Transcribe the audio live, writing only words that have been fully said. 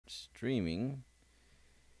streaming.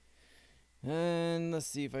 And let's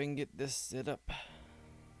see if I can get this set up.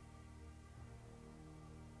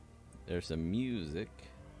 There's some music.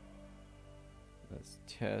 Let's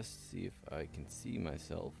test, see if I can see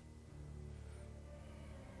myself.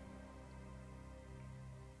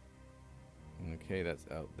 Okay, that's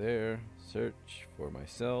out there. Search for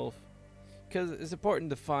myself. Because it's important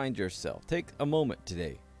to find yourself. Take a moment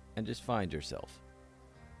today and just find yourself.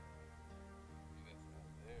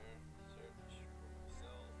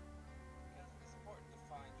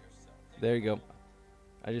 There you go.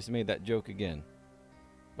 I just made that joke again.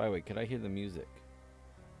 By the way, could I hear the music?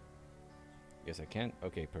 Yes, I can.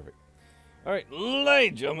 Okay, perfect. All right, ladies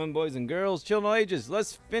and gentlemen, boys and girls, children of all ages,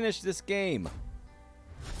 let's finish this game.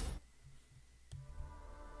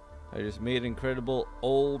 I just made an incredible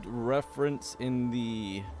old reference in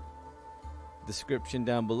the description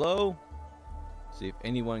down below. See if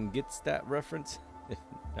anyone gets that reference.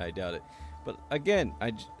 I doubt it. But again,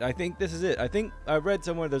 I think this is it. I think I read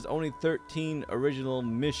somewhere there's only 13 original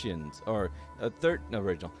missions, or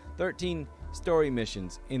 13 story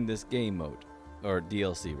missions in this game mode, or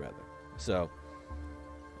DLC rather. So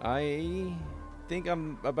I think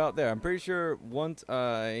I'm about there. I'm pretty sure once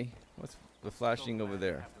what's the flashing over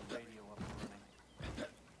there?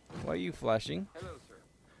 Why are you flashing? Hello, sir.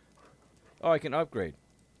 Oh, I can upgrade.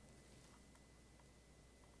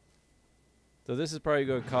 So this is probably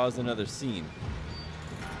going to cause another scene.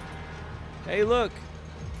 Hey, look!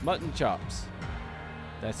 Mutton Chops.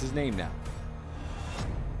 That's his name now.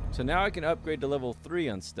 So now I can upgrade to level 3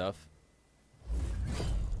 on stuff.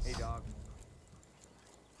 Hey, dog.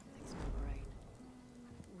 Things aren't right.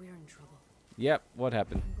 We're in trouble. Yep, what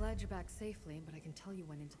happened? I'm glad you're back safely, but I can tell you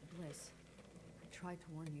went into the bliss. I tried to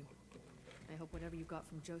warn you. I hope whatever you got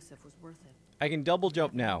from Joseph was worth it. I can double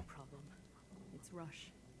jump now. Problem. It's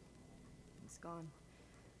Rush. He's gone.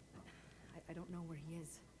 I don't know where he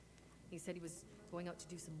is. He said he was going out to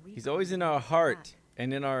do some research. He's always in our heart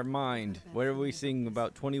and in our mind. Whenever we sing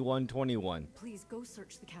about 2121. Please go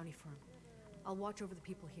search the county firm. I'll watch over the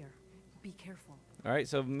people here. Be careful. All right,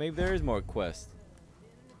 so maybe there is more quest.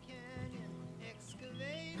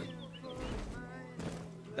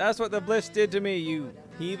 That's what the bliss did to me, you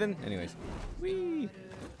heathen. Anyways. Whee!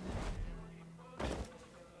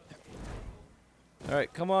 All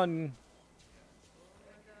right, come on.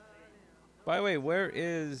 By the way, where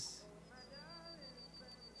is...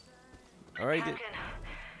 All right. Captain,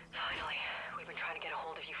 finally, we've been trying to get a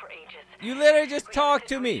hold of you for ages. You literally just talked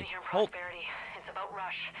to me. Hold. It's about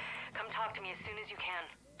Rush. Come talk to me as soon as you can.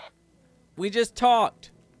 We just talked.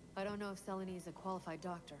 I don't know if Selene is a qualified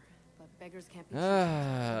doctor, but beggars can't be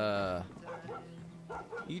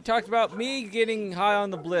You talked about me getting high on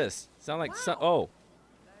the bliss. Sound like oh.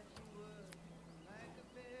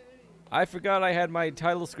 I forgot I had my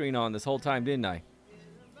title screen on this whole time, didn't I?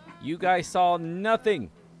 You guys saw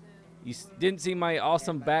nothing. You didn't see my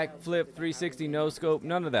awesome backflip 360 no scope,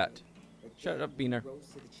 none of that. Shut up, Beaner.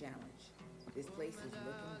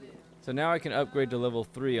 So now I can upgrade to level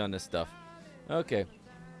 3 on this stuff. Okay.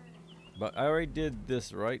 But I already did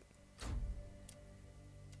this, right?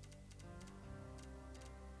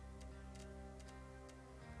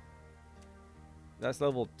 That's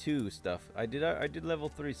level 2 stuff. I did level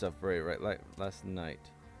 3 stuff right like last night.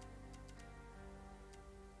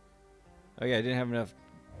 Oh yeah, I didn't have enough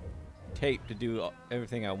tape to do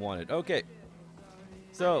everything I wanted. Okay.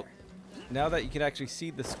 So, now that you can actually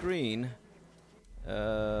see the screen,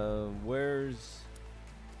 where's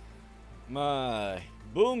my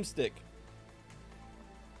boomstick?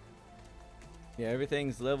 Yeah,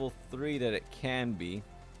 everything's level 3 that it can be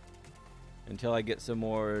until I get some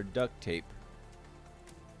more duct tape.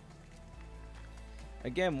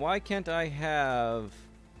 Again, why can't I have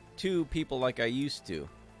 2 people like I used to?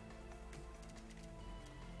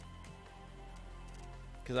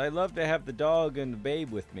 Because I love to have the dog and the babe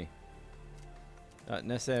with me. Not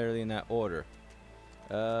necessarily in that order.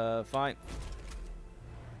 Fine.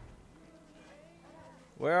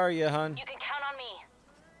 Where are you, hun? You can count on me.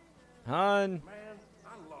 Hun? Man,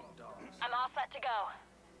 I love dogs. I'm all set to go.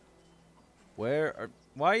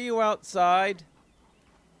 Why are you outside?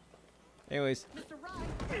 Anyways. Mr. Rye,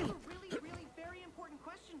 I have a really very important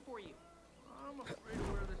question for you. I'm afraid of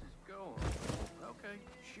where this is going. Okay,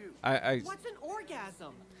 shoot. What's an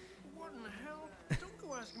orgasm? What in the hell? Don't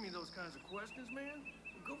go asking me those kinds of questions, man.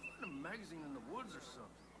 Go find a magazine in the woods or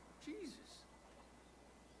something. Jesus.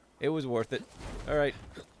 It was worth it. Alright.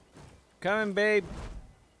 Coming, babe.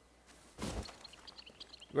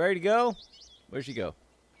 Ready to go? Where'd she go?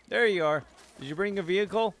 There you are. Did you bring a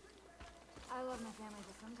vehicle? I love my family,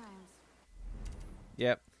 but sometimes.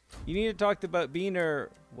 Yep. You need to talk about Beaner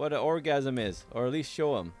what an orgasm is, or at least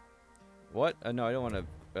show him. What? No, I don't want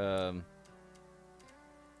to.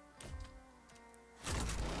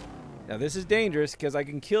 Now this is dangerous because I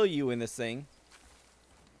can kill you in this thing.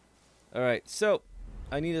 All right, so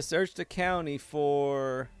I need to search the county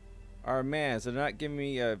for our man. So they're not giving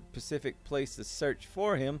me a specific place to search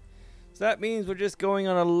for him. So that means we're just going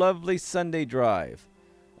on a lovely Sunday drive.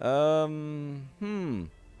 Have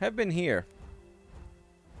been here.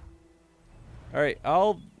 All right,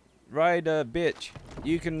 I'll ride a bitch.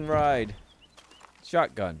 You can ride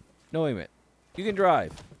shotgun. No, wait a minute. You can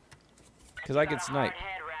drive. Because I can snipe.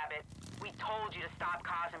 We told you to stop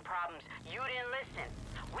causing problems. You didn't listen.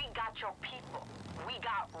 We got your people. We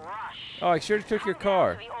got Rush. Oh, I sure took your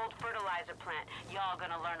car. Come down to the old fertilizer plant. Y'all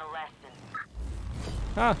gonna learn a lesson.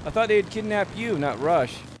 Huh, I thought they'd kidnap you, not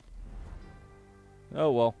Rush.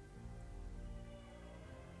 Oh, well.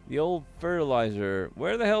 The old fertilizer.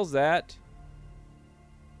 Where the hell's that?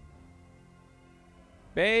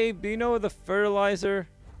 Babe, do you know the fertilizer?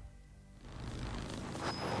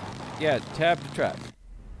 Yeah, tab to track.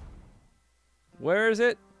 Where is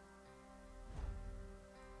it?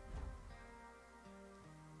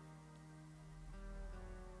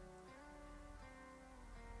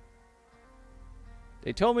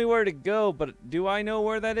 They told me where to go, but do I know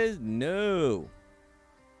where that is? No.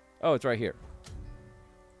 Oh, it's right here.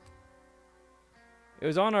 It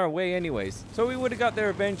was on our way anyways, so we would have got there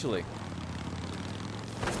eventually.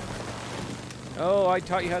 Oh, I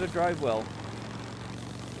taught you how to drive well.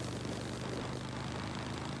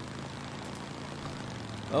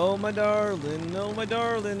 Oh my darling, oh my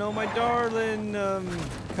darling, oh my darling,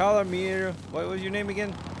 Calamir. What was your name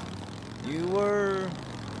again? You were...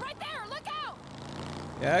 Right there, look out!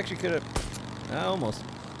 Yeah, I actually could have... almost.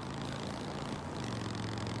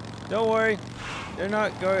 Don't worry, they're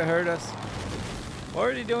not going to hurt us. What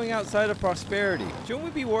are they doing outside of Prosperity? Shouldn't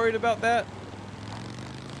we be worried about that?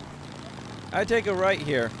 I take a right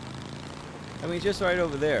here. I mean, just right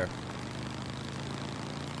over there.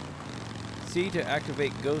 C to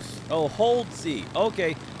activate ghost. Oh, hold C.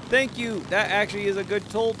 Okay, thank you. That actually is a good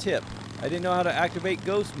tool tip. I didn't know how to activate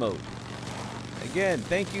ghost mode. Again,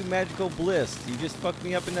 thank you, Magical Bliss. You just fucked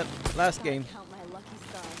me up in that last game. Count my lucky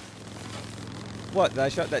stars. What? Did I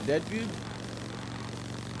shot that dead dude?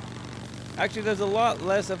 Actually, there's a lot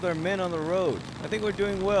less of their men on the road. I think we're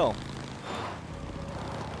doing well.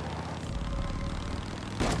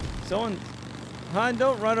 Someone... Hun,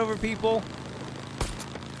 don't run over people.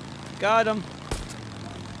 Got him.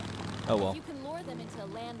 Oh well. You can lure them into a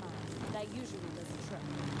landmine. That usually does the trick.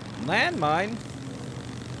 Landmine?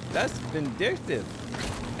 That's vindictive.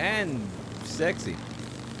 And sexy.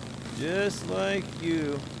 Just like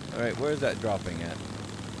you. Alright, where's that dropping at?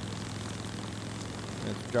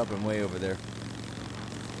 It's dropping way over there.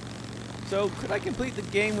 So, could I complete the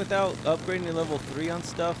game without upgrading to level 3 on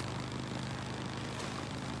stuff?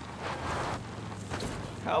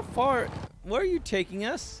 How far? Where are you taking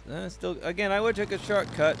us? Still, again, I would take a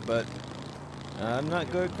shortcut, but I'm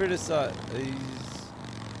not going to criticize.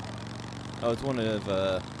 Oh, it's one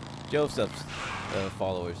of Joseph's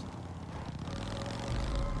followers.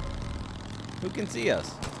 Who can see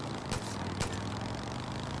us?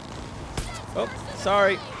 Oh,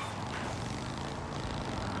 sorry.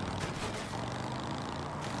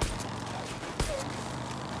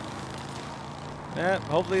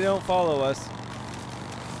 Hopefully they don't follow us.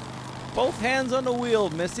 Both hands on the wheel,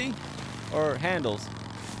 Missy. Or handles.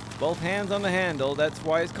 Both hands on the handle. That's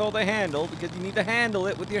why it's called a handle, because you need to handle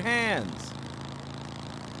it with your hands.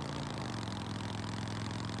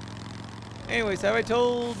 Anyways, have I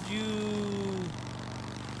told you?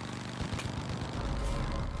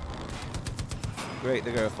 Great,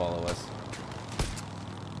 they're gonna follow us.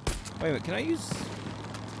 Wait a minute, can I use...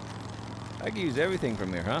 I can use everything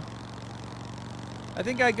from here, huh? I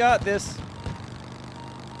think I got this.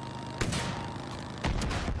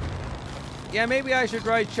 Yeah, maybe I should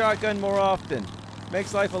ride shotgun more often.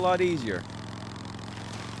 Makes life a lot easier.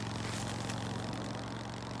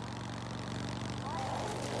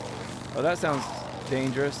 Oh, that sounds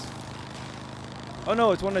dangerous. Oh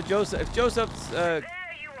no, it's one of Joseph. If Joseph's, There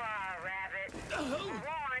you are, Rabbit.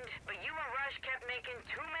 Warned, but you and Rush kept making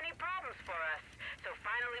too many problems for us. So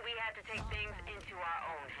finally we had to take things into our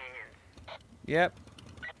own hands. Yep.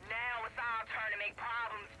 Now it's our turn to make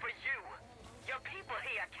problems for you. Your people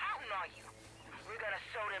here counting on you. We're gonna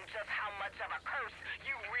show them just how much of a curse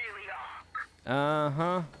you really are.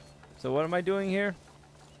 Uh-huh. So what am I doing here?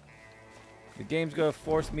 The game's gonna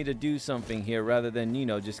force me to do something here rather than, you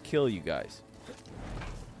know, just kill you guys.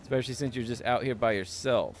 Especially since you're just out here by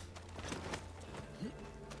yourself.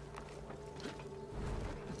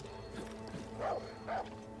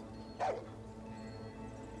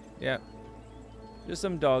 Yeah. Just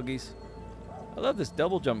some doggies. I love this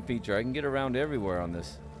double jump feature. I can get around everywhere on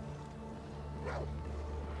this.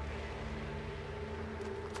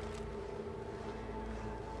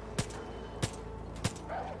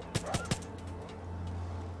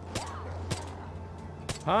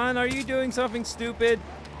 Han, are you doing something stupid?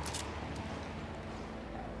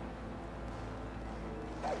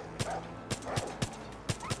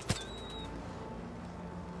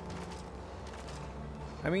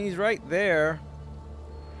 I mean, he's right there.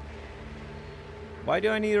 Why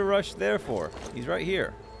do I need to rush there for? He's right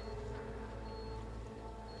here.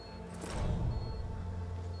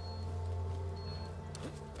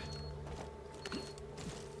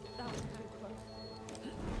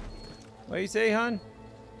 What do you say, hon?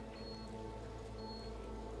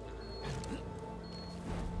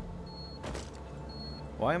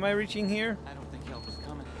 Why am I reaching here? I don't think help is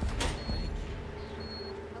coming.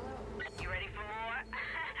 You ready for more?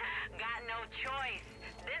 Got no choice.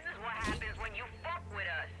 This is what happens when you fuck with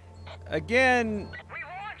us. Again. We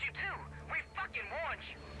warned you too. We fucking warned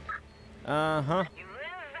you. Uh-huh. You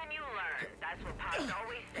live and you learn. That's what Pops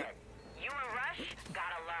always said. You and Rush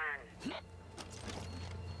gotta learn.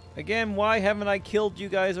 Again, why haven't I killed you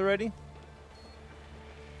guys already?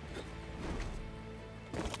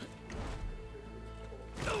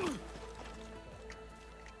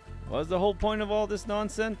 What's the whole point of all this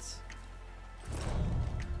nonsense?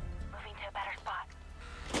 Moving to a better spot.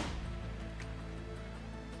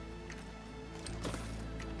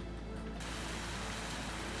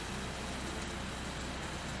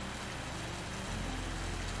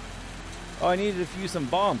 Oh, I needed to defuse some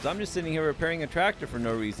bombs. I'm just sitting here repairing a tractor for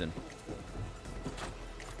no reason.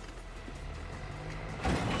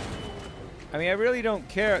 I mean, I really don't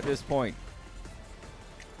care at this point.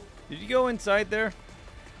 Did you go inside there?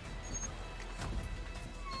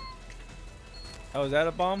 Oh, is that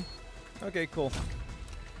a bomb? Okay, cool.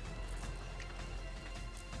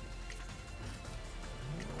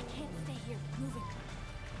 Can't stay here. Moving.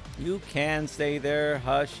 You can stay there.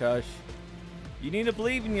 Hush, hush. You need to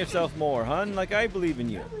believe in yourself more, hun, like I believe in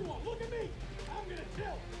you. Everyone, look at me. I'm gonna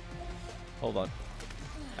tell. Hold on.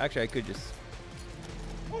 Actually, I could just...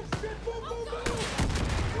 Oh shit, move, move,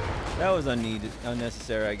 move. That was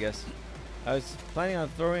unnecessary, I guess. I was planning on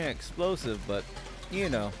throwing an explosive, but, you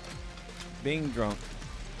know, being drunk.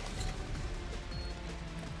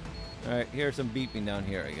 Alright, here's some beeping down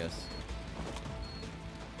here, I guess.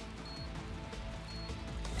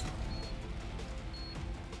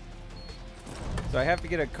 So I have to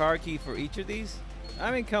get a car key for each of these? I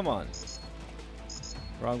mean, come on.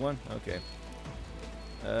 Wrong one? Okay.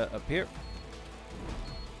 Up here.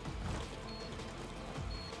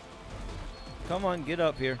 Come on, get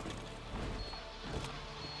up here.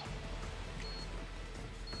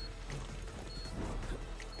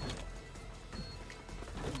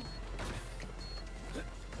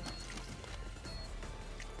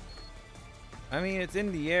 I mean, it's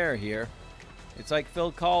in the air here. It's like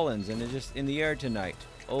Phil Collins, and it's just in the air tonight.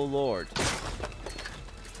 Oh, Lord. I'm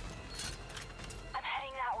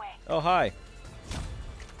heading that way. Oh, hi.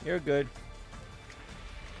 You're good.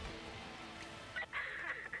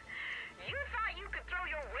 You thought you could throw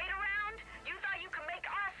your weight around? You thought you could make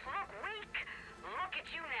us look weak? Look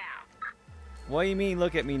at you now. What do you mean,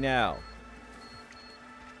 look at me now?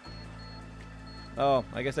 Oh,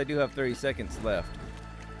 I guess I do have 30 seconds left.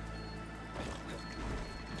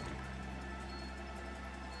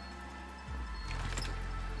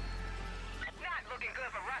 Not looking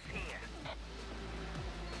good for Russ here.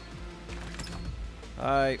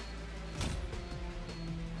 Hi.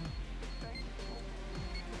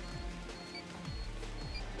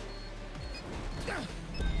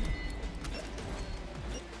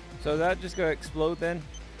 So that just gonna explode then?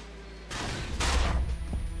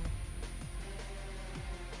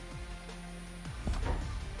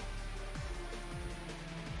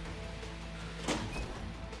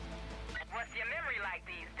 What's your memory like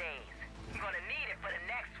these days? You're gonna need it for the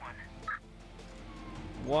next one.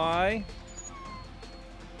 Why?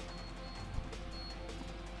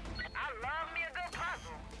 I love me a good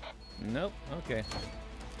puzzle. Nope. Okay.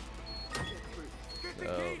 Get the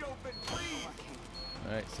So- gate open, please.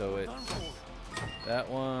 Alright, so it's that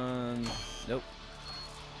one. Nope.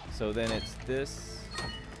 So then it's this,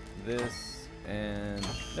 this, and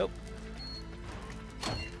nope.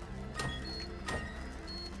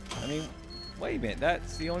 I mean, wait a minute.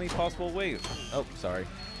 That's the only possible way. Oh, sorry.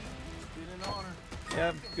 Been an honor.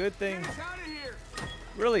 Yeah, good thing. Get us out of here.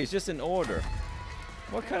 Really, it's just an order.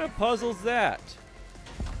 What kind of puzzle's that?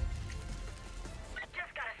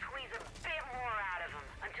 Just gotta squeeze a bit more out of him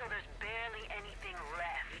until there's barely anything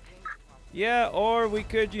left. Yeah, or we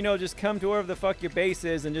could, you know, just come to wherever the fuck your base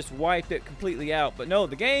is and just wipe it completely out. But no,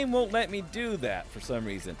 the game won't let me do that for some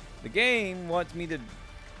reason. The game wants me to,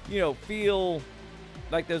 you know, feel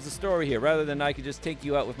like there's a story here, rather than I could just take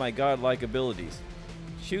you out with my godlike abilities.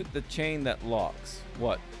 Shoot the chain that locks.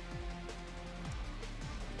 What?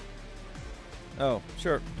 Oh,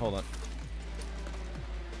 sure. Hold on.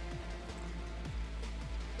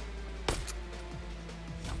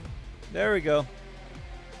 There we go.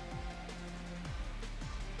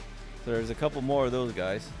 So there's a couple more of those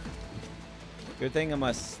guys. Good thing I'm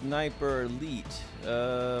a sniper elite.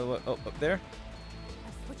 What? Oh, up there?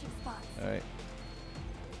 Switching spots. Alright.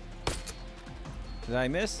 Did I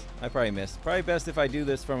miss? I probably missed. Probably best if I do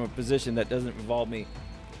this from a position that doesn't involve me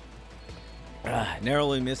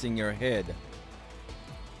narrowly missing your head.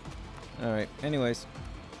 Alright, anyways.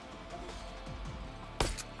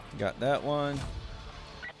 Got that one.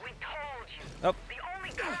 We told you. Oh. The only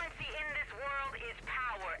currency in this world is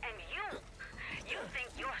power, and you think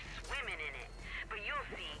you're swimming in it. But you'll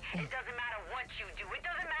see, it doesn't matter what you do. It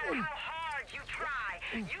doesn't matter how hard you try.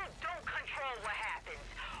 You don't control what happens.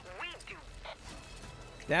 We do.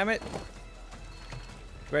 Damn it.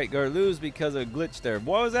 Great, gonna lose because of a glitch there.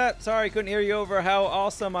 What was that? Sorry, couldn't hear you over how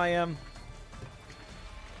awesome I am.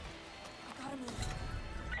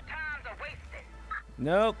 Time's a wasted.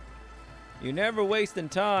 Nope. You're never wasting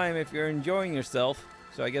time if you're enjoying yourself.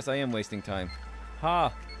 So I guess I am wasting time.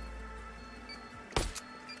 Ha.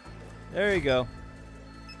 There you go.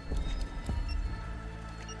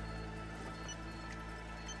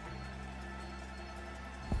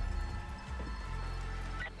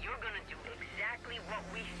 You're gonna do exactly what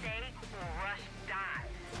we say or Rush dies.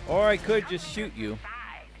 Or I could just shoot you.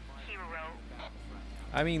 Side, hero.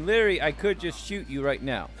 I mean, literally, I could just shoot you right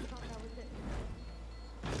now.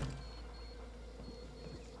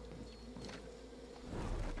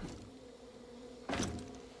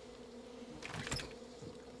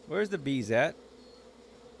 Where's the bees at?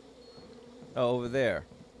 Oh, over there.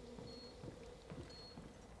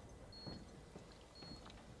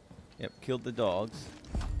 Yep, killed the dogs.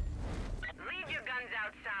 Leave your guns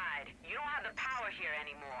outside. You don't have the power here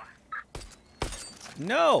anymore.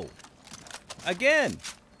 No! Again!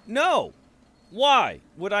 No! Why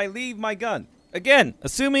would I leave my gun? Again,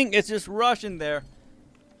 assuming it's just Rush in there.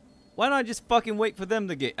 Why don't I just fucking wait for them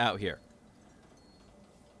to get out here?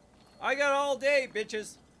 I got all day,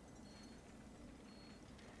 bitches.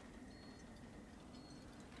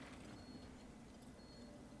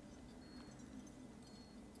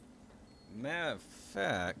 Matter of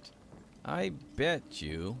fact, I bet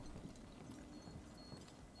you.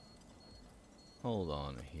 Hold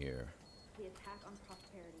on here. The attack on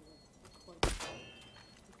Prosperity was close.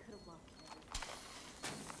 We could have lost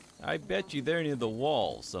it. I bet you they're near the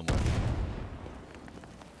wall somewhere.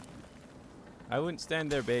 I wouldn't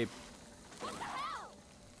stand there, babe. What the hell?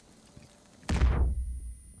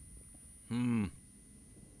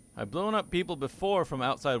 I've blown up people before from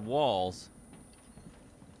outside walls.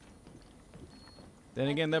 Then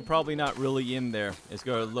again, they're probably not really in there. It's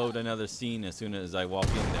going to load another scene as soon as I walk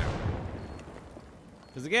in there.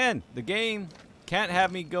 Because again, the game can't have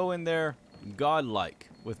me go in there godlike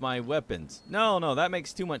with my weapons. No, that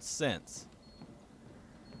makes too much sense.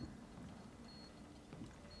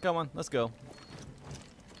 Come on, let's go.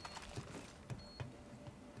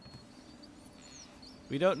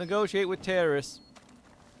 We don't negotiate with terrorists.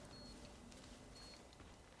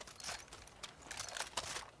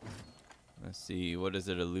 Let's see, what is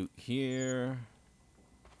it to loot here?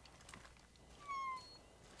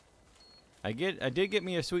 I did get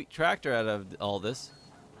me a sweet tractor out of all this.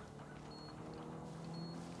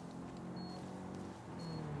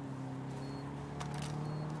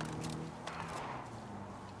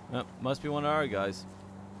 Oh, must be one of our guys.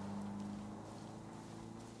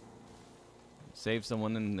 Save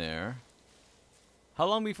someone in there. How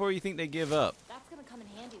long before you think they give up? That's gonna come in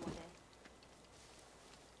handy one day.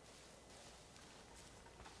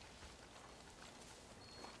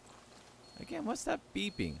 Again, what's that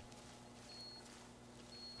beeping?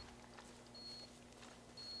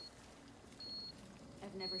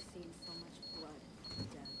 I've never seen so much blood and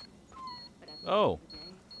death. But at the Oh. end of the day,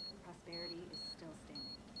 Prosperity is still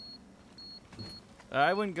standing.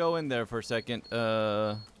 I wouldn't go in there for a second.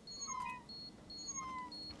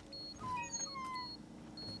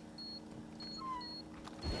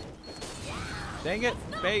 Dang it,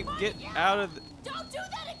 babe, get out of the... Don't do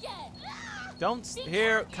that again! Don't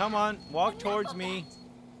here, come on, walk towards me.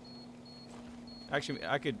 Actually,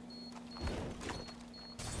 I could...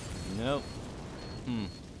 Nope.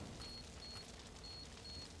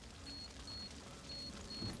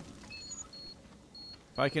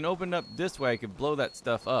 If I can open up this way, I could blow that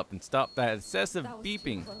stuff up and stop that excessive That was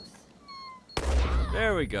beeping. too close.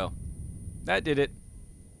 There we go. That did it.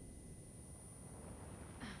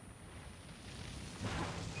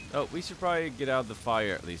 Oh, we should probably get out of the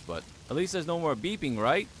fire at least, but at least there's no more beeping,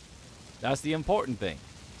 right? That's the important thing.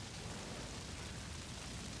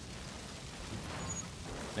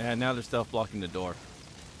 And now there's stuff blocking the door.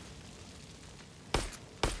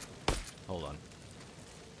 Hold on.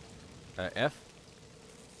 F?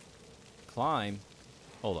 Climb?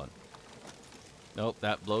 Hold on. Nope,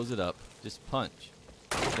 that blows it up. Just punch.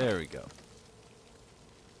 There we go.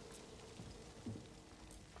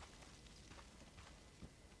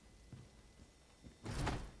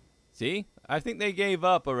 See? I think they gave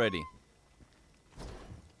up already.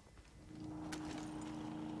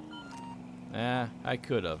 I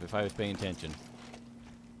could have if I was paying attention.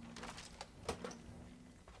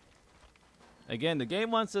 Again, the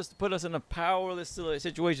game wants us to put us in a powerless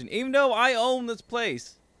situation. Even though I own this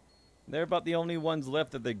place. They're about the only ones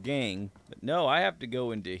left of the gang. But no, I have to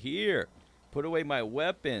go into here. Put away my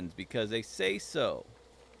weapons because they say so.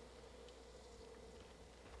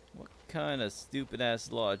 What kind of stupid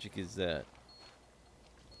ass logic is that?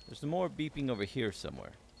 There's some more beeping over here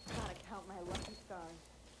somewhere. Gotta count my lucky stars.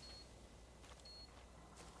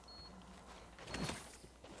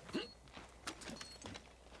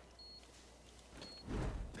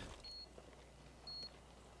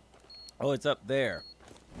 Oh, it's up there.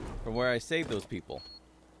 From where I saved those people.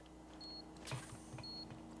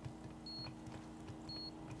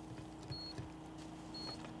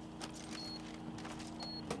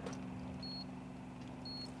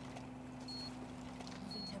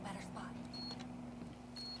 Moving to a better spot.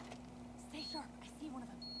 Stay sharp. I see one of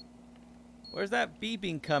them. Where's that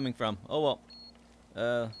beeping coming from? Oh,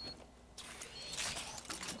 well.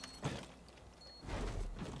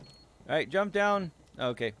 Alright, jump down.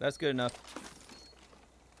 Okay, that's good enough.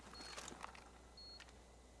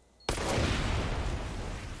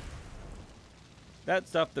 That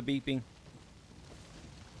stopped the beeping.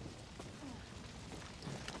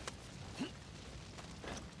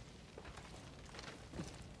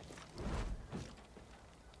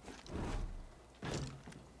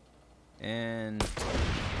 And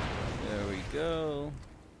there we go.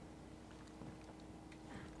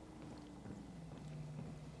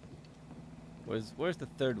 Where's the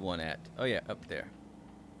third one at? Oh yeah, up there.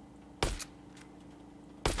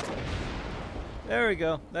 There we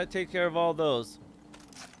go. That takes care of all those.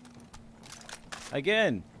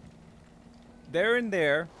 Again, they're in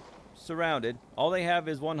there, surrounded. All they have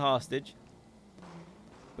is one hostage.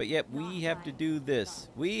 But yet we have to do this.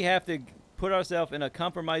 We have to put ourselves in a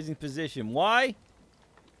compromising position. Why?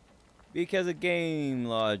 Because of game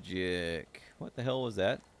logic. What the hell was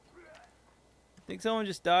that? I think someone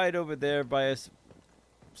just died over there by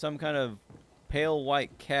some kind of pale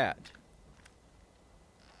white cat.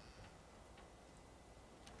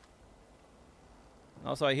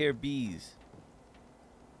 Also, I hear bees.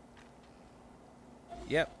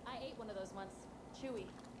 Yep. I ate one of those once. Chewy.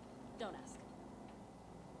 Don't ask.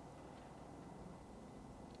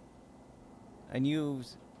 And you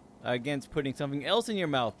are against putting something else in your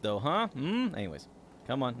mouth, though, huh? Anyways,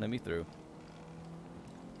 come on, let me through.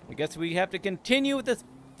 I guess we have to continue with this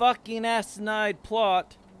fucking asinine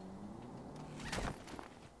plot.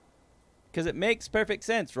 Because it makes perfect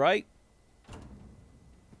sense, right?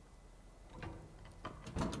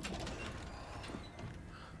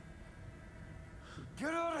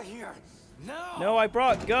 Get out of here! No! No, I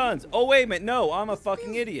brought guns. Oh, wait a minute. No, I'm a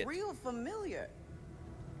fucking idiot. Real familiar.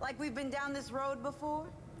 Like we've been down this road before?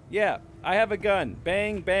 Yeah, I have a gun.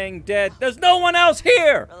 Bang, bang, dead. There's no one else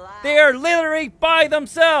here. Relax. They are literally by Stay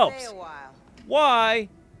themselves. a while. Why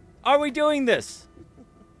are we doing this?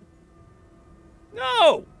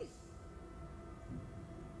 No.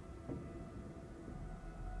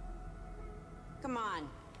 Come on.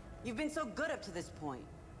 You've been so good up to this point.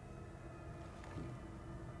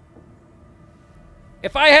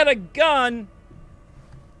 If I had a gun...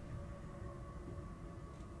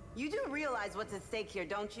 You do realize what's at stake here,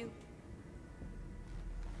 don't you?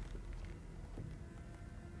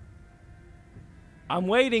 I'm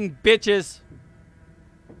waiting, bitches.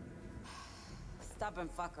 Stubborn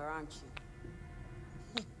fucker, aren't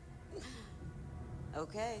you?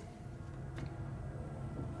 Okay.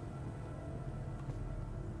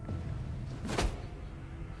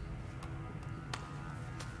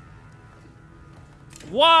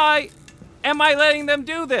 Why am I letting them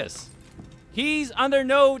do this? He's under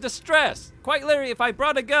no distress. Quite literally, if I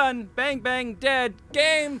brought a gun, bang, bang, dead,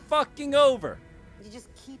 game fucking over. You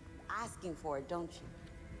just keep asking for it, don't you?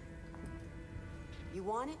 You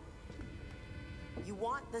want it? You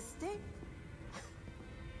want the stick?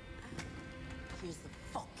 Here's the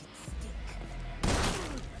fucking stick.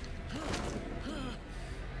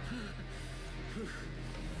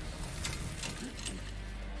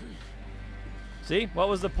 See? What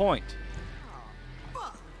was the point?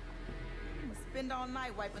 Fuck! I'm gonna spend all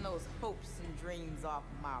night wiping those hopes and dreams off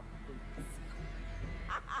my boots.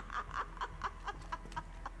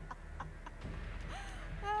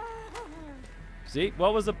 See?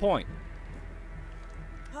 What was the point?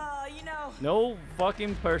 You know, No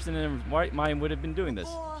fucking person in their right mind would have been doing this.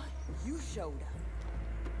 before you showed up,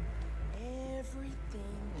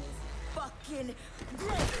 everything was fucking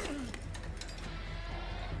great. And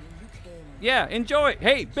then you came Yeah, enjoy.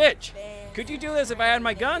 Hey, bitch! Could you do this if I had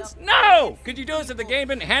my guns? No! Could you do this if the game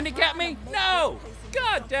didn't handicap me? No!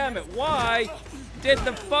 God damn it, why did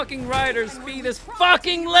the fucking writers be this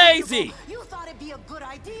fucking lazy? You thought it'd be a good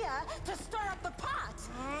idea to stir up the pot.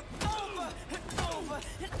 Over and over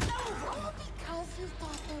and over. All because you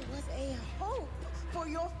thought there was a hope for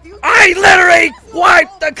your future. I literally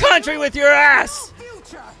wiped the country with your ass!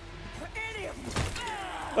 Future for any of you.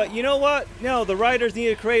 But you know what? No, the writers need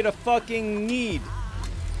to create a fucking need.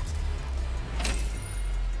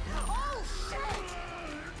 Oh shit!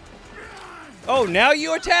 Oh, now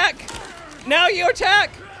you attack? Now you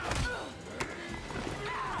attack?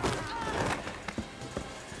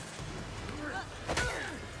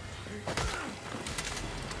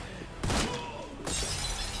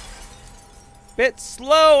 Bit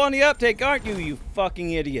slow on the uptake, aren't you, you fucking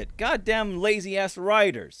idiot? Goddamn lazy-ass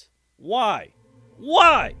writers. Why?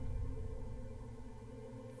 Why?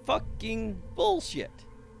 Fucking bullshit.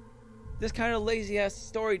 This kind of lazy-ass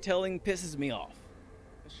storytelling pisses me off.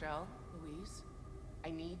 Michelle, Louise, I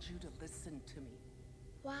need you to listen to me.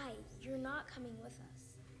 Why? You're not coming with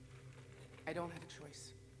us. I don't have a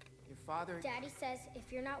choice. Your father... Daddy says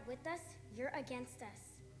if you're not with us, you're against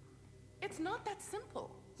us. It's not that simple.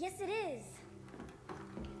 Yes, it is.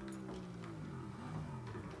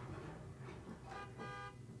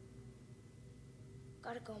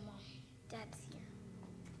 Gotta go, Mom. Dad's here.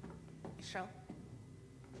 Michelle,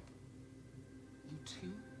 you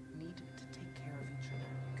two need to take care of each other.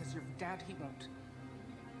 Because your dad, he won't.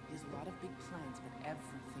 He has a lot of big plans, but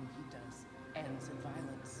everything he does ends in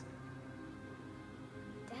violence.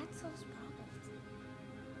 Dad solves problems.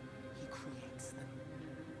 He creates them.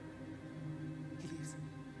 He leaves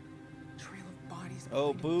a trail of bodies.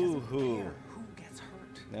 Oh, behind him. He doesn't boo-hoo. care who gets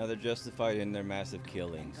hurt. Now they're justified in their massive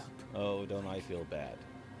killings. Oh, don't I feel bad.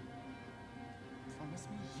 Promise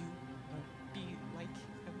me you won't be like him.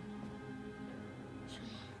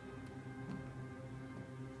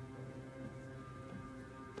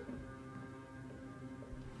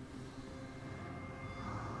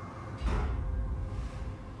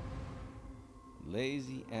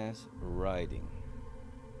 Lazy ass writing.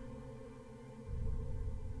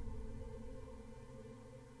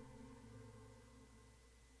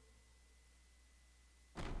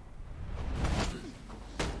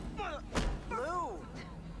 Blue!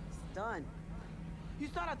 It's done. You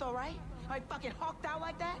saw that though, right? I fucking hawked out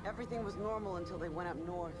like that? Everything was normal until they went up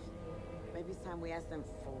north. Maybe it's time we ask them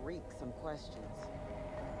freaks some questions.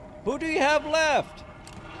 Who do you have left?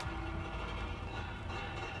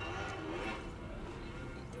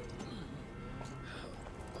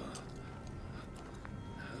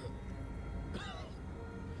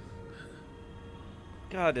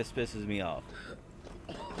 God, this pisses me off.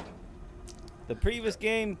 The previous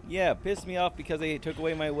game, yeah, pissed me off because they took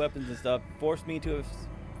away my weapons and stuff, forced me into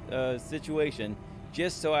a situation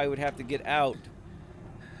just so I would have to get out,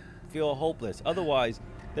 feel hopeless. Otherwise,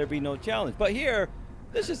 there'd be no challenge. But here,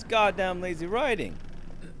 this is goddamn lazy writing.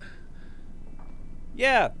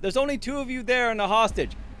 Yeah, there's only 2 of you there and a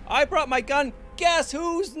hostage. I brought my gun. Guess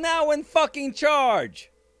who's now in fucking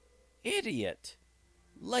charge? Idiot.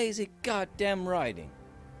 Lazy goddamn writing.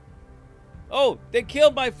 Oh, they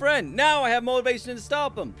killed my friend. Now I have motivation to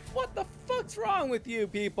stop them. What the fuck's wrong with you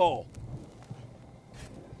people?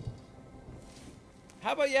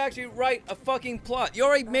 How about you actually write a fucking plot? You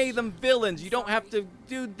already made them villains. You don't have to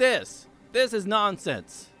do this. This is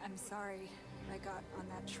nonsense. I'm sorry I got on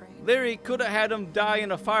that train. Literally could have had him die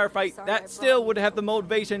in a firefight. Sorry I That brought still you. would have the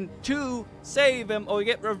motivation to save him or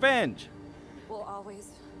get revenge. We'll always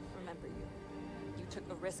remember you. You took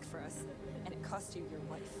a risk for us, and it cost you your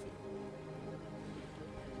life.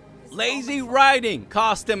 This is all Lazy my fault. writing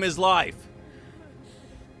cost him his life.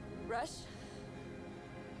 Rush,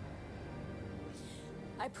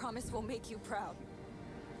 I promise we'll make you proud.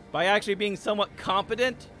 By actually being somewhat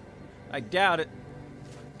competent? I doubt it.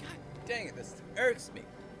 God dang it, this irks me.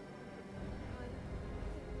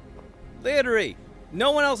 Literally,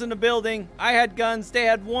 No one else in the building. I had guns. They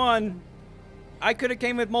had one. I could have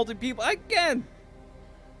came with multiple people. Again.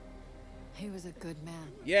 He was a good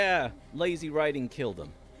man. Yeah. Lazy writing killed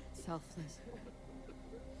him. Selfless.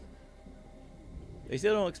 They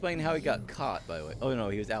still don't explain how he got caught, by the way. Oh, no.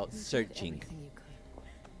 He was out searching. Everything you could.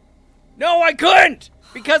 No, I couldn't!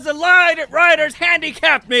 Because the riders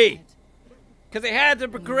handicapped me! Because they had to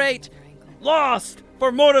create Lost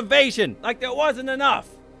for motivation. Like there wasn't enough.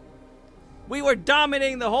 We were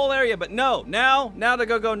dominating the whole area, but no. Now they're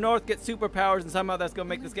gonna go north, get superpowers, and somehow that's gonna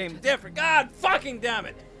make this game different. God fucking damn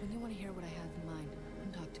it! When you want to hear what I have in mind,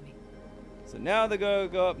 talk to me. So now they're gonna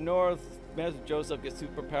go up north, mess with Joseph, get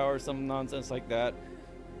superpowers, some nonsense like that.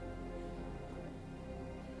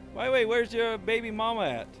 By the way, where's your baby mama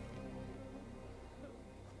at?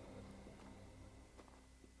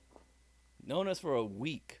 Known us for a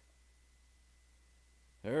week.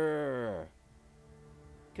 Because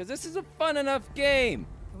this is a fun enough game.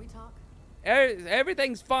 Can we talk?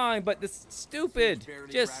 Everything's fine, but this stupid,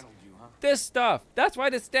 just this stuff. That's why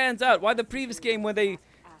this stands out. Why the previous game when they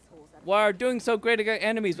were doing so great against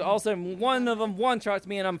enemies, but all of a sudden one of them one-shots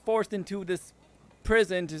me and I'm forced into this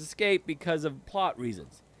prison to escape because of plot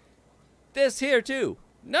reasons. This here too.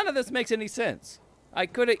 None of this makes any sense. I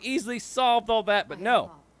could have easily solved all that, but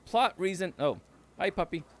no. Plot reason. Oh, hi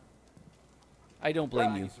puppy. I don't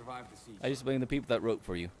blame you. I just blame the people that wrote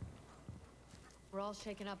for you. We're all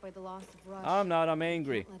shaken up by the loss of Rush. I'm not. I'm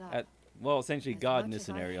angry at, well, essentially As God much in this as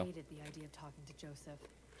scenario. I hated the idea of talking to Joseph.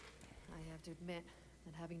 I have to admit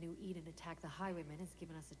that having New Eden attack the highwaymen has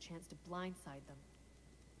given us a chance to blindside them.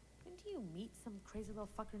 Didn't you meet some crazy little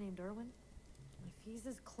fucker named Irwin? If he's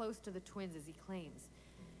as close to the twins as he claims,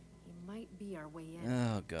 he might be our way in.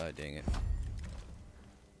 Oh, God dang it.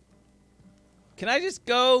 Can I just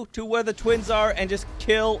go to where the twins are and just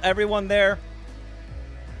kill everyone there?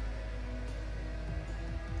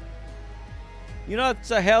 You know, it's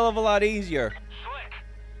a hell of a lot easier. Slick,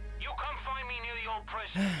 you come find me near the old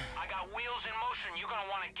prison. I got wheels in motion you're gonna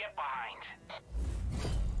want to get behind.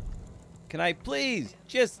 Can I please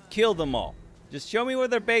just kill them all? Just show me where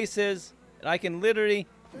their base is, and I can literally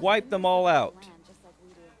wipe them all out.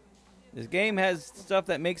 This game has stuff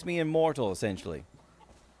that makes me immortal, essentially.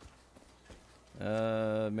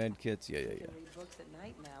 Medkits, yeah.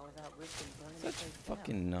 Such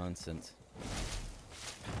fucking nonsense.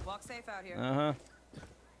 Walk safe out here. Uh-huh.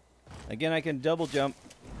 Again, I can double jump.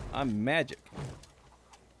 I'm magic.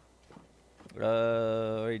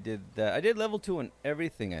 Already did that. I did level 2 on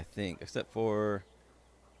everything, I think, except for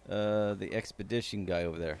the expedition guy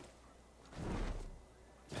over there.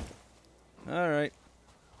 Alright.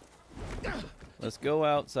 Let's go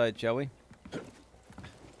outside, shall we?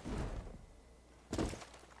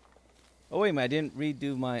 Oh, wait a minute. I didn't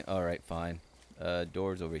redo my... Alright, fine.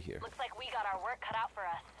 Doors over here. Looks like we got our work cut out for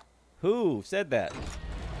us. Who said that?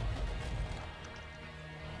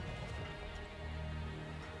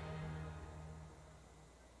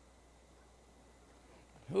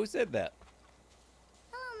 Who said that?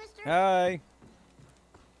 Hello, mister. Hi.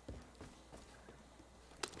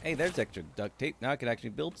 Hey, there's extra duct tape. Now I can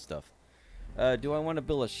actually build stuff. Do I want to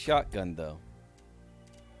build a shotgun, though?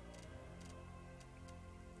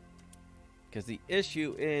 Because the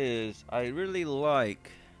issue is, I really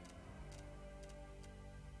like...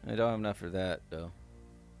 I don't have enough for that, though.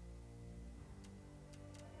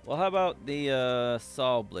 Well, how about the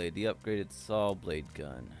saw blade, the upgraded saw blade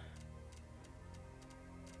gun?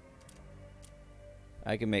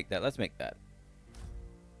 I can make that. Let's make that.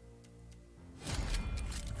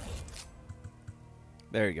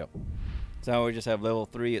 There you go. So now we just have level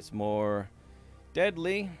 3. It's more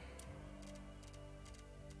deadly.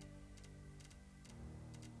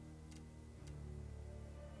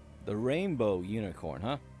 The rainbow unicorn,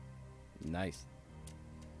 huh? Nice.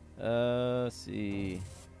 Let's see.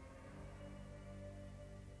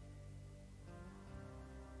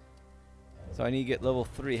 So I need to get level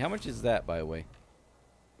 3. How much is that, by the way?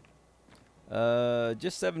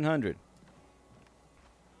 Just 700.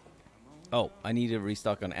 Oh, I need to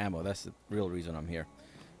restock on ammo. That's the real reason I'm here.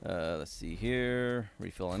 Let's see here.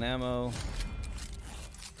 Refill on ammo.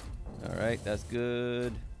 Alright, that's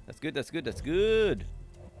good. That's good, that's good, that's good.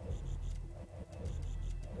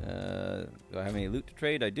 Do I have any loot to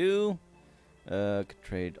trade? I do. Could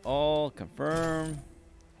trade all. Confirm.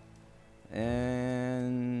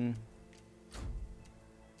 And...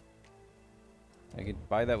 I could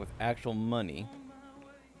buy that with actual money.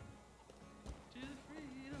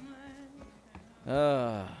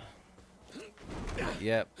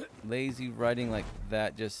 Yep. Lazy writing like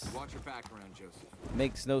that just Watch your back around, Joseph.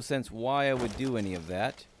 makes no sense why I would do any of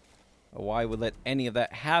that. Or why I would let any of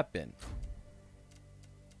that happen.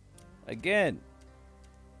 again,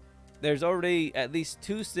 there's already at least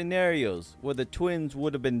 2 scenarios where the twins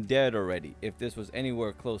would have been dead already if this was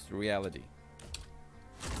anywhere close to reality.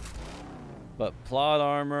 But plot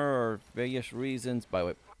armor or various reasons. By the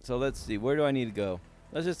way, so let's see. Where do I need to go?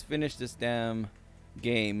 Let's just finish this damn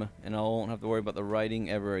game, and I won't have to worry about the writing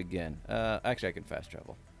ever again. Actually, I can fast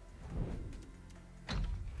travel.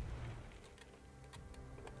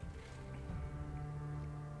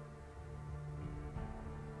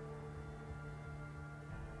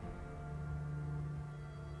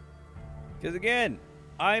 Because again,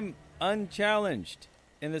 I'm unchallenged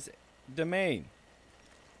in this domain.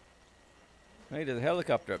 Hey, there's a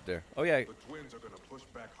helicopter up there. Oh yeah. The twins are gonna push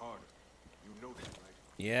back harder. You know that, right?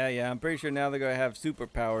 Yeah. I'm pretty sure now they're gonna have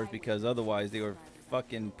superpowers because otherwise they were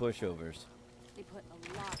fucking pushovers. They put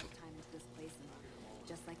a lot of time into this place, and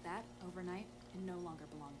just like that, overnight, it no longer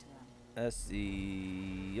belonged to them. Let's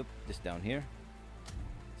see. Yep, just down here.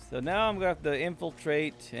 So now I'm gonna have to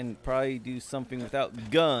infiltrate and probably do something without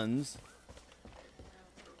guns.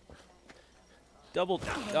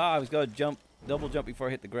 I was gonna double jump before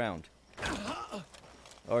I hit the ground.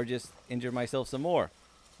 Or just injure myself some more.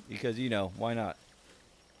 Because, you know, why not?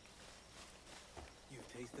 You've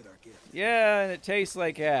tasted our gift. Yeah, and it tastes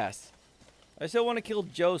like ass. I still want to kill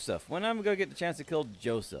Joseph. When am I gonna get the chance to kill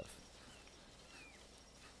Joseph?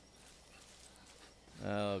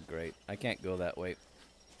 Oh, great. I can't go that way.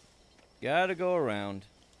 Gotta go around.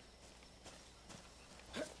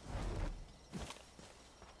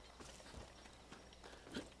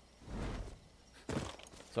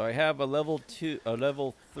 So I have a level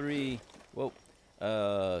 3,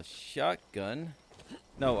 shotgun.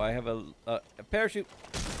 No, I have a parachute.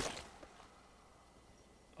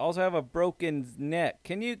 Also have a broken neck.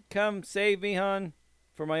 Can you come save me, hon?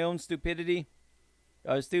 For my own stupidity?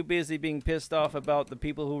 I was too busy being pissed off about the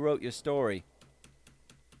people who wrote your story.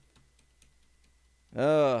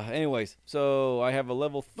 Anyways, so I have a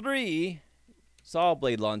level 3 saw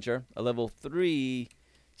blade launcher, a level 3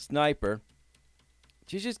 sniper.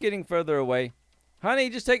 She's just getting further away. Honey,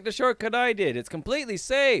 just take the shortcut I did. It's completely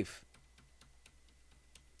safe.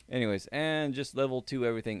 Anyways, and just level 2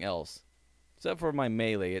 everything else. Except for my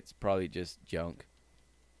melee, it's probably just junk.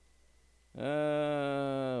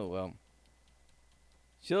 Well.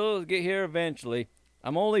 She'll get here eventually.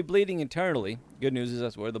 I'm only bleeding internally. Good news is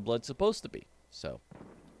that's where the blood's supposed to be. So.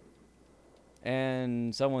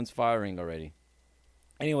 And someone's firing already.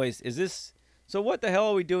 Anyways, is this... So what the hell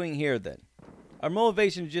are we doing here then? Our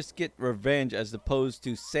motivation is just get revenge as opposed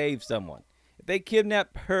to save someone. If they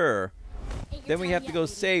kidnap her, then we have to go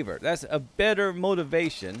save her. That's a better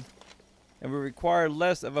motivation. And we require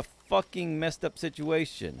less of a fucking messed up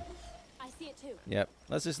situation. I see it too. Yep,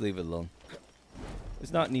 let's just leave it alone.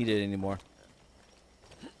 It's not needed anymore.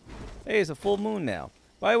 Hey, it's a full moon now.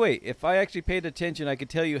 By the way, if I actually paid attention, I could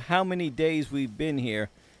tell you how many days we've been here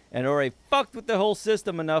and already fucked with the whole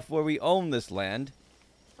system enough where we own this land.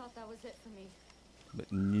 Thought that was it for me.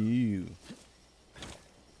 But no.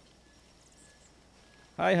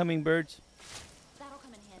 Hi, hummingbirds. That'll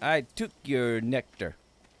come in handy. I took your nectar.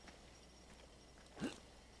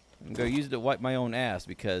 I'm gonna use it to wipe my own ass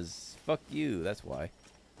because fuck you, that's why.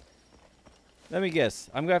 Let me guess.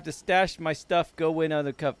 I'm gonna have to stash my stuff, go in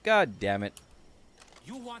under cup. God damn it.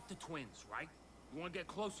 You want the twins, right? You want to get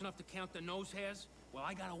close enough to count their nose hairs? Well,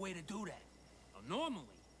 I got a way to do that. Now, normally,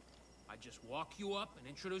 I just walk you up and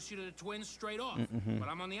introduce you to the twins straight off. But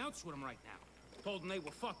I'm on the outs with them right now. Told them they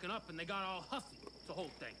were fucking up and they got all huffy. It's the whole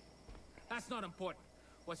thing. That's not important.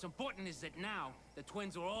 What's important is that now the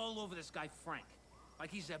twins are all over this guy Frank. Like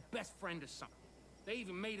he's their best friend or something. They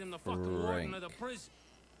even made him the fucking warden of the prison.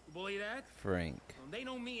 You believe that? Frank. Well, they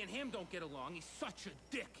know me and him don't get along. He's such a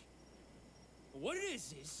dick. But what it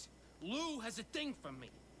is Lou has a thing for me.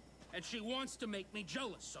 And she wants to make me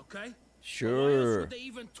jealous, okay? Sure. Why else would they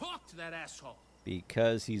even talk to that asshole?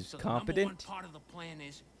 Because he's so competent? The number one part of the plan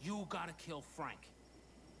is you gotta kill Frank.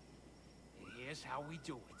 And here's how we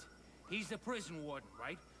do it. He's the prison warden,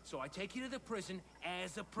 right? So I take you to the prison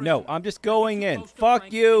as a prisoner. No, I'm just going in.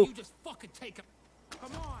 Fuck you. You just fucking take him.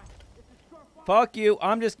 Come on. Fuck you.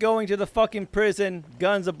 I'm just going to the fucking prison,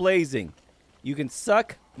 guns a-blazing. You can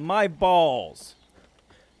suck my balls.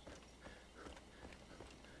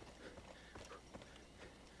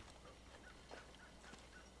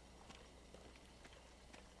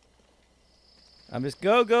 I'm just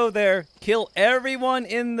go there, kill everyone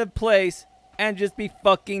in the place, and just be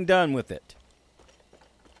fucking done with it.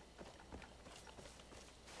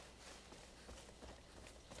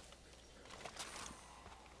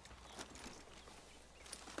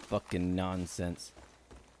 Fucking nonsense.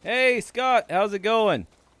 Hey, Scott, how's it going?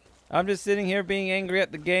 I'm just sitting here being angry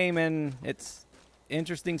at the game and its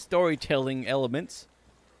interesting storytelling elements.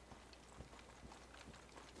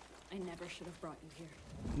 I never should have brought you here.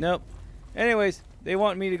 Nope. Anyways, they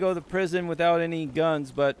want me to go to prison without any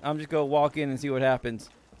guns, but I'm just going to walk in and see what happens.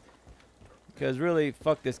 Because really,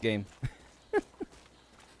 fuck this game.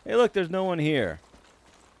 Hey, look, there's no one here.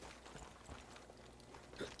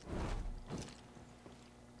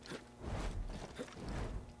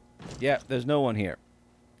 Yeah, there's no one here.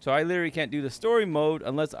 So I literally can't do the story mode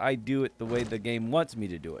unless I do it the way the game wants me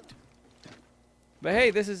to do it. But hey,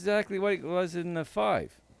 this is exactly what it was in the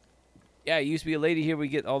 5. Yeah, it used to be a lady here we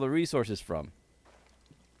get all the resources from.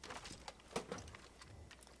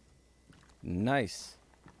 Nice.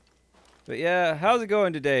 But yeah, how's it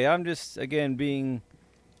going today? I'm just, again, being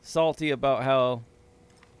salty about how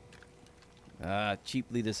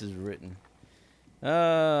cheaply this is written.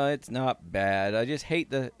 It's not bad. I just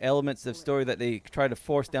hate the elements of story that they try to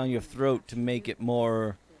force down your throat to make it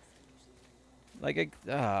more like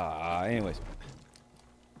anyways.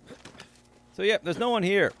 So yeah, there's no one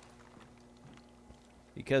here.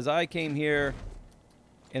 Because I came here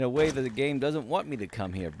in a way that the game doesn't want me to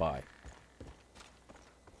come here by.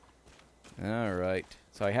 Alright.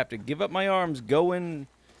 So I have to give up my arms, go in,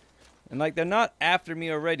 and like they're not after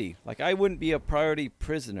me already. Like I wouldn't be a priority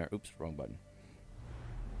prisoner. Oops, wrong button.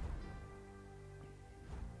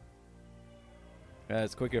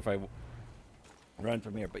 It's quicker if I run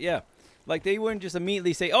from here. But yeah, like they wouldn't just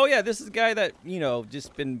immediately say, oh yeah, this is the guy that, you know,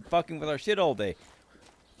 just been fucking with our shit all day.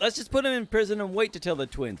 Let's just put him in prison and wait to tell the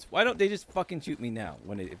twins. Why don't they just fucking shoot me now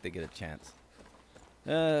if they get a chance?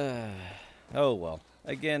 Oh well.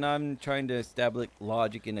 Again, I'm trying to establish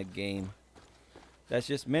logic in a game. That's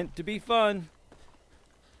just meant to be fun.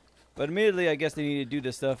 But admittedly, I guess they need to do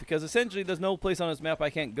this stuff because essentially there's no place on this map I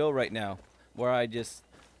can't go right now where I just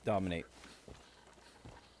dominate.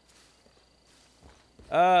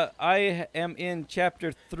 I am in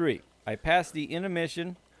chapter 3. I passed the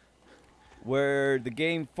intermission where the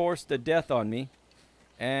game forced a death on me.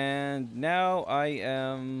 And now I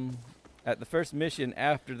am at the first mission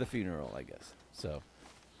after the funeral, I guess. So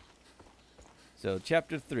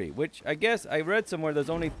chapter 3, which I guess I read somewhere there's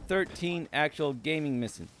only 13 actual gaming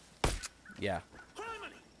missions. Yeah.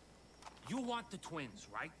 Harmony! You want the twins,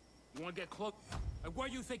 right? You want to get close? Where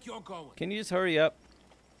do you think you're going? Can you just hurry up?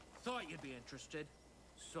 Thought you'd be interested.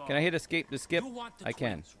 So Can I hit escape to skip? You want the I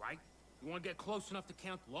can. twins, right? You want to get close enough to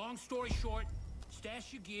count. Long story short,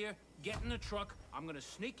 stash your gear, get in the truck. I'm going to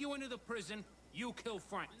sneak you into the prison. You kill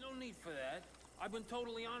Frank. No need for that. I've been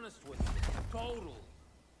totally honest with you. Totally.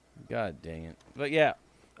 God dang it. But yeah,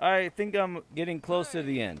 I think I'm getting close to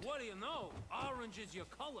the end. What do you know? Orange is your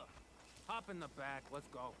color. Hop in the back. Let's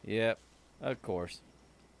go. Yep, of course.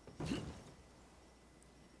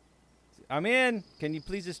 I'm in. Can you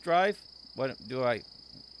please just drive? What do I...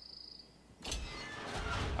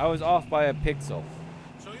 I was off by a pixel.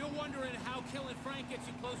 So you're wondering how killing Frank gets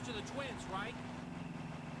you close to the twins, right?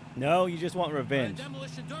 No, you just want revenge. The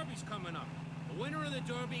demolition derby's coming up. The winner of the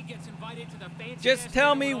derby gets invited to the fancy. Just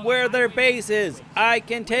tell me where their base is. I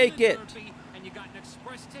can take it. And you got an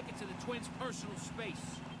express ticket to the twins' personal space.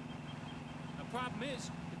 The problem is,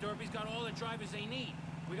 the derby's got all the drivers they need.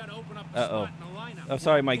 We got to open up a spot in the lineup. Oh,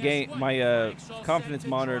 sorry, my confidence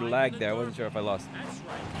monitor lagged there. I wasn't sure if I lost. That's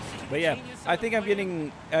right. But yeah, I think I'm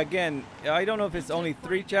getting, again, I don't know if it's only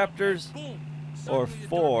 3 chapters or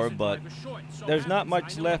 4, but there's not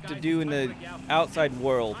much left to do in the outside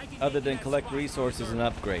world other than collect resources and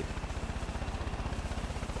upgrade.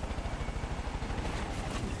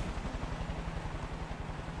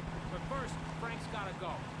 But first, Frank's gotta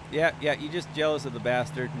go. Yeah, you're just jealous of the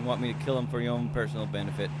bastard and want me to kill him for your own personal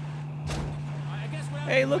benefit.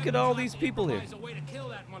 Hey, look at all these people here.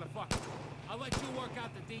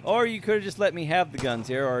 Or you could have just let me have the guns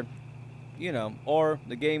here, or, you know, or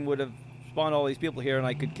the game would have spawned all these people here and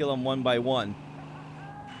I could kill them one by one,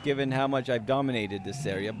 given how much I've dominated this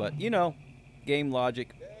area. But, you know, game logic.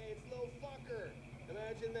 Hey, it's little fucker.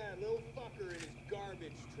 Imagine that, little fucker in his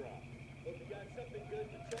garbage truck. Hope you got something good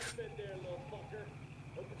to truck bed there, little fucker.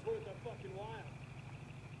 Hope it's worth a fucking while.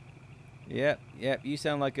 Yep, you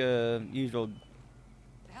sound like a usual.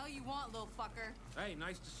 The hell you want, little fucker? Hey,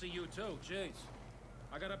 nice to see you too. Jeez.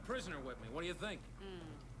 I got a prisoner with me. What do you think?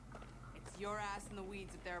 It's your ass in the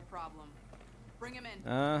weeds if they're a problem. Bring him in.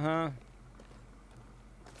 Uh-huh.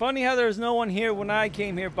 Funny how there's no one here when I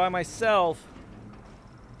came here by myself.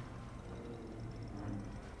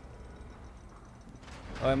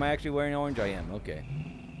 Oh, am I actually wearing orange? I am. Okay.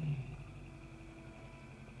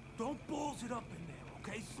 Don't balls it up in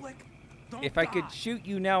there, okay, Slick? Don't If I could shoot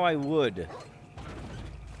you now, I would.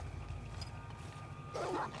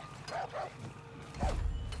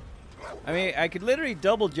 I mean, I could literally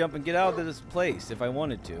double jump and get out of this place if I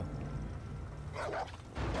wanted to.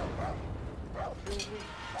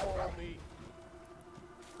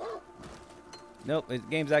 Nope, the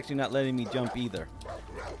game's actually not letting me jump either.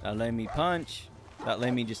 Not letting me punch. Not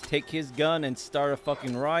letting me just take his gun and start a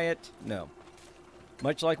fucking riot. No.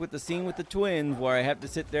 Much like with the scene with the twins where I have to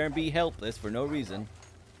sit there and be helpless for no reason.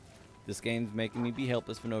 This game's making me be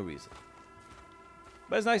helpless for no reason.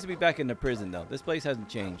 But it's nice to be back in the prison though. This place hasn't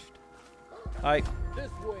changed. Hi.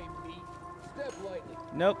 This way, meat. Step lightly.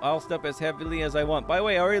 Nope, I'll step as heavily as I want. By the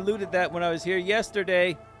way, I already looted that when I was here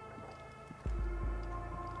yesterday.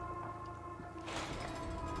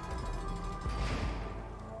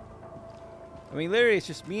 I mean, literally, it's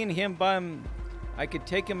just me and him by him. I could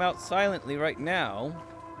take him out silently right now.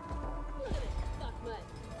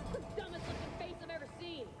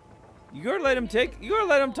 You gotta let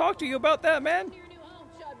him talk to you about that, man.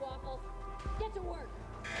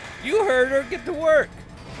 You heard her. Get to work.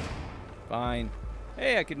 Fine.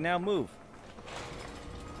 Hey, I can now move.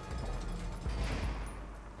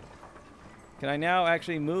 Can I now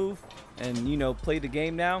actually move and, you know, play the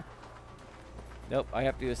game now? Nope, I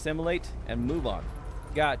have to assimilate and move on.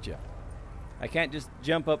 Gotcha. I can't just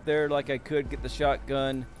jump up there like I could, get the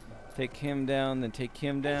shotgun, take him down, then take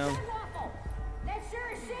him down. That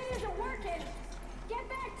sure as shit isn't working. Get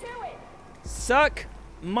back to it. Suck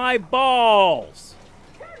my balls.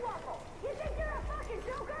 You think you're a fucking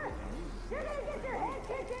joker? You're gonna get your head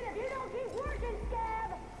kicked in if you don't keep working,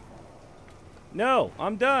 scab. No,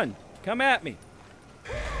 I'm done. Come at me.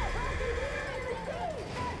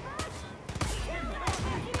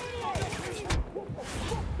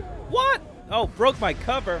 What? Oh, broke my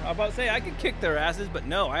cover. I was about to say I could kick their asses, but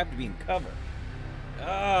no, I have to be in cover.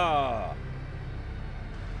 Ah.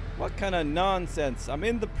 What kind of nonsense? I'm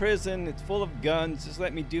in the prison. It's full of guns. Just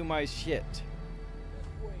let me do my shit.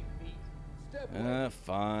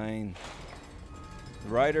 Fine. The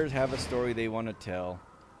writers have a story they want to tell.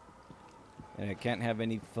 And I can't have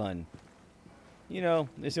any fun. You know,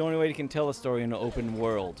 it's the only way you can tell a story in an open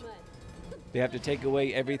world. They have to take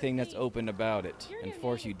away everything that's open about it and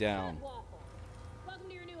force you down. Welcome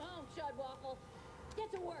to your new home, Shudwaffle.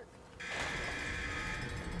 Get to work.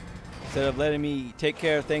 Instead of letting me take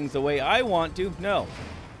care of things the way I want to, no.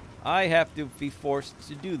 I have to be forced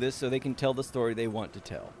to do this so they can tell the story they want to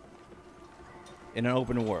tell. In an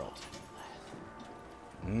open world.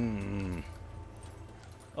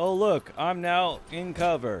 Oh look, I'm now in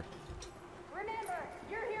cover. Remember,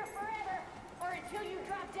 you're here forever, or until you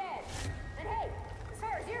drop dead. And hey, as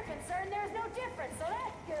far as you're concerned, there's no difference, so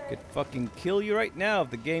that's good. Could fucking kill you right now if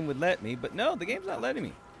the game would let me, but no, the game's not letting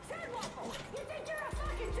me. Shudwaffle, you think you're a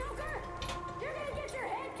fucking joker? You're gonna get your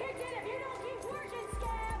head kicked in if you don't keep working,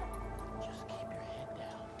 scab. Just keep your head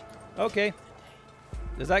down. Okay.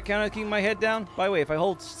 Does that count as keeping my head down? By the way, if I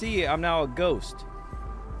hold C, I'm now a ghost.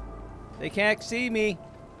 They can't see me.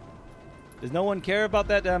 Does no one care about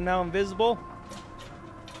that I'm now invisible?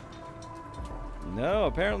 No,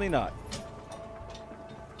 apparently not.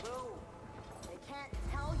 Boo, they can't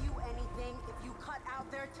tell you anything if you cut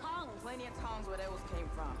out their tongues. Plenty of tongues where those came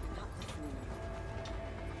from. Not listening.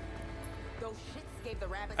 Those shits gave the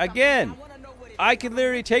rabbits Again, I could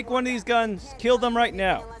literally take one of these guns, kill them right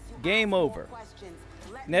now. Game over.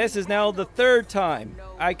 And this is now the third time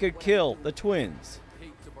I could kill the twins.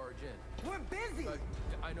 Hate to barge in. We're busy.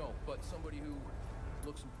 I know, but somebody who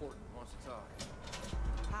looks important wants to talk.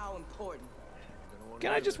 How important?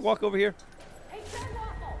 Can I just walk over here? Hey,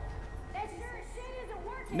 Shudwaffle, that sure as shit isn't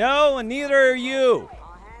working. No, and neither are you.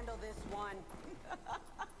 I'll handle this one.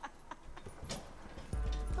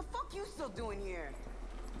 The fuck you still doing here?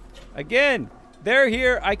 Again, they're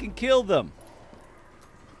here. I can kill them.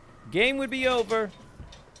 Game would be over.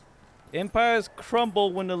 Empires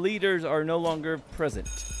crumble when the leaders are no longer present.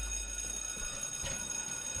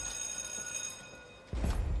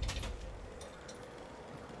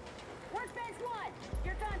 Workbench 1,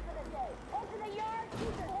 you're done for the day. Open the yard,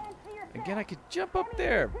 keep your hands to yourself. Again, I could jump up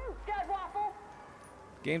there. Shudwaffle.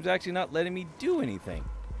 Game's actually not letting me do anything.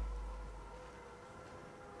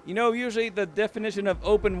 You know, usually the definition of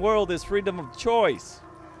open world is freedom of choice.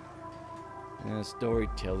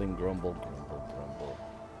 Storytelling, grumble, grumble, grumble.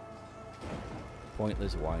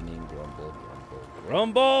 Pointless whining, grumble, grumble,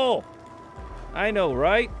 grumble! I know,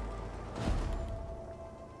 right?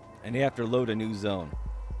 And they have to load a new zone.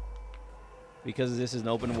 Because this is an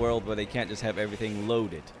open world where they can't just have everything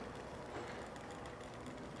loaded.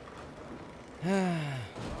 Oh yeah,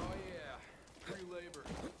 free labor.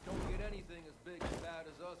 Don't get anything as big and bad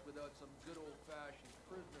as us without some good old-fashioned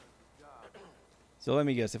prisoner job. So let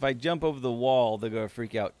me guess. If I jump over the wall, they're going to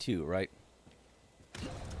freak out too, right?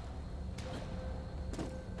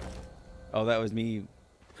 Oh, that was me.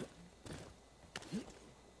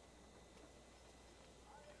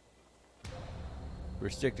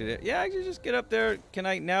 Restricted it. Yeah, I can just get up there. Can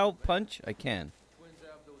I now punch? I can.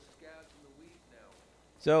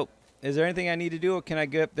 So, is there anything I need to do, or can I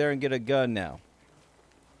get up there and get a gun now?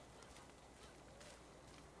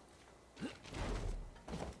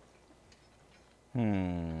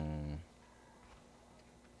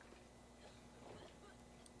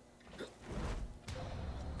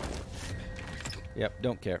 Yep,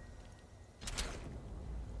 don't care.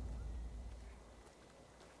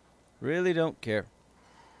 Really don't care.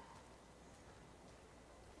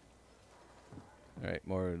 Alright,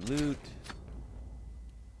 more loot.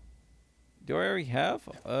 Do I already have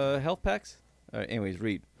health packs? Alright, anyways,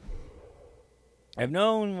 read. I've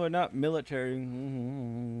known we're not military.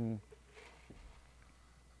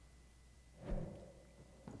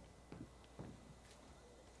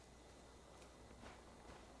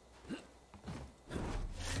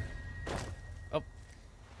 Oh,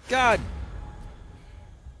 God!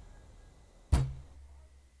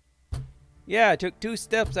 Yeah, I took 2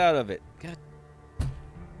 steps out of it. God.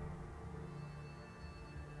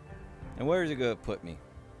 And where is it going to put me?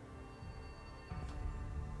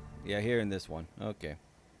 Yeah, here in this one. Okay.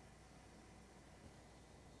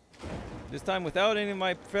 This time without any of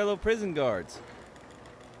my fellow prison guards.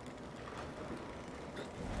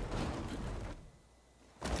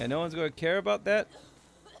 And no one's going to care about that?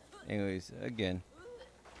 Anyways, again.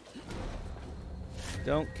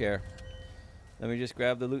 Don't care. Let me just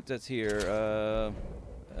grab the loot that's here.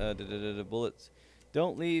 The bullets.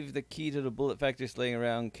 Don't leave the key to the bullet factory laying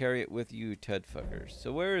around. Carry it with you, Ted fuckers.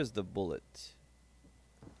 So where is the bullet?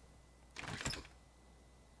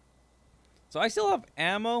 So I still have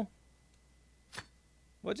ammo?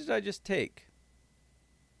 What did I just take?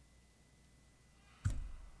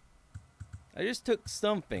 I just took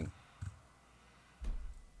something.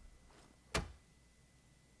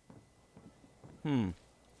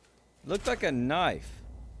 Looked like a knife.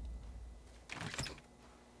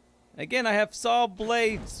 Again, I have saw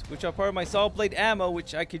blades, which are part of my saw blade ammo,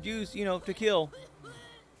 which I could use, you know, to kill.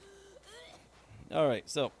 Alright,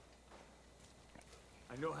 so.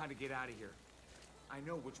 I know how to get out of here. I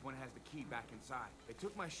know which one has the key back inside. They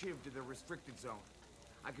took my shiv to the restricted zone.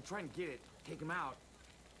 I could try and get it, take him out.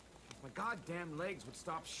 If my goddamn legs would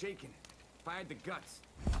stop shaking. If I had the guts.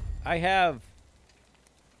 I have.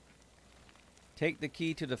 Take the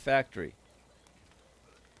key to the factory.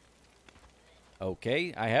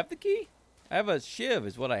 Okay, I have the key? I have a shiv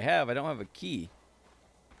is what I have. I don't have a key.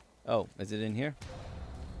 Oh, is it in here?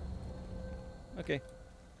 Okay.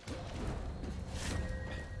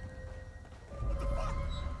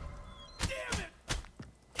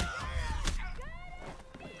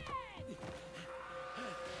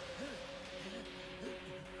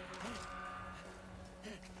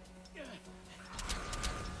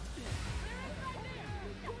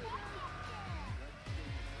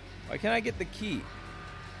 Why can't I get the key?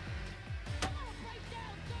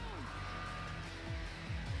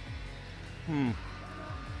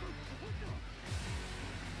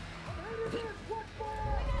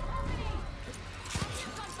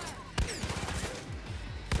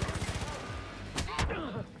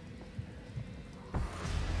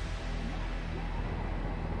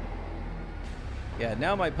 Yeah,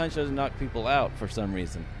 now my punch doesn't knock people out for some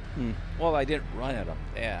reason. Well, I didn't run at them.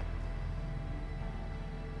 Yeah.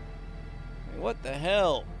 What the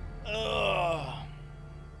hell? Ugh.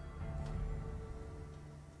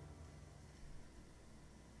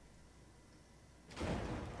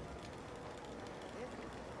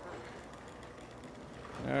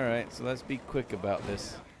 Alright, so let's be quick about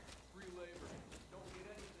this.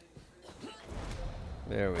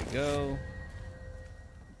 There we go.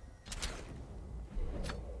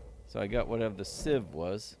 So I got whatever the sieve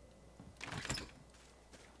was.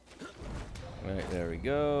 Right, there we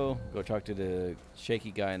go. Go talk to the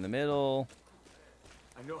shaky guy in the middle.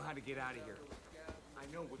 I know how to get out of here. I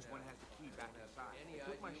know which one has the key back inside. They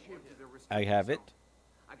took my shiv to the restricted I have zone. it.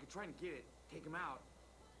 I could try and get it, take him out.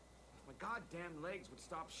 If my goddamn legs would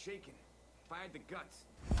stop shaking. If I had the guts.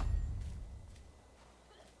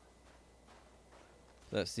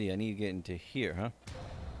 Let's see, I need to get into here, huh?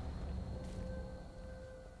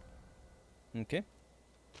 Okay.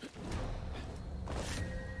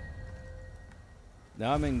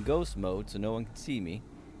 Now I'm in ghost mode, so no one can see me.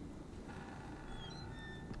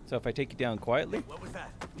 So if I take you down quietly. What was that?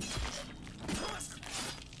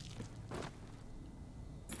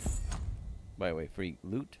 By the way, free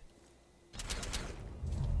loot.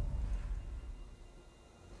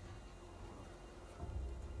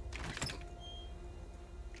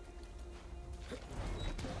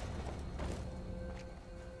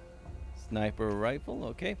 Sniper rifle.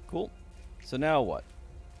 Okay, cool. So now what?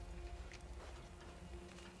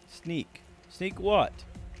 Sneak. Sneak what?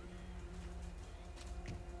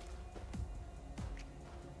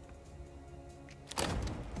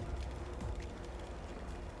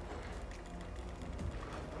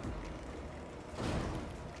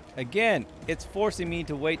 Again, it's forcing me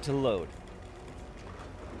to wait to load.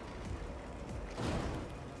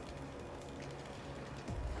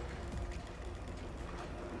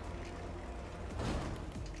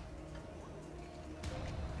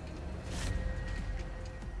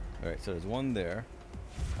 Alright, so there's one there.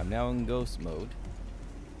 I'm now in ghost mode.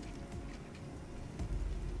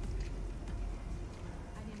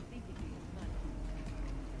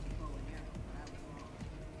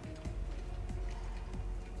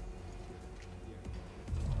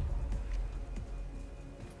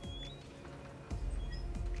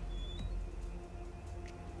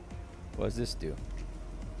 What does this do?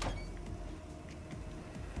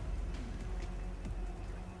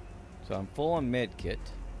 So I'm full on med kit.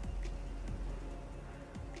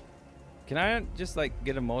 Can I just like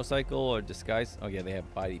get a motorcycle or disguise? Oh yeah, they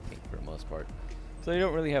have body paint for the most part. So they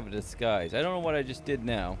don't really have a disguise. I don't know what I just did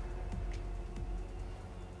now.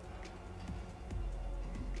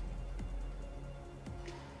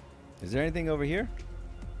 Is there anything over here?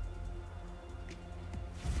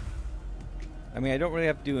 I mean, I don't really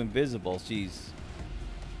have to do invisible. She's...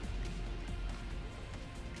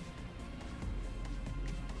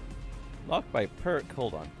 Locked by perk?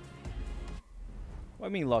 Hold on. What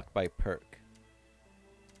do I mean locked by perk?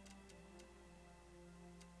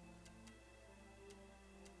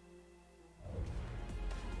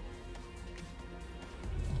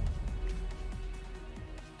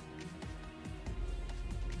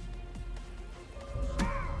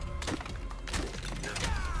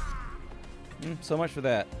 So much for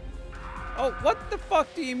that. Oh, what the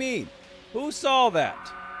fuck do you mean? Who saw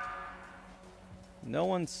that? No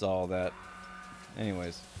one saw that.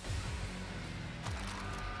 Anyways.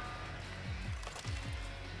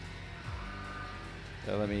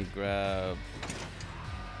 So let me grab...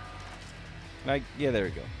 yeah, there we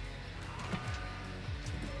go.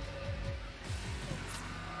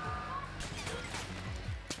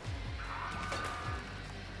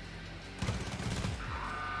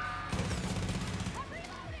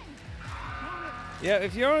 Yeah,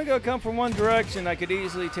 if you're only gonna come from one direction, I could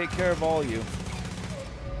easily take care of all you.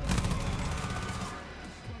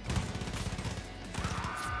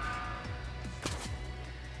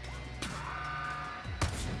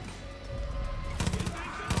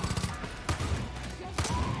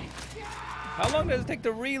 How long does it take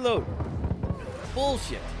to reload?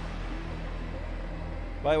 Bullshit.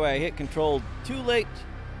 By the way, I hit control too late.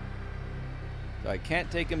 So I can't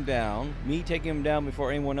take him down. Me taking him down before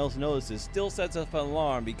anyone else notices still sets off an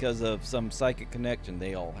alarm because of some psychic connection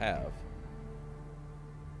they all have.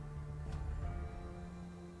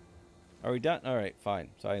 Are we done? Alright, fine.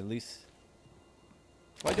 So I at least...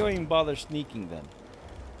 Why do I even bother sneaking then?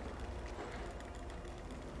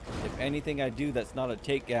 If anything I do that's not a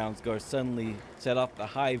takedown is going to suddenly set off the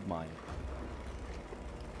hive mind.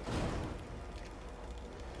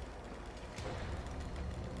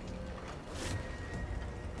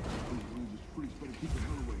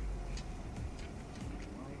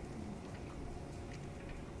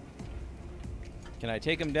 Can I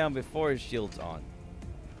take him down before his shield's on?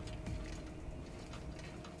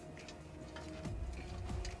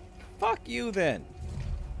 Fuck you then!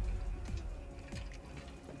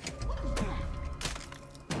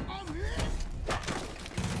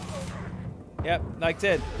 Yep, like I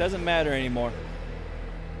said, doesn't matter anymore.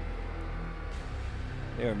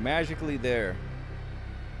 They're magically there.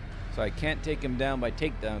 So I can't take him down by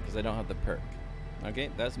takedown because I don't have the perk.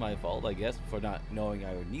 Okay, that's my fault, I guess, for not knowing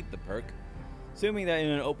I would need the perk. Assuming that in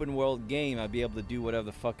an open world game I'd be able to do whatever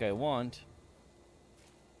the fuck I want.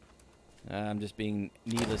 I'm just being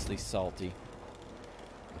needlessly salty.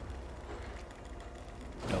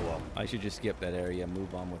 Oh well, I should just skip that area and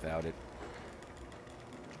move on without it.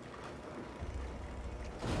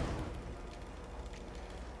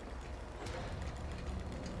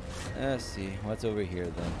 Let's see, what's over here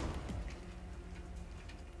then?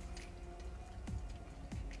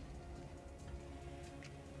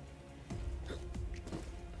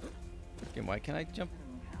 Okay, why can't I jump?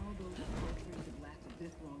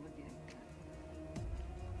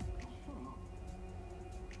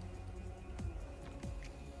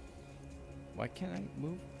 Why can't I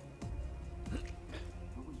move?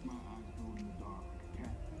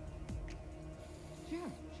 Sure.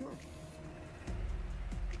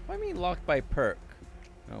 What do you mean locked by perk?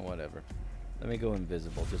 Oh, whatever. Let me go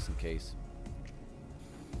invisible just in case.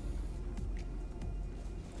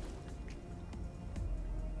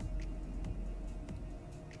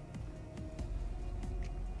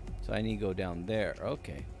 So I need to go down there.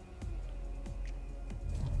 Okay.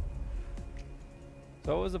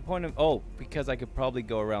 So what was the point of... Oh, because I could probably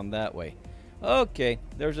go around that way. Okay.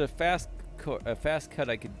 There's a fast cut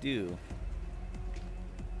I could do.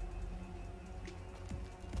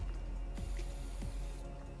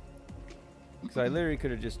 Because I literally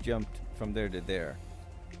could have just jumped from there to there.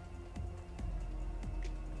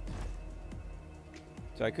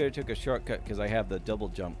 So I could have took a shortcut because I have the double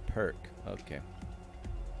jump perk. Okay.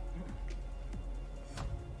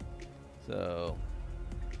 So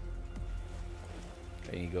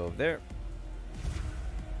I need to go over there.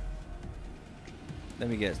 Let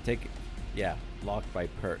me guess. Take it. Yeah, locked by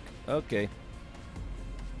perk. Okay.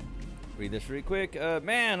 Read this really quick.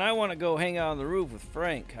 Man, I want to go hang out on the roof with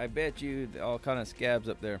Frank. I bet you all kind of scabs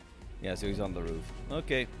up there. Yeah, so he's on the roof.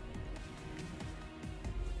 Okay.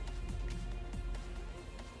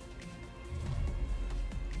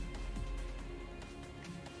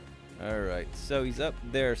 Alright, so he's up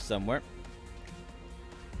there somewhere.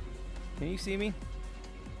 Can you see me?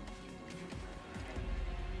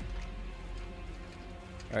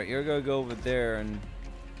 Alright, you're gonna go over there and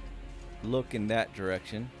look in that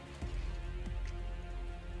direction.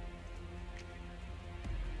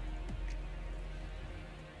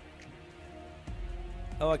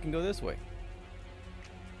 Oh, I can go this way.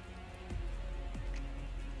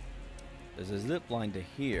 There's a zip line to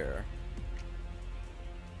here.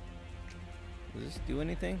 Does this do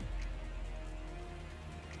anything?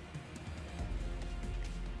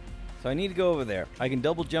 So I need to go over there. I can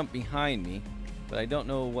double jump behind me, but I don't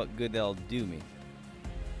know what good that'll do me.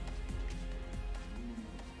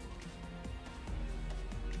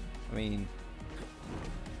 I mean...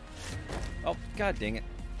 Oh, god dang it.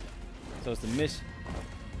 So it's the mission.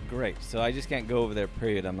 Great. So I just can't go over there,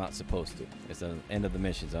 period. I'm not supposed to. It's the end of the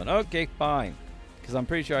mission zone. Okay, fine. Because I'm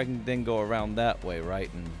pretty sure I can then go around that way,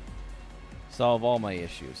 right? And solve all my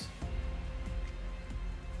issues.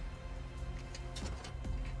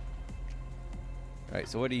 Alright,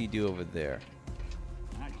 so what do you do over there?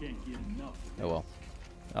 I can't get enough. Oh well.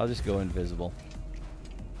 I'll just go invisible.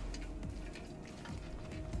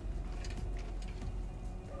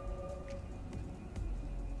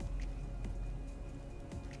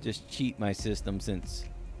 Just cheat my system since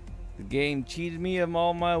the game cheated me of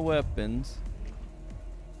all my weapons.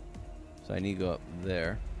 So I need to go up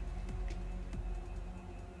there.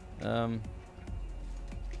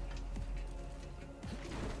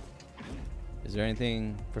 Is there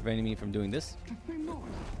anything preventing me from doing this?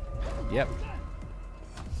 Yep.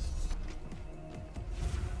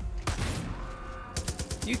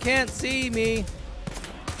 You can't see me.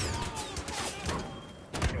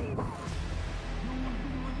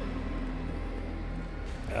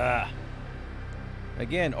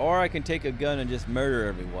 Again, or I can take a gun and just murder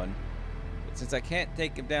everyone. But since I can't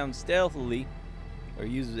take him down stealthily or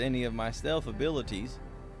use any of my stealth abilities.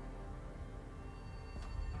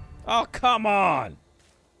 Oh, come on!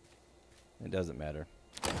 It doesn't matter.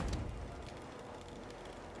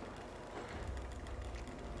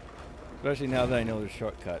 Especially now that I know the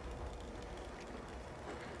shortcut.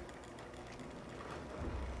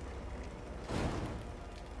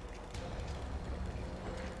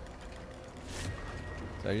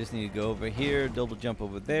 So I just need to go over here, double jump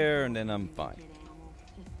over there, and then I'm fine.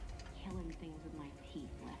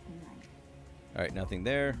 Alright, nothing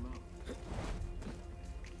there.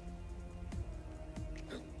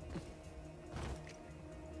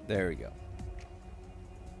 There we go.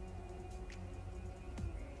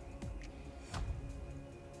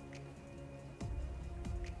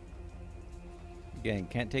 Again,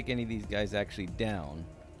 can't take any of these guys actually down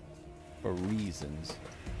for reasons.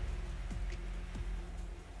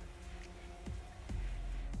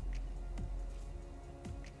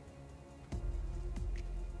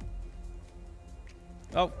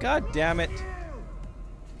 Oh, god damn it.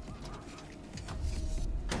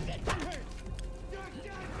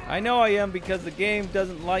 I know I am because the game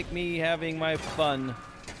doesn't like me having my fun.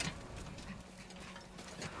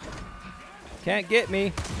 Can't get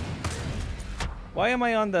me. Why am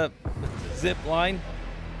I on the zip line?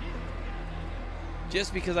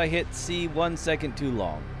 Just because I hit C 1 second too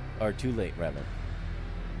long. Or too late, rather.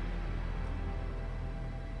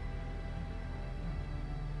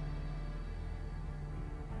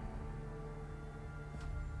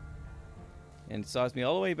 And it saws me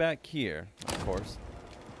all the way back here, of course.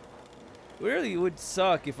 It really would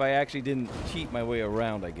suck if I actually didn't cheat my way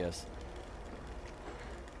around, I guess.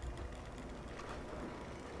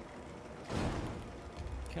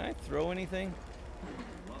 Can I throw anything?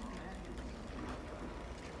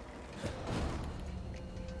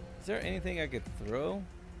 Is there anything I could throw?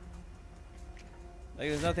 Like,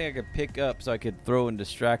 there's nothing I could pick up so I could throw and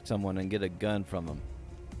distract someone and get a gun from them.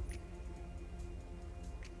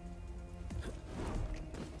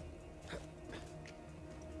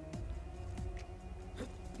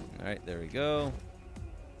 Alright, there we go.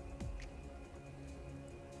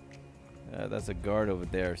 That's a guard over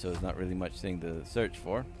there, so there's not really much thing to search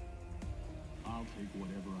for. I'll take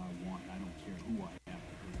whatever I want. I don't care who I have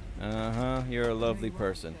to hurt. Uh-huh, you're a lovely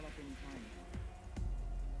person.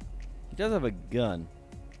 He does have a gun.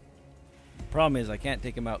 Problem is, I can't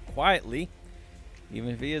take him out quietly, even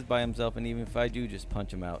if he is by himself, and even if I do just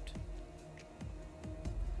punch him out.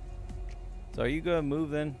 So are you gonna move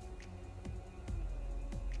then?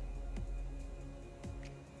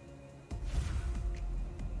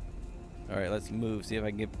 Alright, let's move. See if I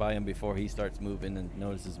can get by him before he starts moving and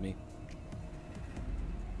notices me.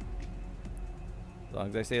 As long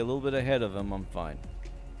as I stay a little bit ahead of him, I'm fine.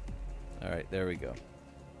 Alright, there we go.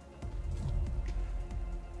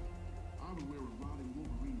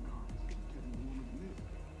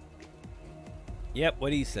 Yep,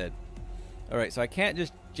 what he said. Alright, so I can't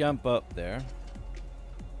just jump up there.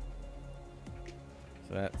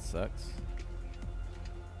 So that sucks.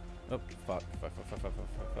 Oh, fuck.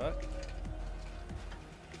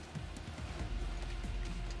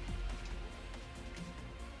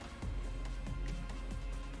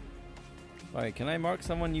 Alright, can I mark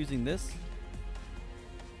someone using this?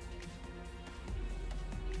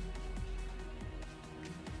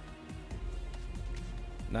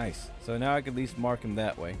 Nice. So now I can at least mark him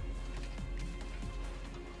that way.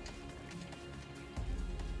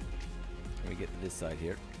 Let me get to this side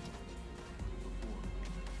here.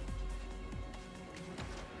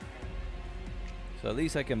 So at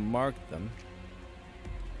least I can mark them.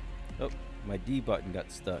 Oh, my D button got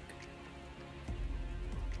stuck.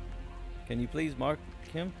 Can you please mark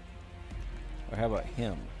him? Or how about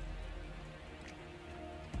him?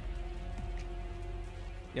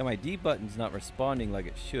 Yeah, my D button's not responding like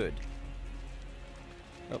it should.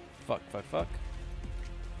 Oh, fuck.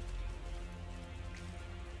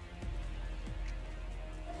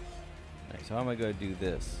 Alright, so how am I going to do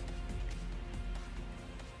this?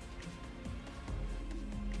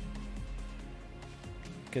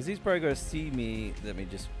 Because he's probably going to see me. Let me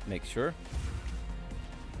just make sure.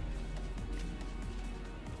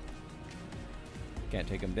 Can't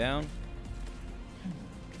take him down.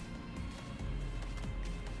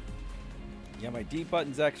 Yeah, my D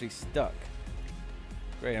button's actually stuck.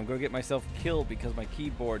 Great, I'm going to get myself killed because my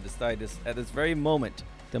keyboard decided at this very moment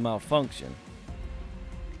to malfunction.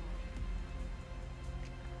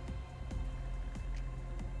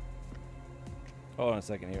 Hold on a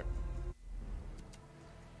second here.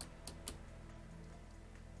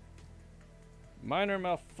 Minor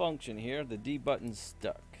malfunction here. The D button's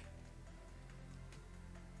stuck.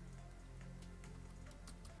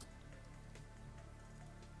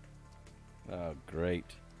 Oh, great.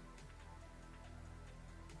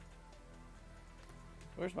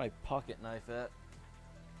 Where's my pocket knife at?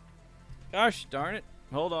 Gosh darn it.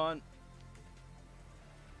 Hold on.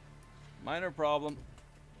 Minor problem.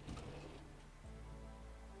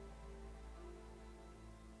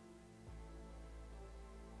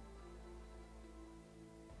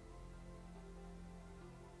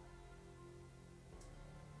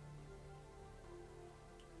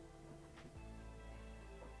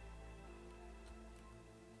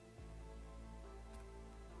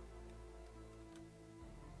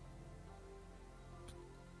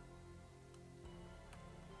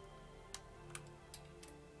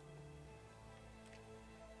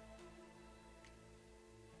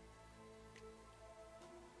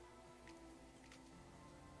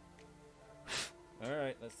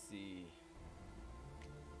 Alright, let's see.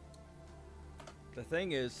 The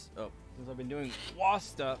thing is, since I've been doing WA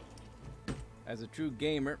stuff as a true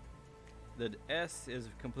gamer, the S is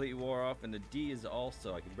completely wore off and the D is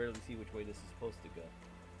also. I can barely see which way this is supposed to go.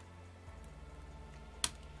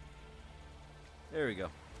 There we go.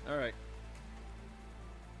 Alright.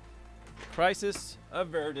 Crisis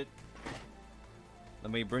averted.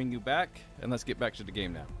 Let me bring you back and let's get back to the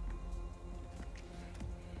game now.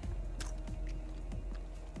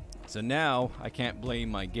 So now I can't blame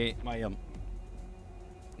my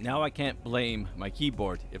now I can't blame my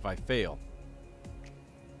keyboard if I fail.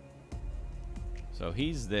 So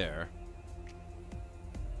he's there.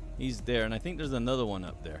 He's there, and I think there's another one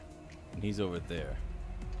up there. And he's over there.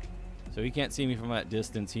 So he can't see me from that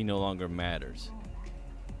distance. He no longer matters.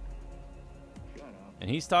 And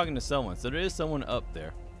he's talking to someone. So there is someone up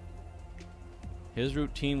there. His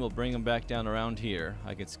routine will bring him back down around here.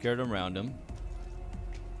 I can skirt him around him.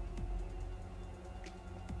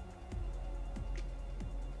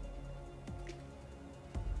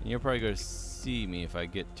 You're probably going to see me if I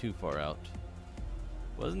get too far out.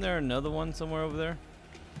 Wasn't there another one somewhere over there?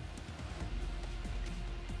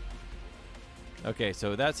 Okay,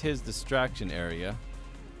 so that's his distraction area.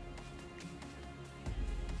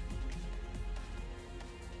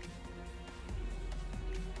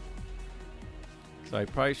 So I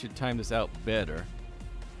probably should time this out better.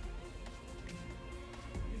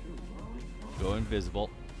 Go invisible.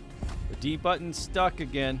 The D button's stuck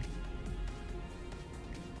again.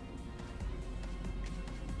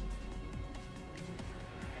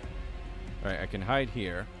 Alright, I can hide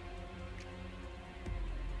here.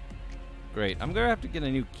 Great. I'm gonna have to get a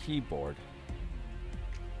new keyboard.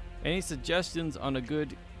 Any suggestions on a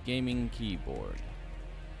good gaming keyboard?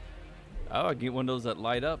 Oh, I'll get one of those that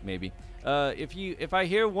light up, maybe. If I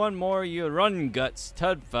hear one more you run guts,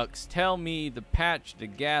 tudfucks, tell me to patch the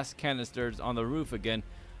gas canisters on the roof again.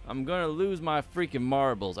 I'm gonna lose my freaking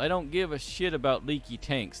marbles. I don't give a shit about leaky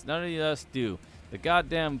tanks. None of us do. The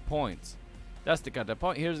goddamn points. That's the goddamn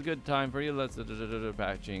point. Here's a good time for you. Let's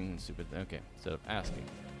patching. Stupid. Okay, instead of asking.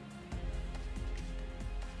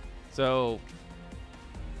 So.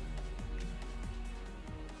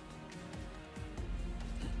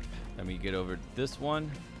 Let me get over this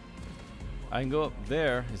one. I can go up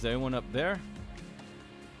there. Is there anyone up there?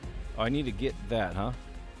 Oh, I need to get that, huh?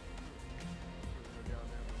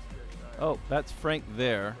 Oh, that's Frank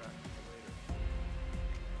there.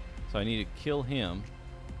 So I need to kill him.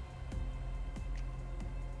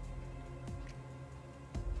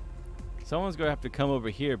 Someone's going to have to come over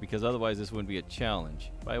here because otherwise this wouldn't be a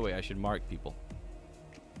challenge. By the way, I should mark people.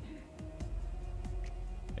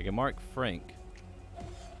 I can mark Frank.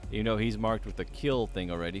 You know he's marked with the kill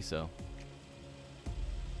thing already, so.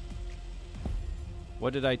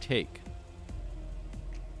 What did I take?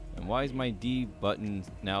 And why is my D button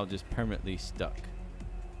now just permanently stuck?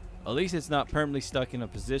 At least it's not permanently stuck in a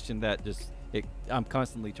position that just I'm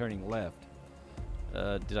constantly turning left.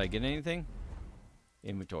 Did I get anything?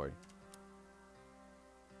 Inventory.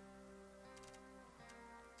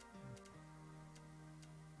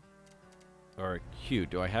 Or Q.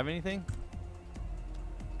 Do I have anything?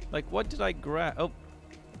 Like, what did I grab? Oh.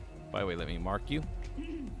 By the way, let me mark you.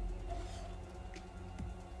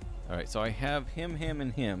 Alright, so I have him,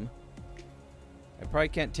 and him. I probably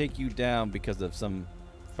can't take you down because of some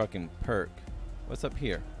fucking perk. What's up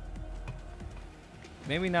here?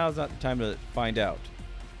 Maybe now's not the time to find out.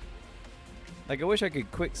 Like, I wish I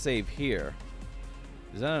could quick save here.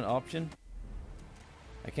 Is that an option?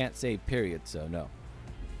 I can't save period, so no.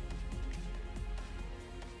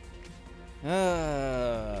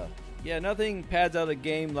 Yeah, nothing pads out a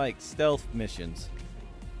game like stealth missions.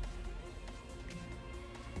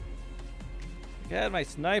 If I had my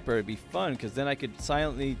sniper, it'd be fun, because then I could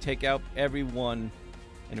silently take out everyone,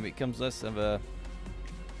 and it becomes less of a...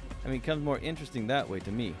 I mean, it becomes more interesting that way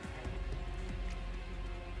to me.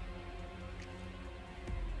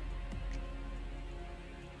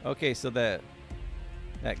 Okay, so that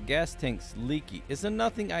gas tank's leaky. Is there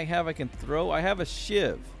nothing I have I can throw? I have a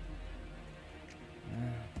shiv.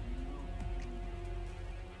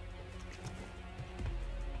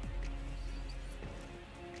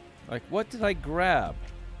 Like, what did I grab?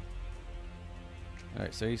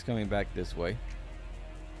 Alright, so he's coming back this way.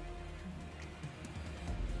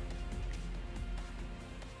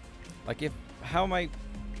 Like, how am I...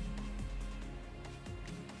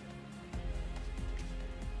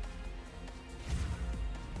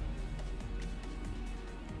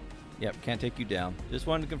 Yep, can't take you down. Just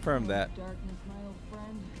wanted to confirm that.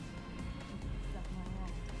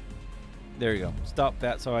 There you go. Stop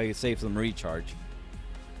that so I can save some recharge.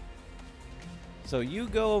 So you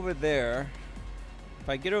go over there. If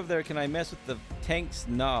I get over there, can I mess with the tank's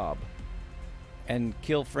knob and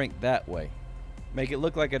kill Frank that way? Make it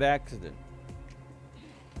look like an accident.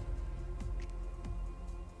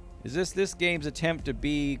 Is this game's attempt to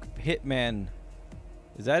be Hitman?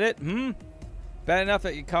 Is that it? Bad enough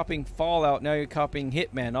that you're copying Fallout, now you're copying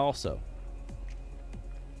Hitman also.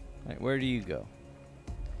 Alright, where do you go?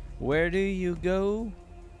 Where do you go?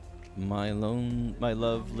 My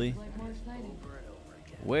lovely.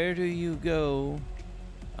 Where do you go?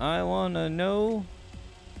 I wanna know.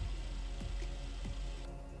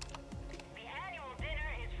 The annual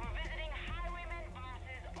dinner is for visiting highwaymen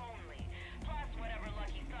bosses only. Plus whatever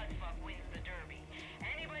lucky thudfuck wins the derby.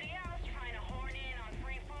 Anybody else trying to horn in on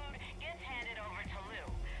free food gets handed over to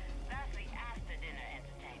Lou. That's the after dinner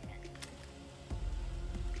entertainment.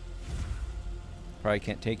 Probably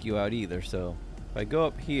can't take you out either, so if I go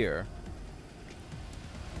up here.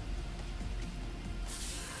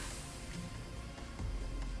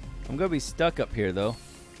 I'm gonna be stuck up here though.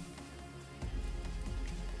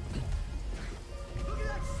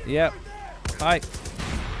 Yep. Hi.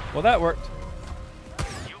 Well, that worked.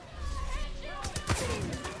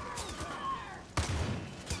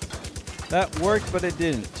 That worked, but it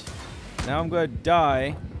didn't. Now I'm going to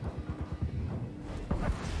die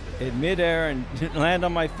in midair and land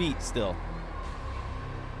on my feet still.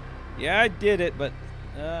 Yeah, I did it, but...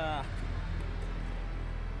 So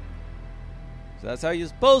that's how you're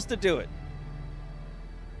supposed to do it.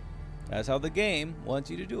 That's how the game wants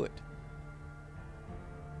you to do it.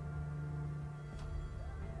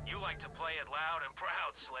 You like to play it loud and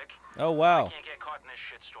proud, Slick. Oh, wow. I can't get caught in this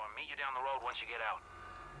shitstorm. Meet you down the road once you get out.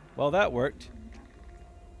 Well, that worked.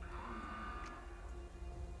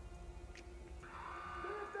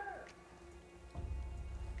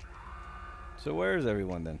 So where is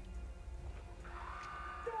everyone then?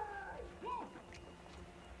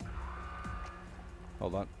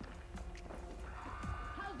 Hold on.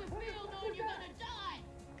 How's it feel knowing you're gonna die?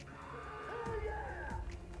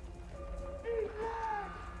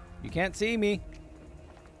 You can't see me.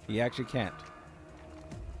 He actually can't.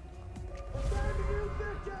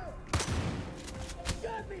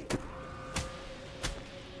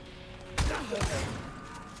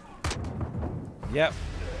 Yep.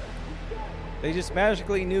 They just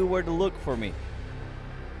magically knew where to look for me.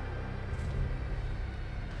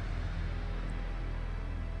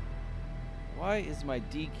 Why is my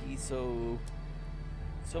D key so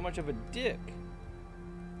much of a dick?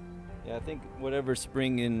 Yeah, I think whatever's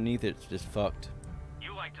spring underneath it's just fucked.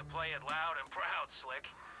 You like to play it loud and proud, Slick.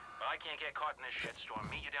 But I can't get caught in this shitstorm.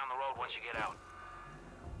 Meet you down the road once you get out.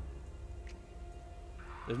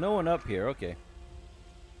 There's no one up here. Okay.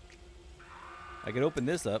 I could open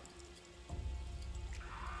this up.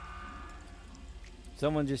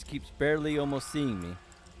 Someone just keeps barely almost seeing me.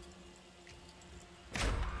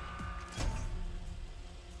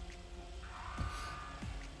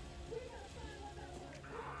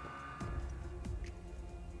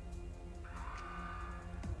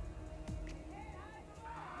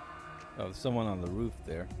 Oh, there's someone on the roof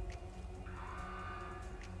there.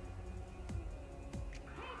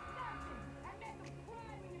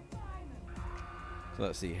 So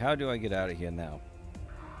let's see, how do I get out of here now?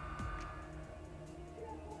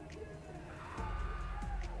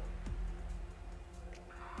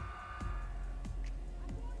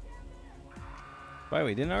 By the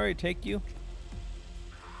way, didn't I already take you?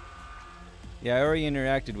 Yeah, I already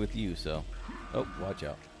interacted with you, so... Oh, watch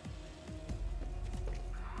out.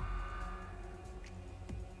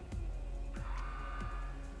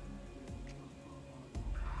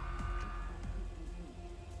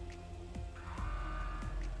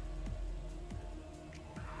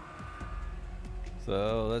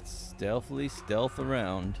 So let's stealthily stealth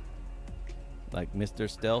around, like Mr.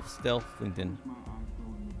 Stealthington.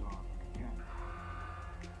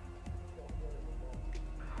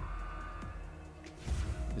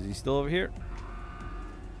 Is he still over here?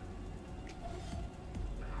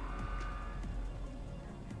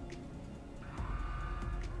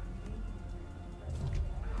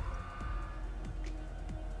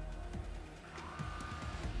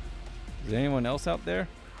 Is there anyone else out there?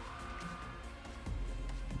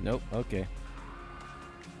 Nope, okay.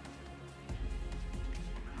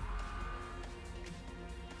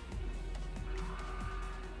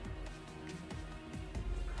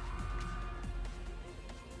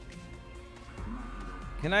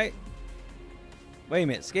 Can I... Wait a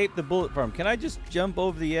minute, escape the bullet farm. Can I just jump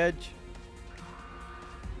over the edge?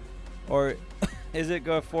 Or is it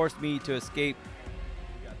going to force me to escape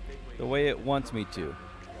the way it wants me to?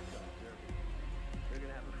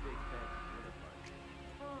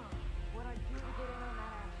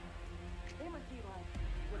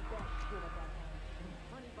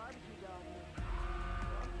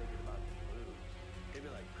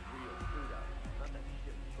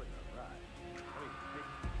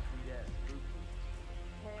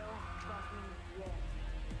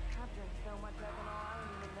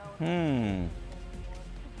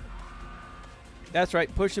 That's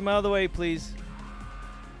right. Push him out of the way, please.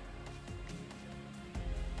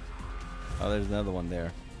 Oh, there's another one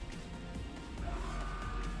there.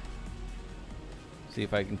 See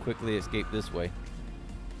if I can quickly escape this way.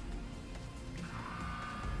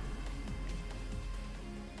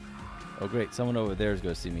 Oh, great. Someone over there is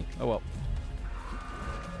going to see me. Oh, well.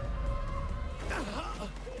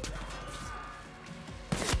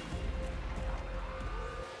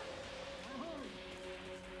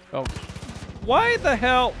 Oh. Why the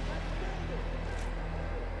hell?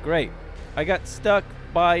 Great. I got stuck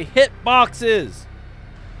by hitboxes.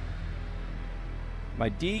 My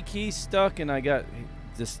D key stuck and I got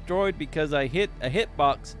destroyed because I hit a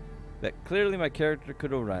hitbox that clearly my character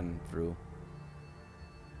could have run through.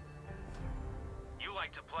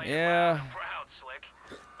 Yeah. Proud, Slick.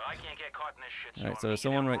 But I can't get caught in this shit. Alright, so there's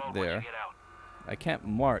someone right there. I can't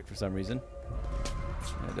mark for some reason.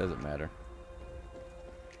 It doesn't matter.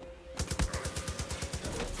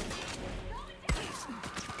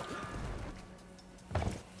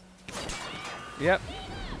 Yep.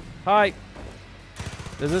 Hi.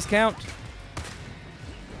 Does this count?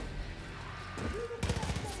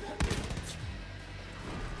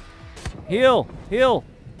 Heal! Heal!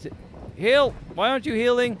 Heal! Why aren't you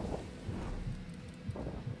healing?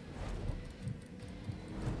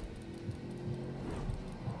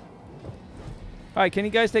 Alright, can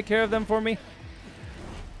you guys take care of them for me?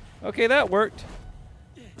 Okay, that worked.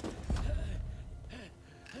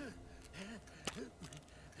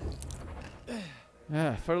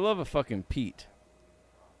 For the love of fucking Pete.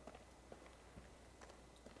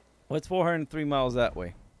 What's 403 miles that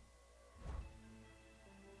way?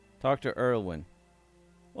 Talk to Erwin.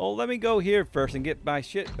 Well, let me go here first and get my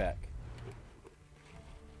shit back.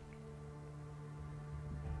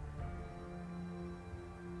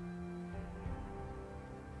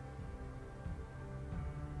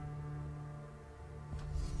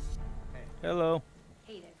 Hey. Hello.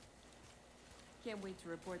 Hate it. Can't wait to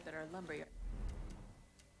report that our lumberyard.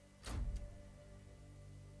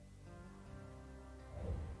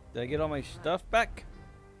 Did I get all my stuff back?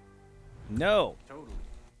 No. Totally.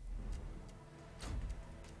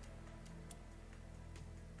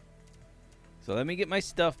 So let me get my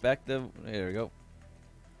stuff back. There we go.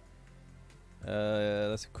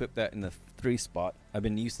 Let's equip that in the 3 spot. I've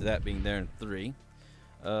been used to that being there in 3.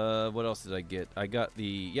 What else did I get? I got the...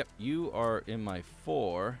 Yep, you are in my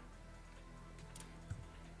 4.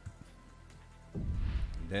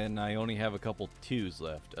 Then I only have a couple 2s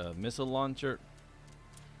left. Missile launcher...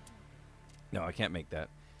 No, I can't make that.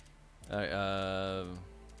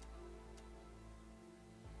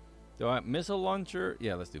 Do I missile launcher?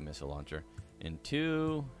 Yeah, let's do missile launcher. In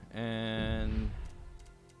 2, and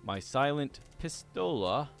my silent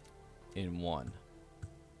pistola in 1.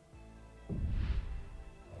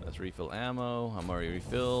 Let's refill ammo. I'm already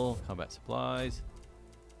refill. Combat supplies.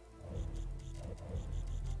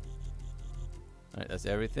 Alright, that's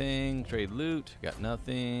everything. Trade loot. Got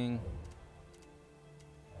nothing.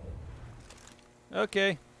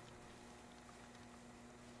 Okay.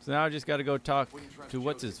 So now I just got to go talk to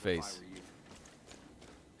what's-his-face.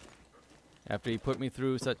 After he put me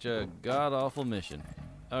through such a god-awful mission.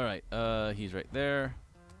 Alright, he's right there.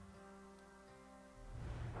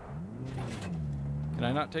 Can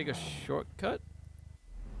I not take a shortcut?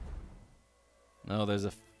 No, there's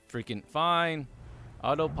a freaking... Fine.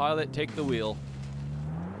 Autopilot, take the wheel.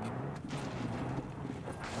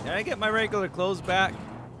 Can I get my regular clothes back?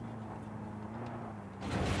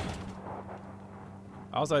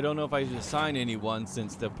 Also, I don't know if I should assign anyone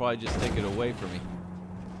since they'll probably just take it away from me.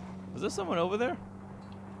 Is there someone over there?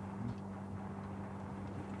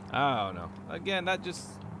 I don't know. Again, that just...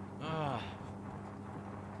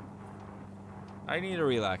 I need to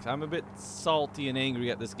relax. I'm a bit salty and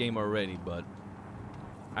angry at this game already, but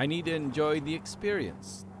I need to enjoy the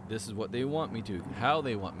experience. This is what they want me to, how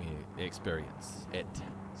they want me to experience it.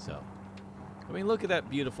 So, I mean, look at that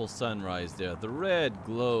beautiful sunrise there. The red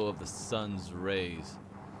glow of the sun's rays.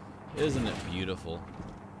 Isn't it beautiful?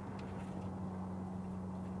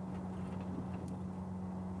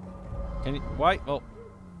 Can you... Why? Oh.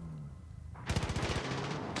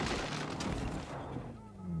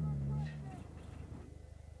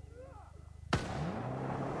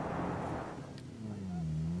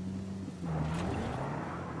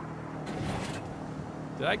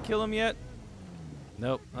 Did I kill him yet?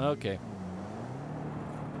 Nope. Okay.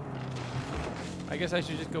 I guess I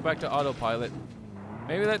should just go back to autopilot.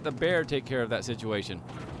 Maybe let the bear take care of that situation.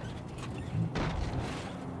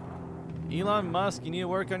 Elon Musk, you need to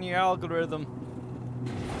work on your algorithm.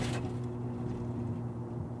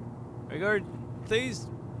 Regard, please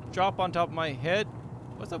drop on top of my head.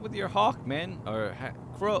 What's up with your hawk, man? Or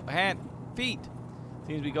feet?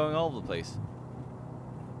 Seems to be going all over the place.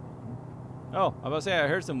 Oh, I was about to say I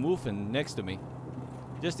heard some woofing next to me.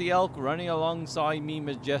 Just the elk running alongside me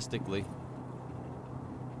majestically.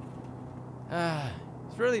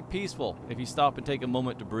 It's really peaceful if you stop and take a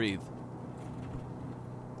moment to breathe.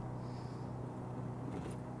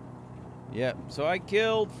 Yep, so I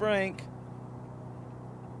killed Frank.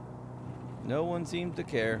 No one seems to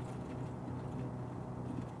care.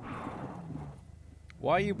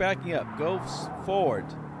 Why are you backing up? Go forward.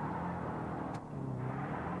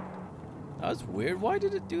 That's weird. Why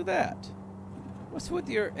did it do that? What's with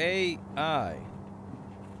your AI?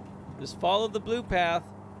 Just follow the blue path.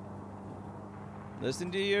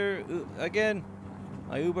 Listen to your... Again,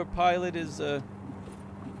 my Uber pilot is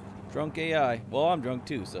Drunk AI. Well, I'm drunk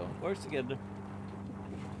too, so works together.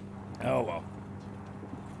 Oh well.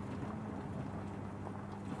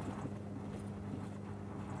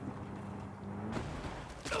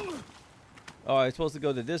 Oh, I was supposed to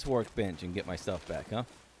go to this workbench and get my stuff back, huh?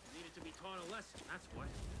 Needed to be taught a lesson, that's what.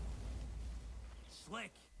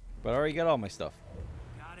 Slick. But I already got all my stuff.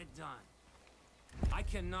 Got it done. I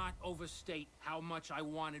cannot overstate how much I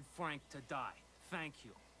wanted Frank to die. Thank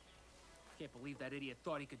you. Can't believe that idiot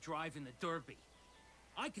thought he could drive in the Derby.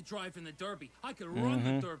 I could drive in the Derby. I could run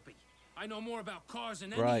the Derby. I know more about cars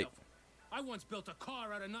than any of them. I once built a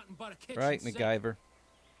car out of nothing but a kitchen Right, sink. MacGyver.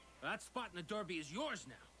 That spot in the Derby is yours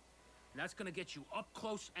now. And that's gonna get you up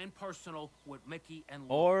close and personal with Mickey and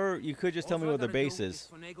Lou. Or you could just tell me where the base is.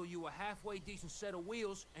 Finagle you a halfway decent set of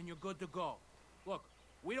wheels, and you're good to go. Look,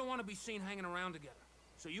 we don't want to be seen hanging around together,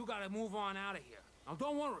 so you gotta move on out of here. Now,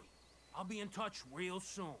 don't worry, I'll be in touch real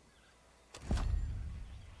soon.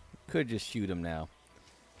 Could just shoot him now.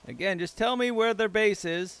 Again, just tell me where their base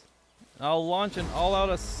is. I'll launch an all-out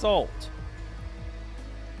assault.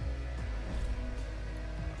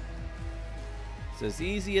 It's as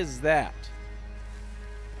easy as that.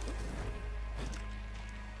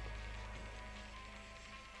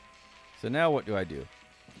 So now what do I do?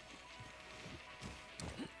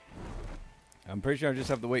 I'm pretty sure I just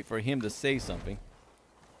have to wait for him to say something.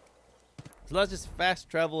 So let's just fast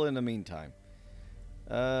travel in the meantime.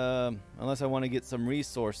 Unless I want to get some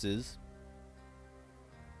resources.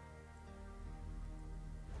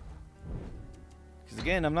 Because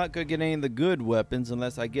again, I'm not going to get any of the good weapons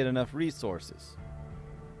unless I get enough resources.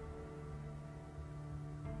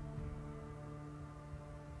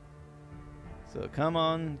 So come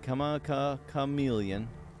on, chameleon.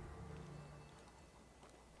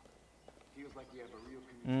 Feels like we have a real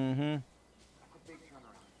Mm-hmm.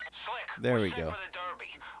 Slick, There we we're go. set for the Derby.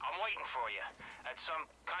 I'm waiting for you at some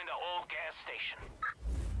kind of old gas station.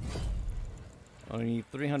 Only need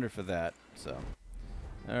 300 for that, so.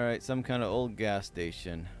 Alright, some kind of old gas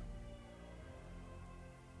station.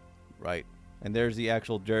 Right. And there's the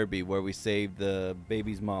actual Derby where we saved the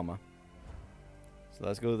baby's mama. So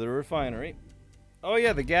let's go to the refinery. Oh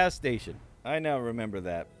yeah, the gas station. I now remember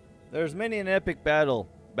that. There's many an epic battle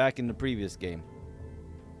back in the previous game.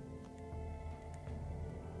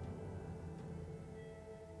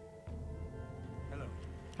 Hello.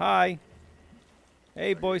 Hi.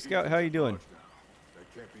 Hey, Boy Scout, how you doing?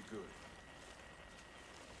 That can't be good.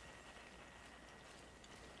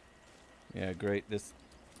 Yeah, great. This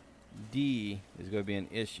D is going to be an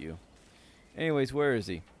issue. Anyways, where is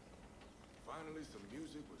he? Finally, some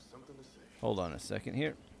music with something to say. Hold on a second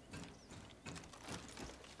here.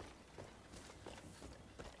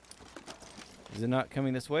 Is it not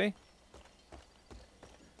coming this way?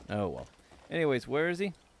 Oh, well. Anyways, where is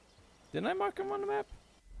he? Didn't I mark him on the map?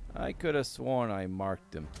 I could have sworn I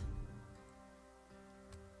marked him.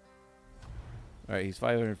 Alright, he's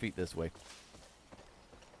 500 feet this way.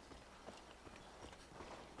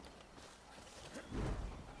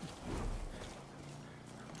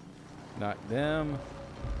 Knock them.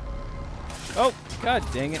 Oh, god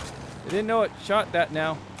dang it. I didn't know it shot that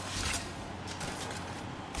now.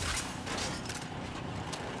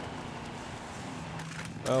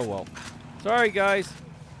 Oh well. Sorry guys.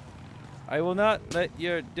 I will not let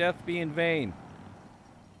your death be in vain.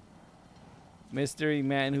 Mystery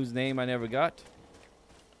man whose name I never got.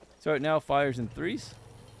 So it now fires in threes?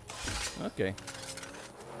 Okay.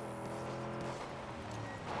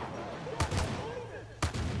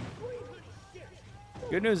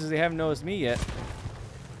 Good news is they haven't noticed me yet.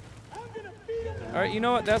 Alright, you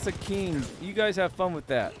know what? That's a king. You guys have fun with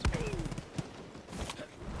that.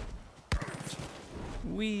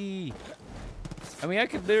 Whee! I mean, I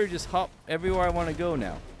could literally just hop everywhere I want to go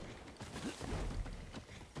now.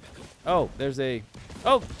 Oh, there's a...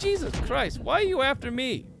 Oh, Jesus Christ! Why are you after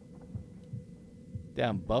me?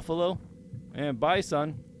 Damn buffalo. And bye,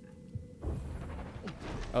 son.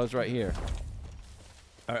 Oh, it's right here.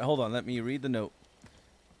 Alright, hold on. Let me read the note.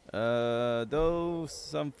 Though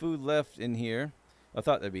some food left in here. I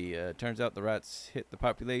thought there'd be. Turns out the rats hit the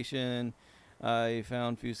population. I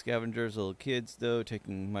found few scavengers, little kids though,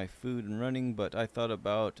 taking my food and running. But I thought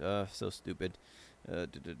about, so stupid. They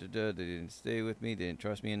didn't stay with me. They didn't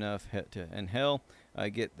trust me enough. And hell, I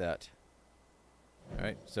get that.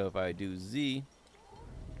 Alright, so if I do Z.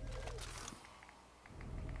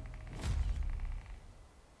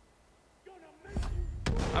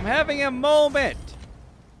 I'm having a moment!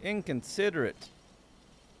 Inconsiderate.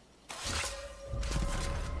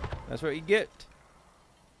 That's what you get.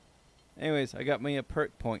 Anyways, I got me a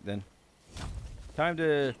perk point then. Time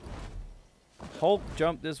to Hulk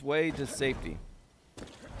jump this way to safety.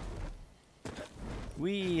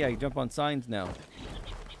 Whee! I jump on signs now.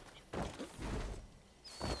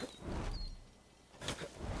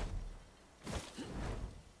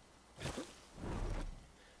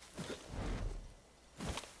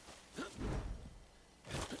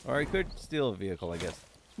 Or I could steal a vehicle, I guess.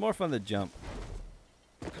 It's more fun to jump.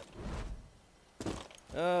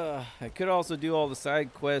 I could also do all the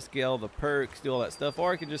side quests, get all the perks, do all that stuff,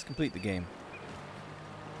 or I could just complete the game.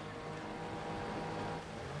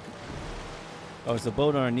 Oh, it's a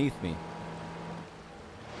boat underneath me.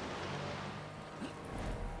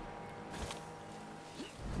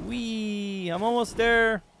 Whee! I'm almost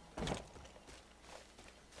there.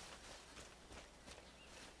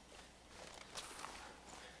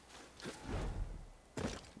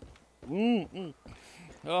 Oh,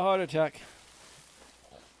 heart attack.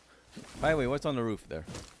 By the way, what's on the roof there?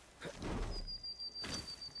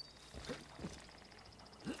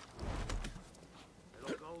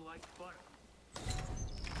 It'll go like butter.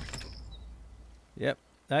 Yep.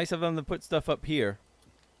 Nice of them to put stuff up here.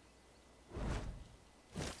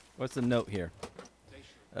 What's the note here?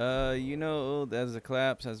 You know, as the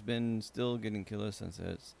collapse has been still getting killer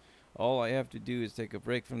sunsets. All I have to do is take a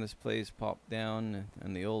break from this place, pop down,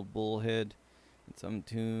 and the old bullhead, and some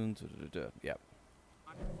tunes. Yep.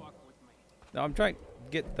 No, I'm trying to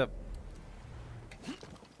get the...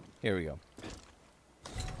 Here we go.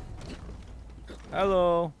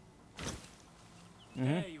 Hello.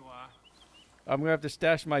 There you are. I'm going to have to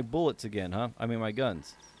stash my bullets again, huh? I mean, my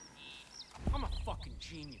guns. I'm a fucking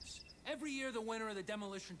genius. Every year, the winner of the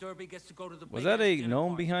Demolition Derby gets to go to the Was that a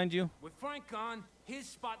gnome behind you? With Frank gone, his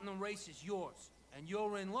spot in the race is yours. And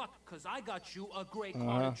you're in luck, because I got you a great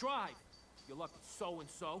car to drive. You're lucky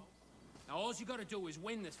so-and-so. Now, all you got to do is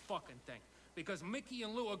win this fucking thing. Because Mickey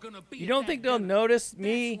and Lou are going to be... You don't think they'll notice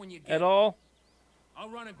me at all? I'll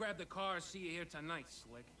run and grab the car and see you here tonight,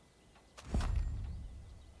 Slick.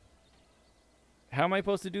 How am I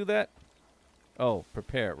supposed to do that? Oh,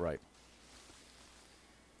 prepare it right.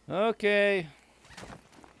 Okay.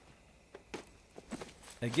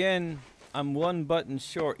 Again, I'm one button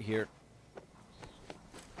short here.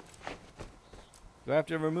 Do I have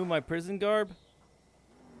to remove my prison garb?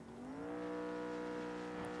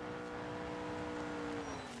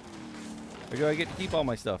 Or do I get to keep all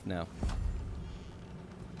my stuff now?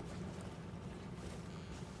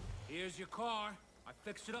 Here's your car. I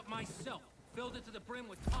fixed it up myself. Filled it to the brim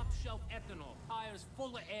with top-shelf ethanol. Tires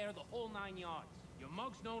full of air, the whole 9 yards. Your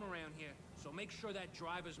mug's known around here, so make sure that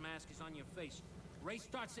driver's mask is on your face. Race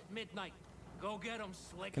starts at midnight. Go get 'em,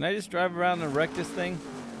 Slick. Can I just drive around and wreck this thing?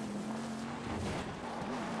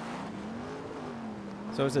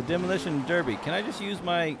 So it's a demolition derby. Can I just use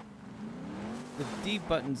my... The D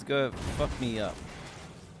button's gonna fuck me up.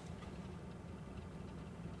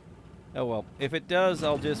 Oh well, if it does,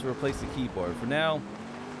 I'll just replace the keyboard. For now,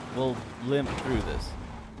 we'll limp through this.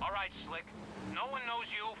 All right, Slick. No one knows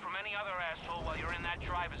you from any other asshole while you're in that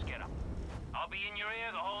driver's getup. I'll be in your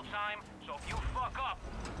ear the whole time, so if you fuck up,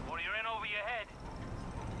 or you're in over your head,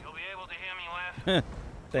 you'll be able to hear me laugh.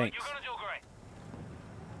 Thanks. You're gonna do great.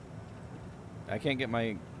 I can't get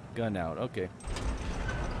my gun out. Okay.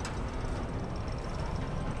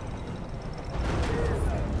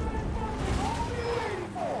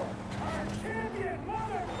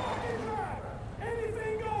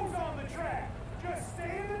 Anything goes on the track. Just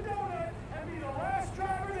stay in the donut and be the last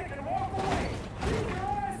driver that can walk away. Keep your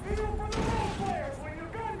eyes peeled for the role players when your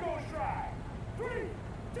gun goes dry. 3,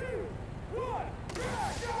 2, 1,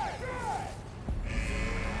 drive, drive, drive!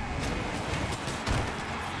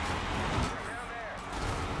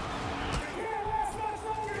 You can't last much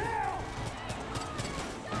longer now!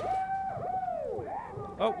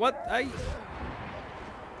 Oh, what?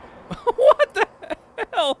 What the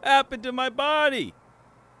hell happened to my body?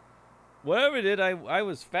 Whatever it did, I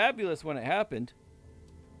was fabulous when it happened.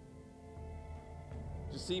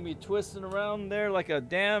 You see me twisting around there like a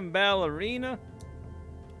damn ballerina?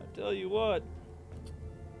 I tell you what.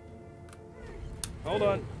 Hold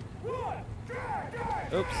on.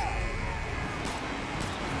 Oops.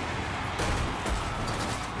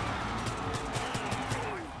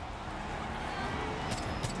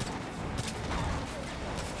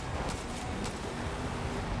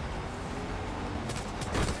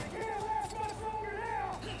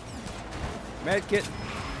 Medkit.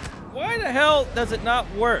 Why the hell does it not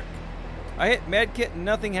work? I hit medkit and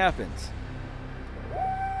nothing happens.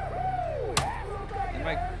 And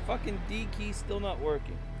my fucking D key's still not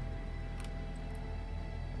working.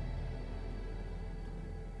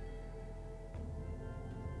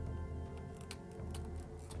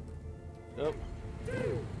 Oh.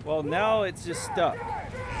 Well, now it's just stuck.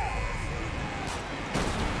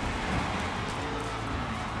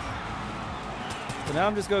 So now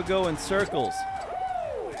I'm just gonna go in circles.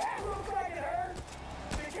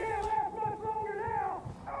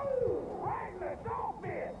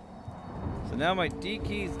 So now my D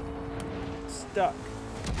key's stuck.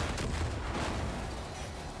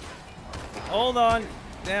 Hold on,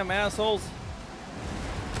 damn assholes.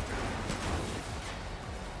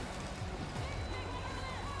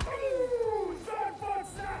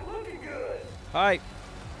 Hi.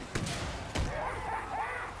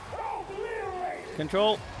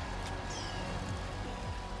 Control.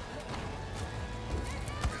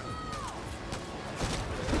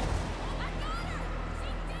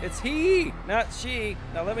 It's he, not she.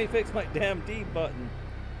 Now let me fix my damn D button.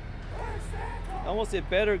 I almost did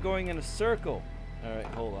better going in a circle. All right,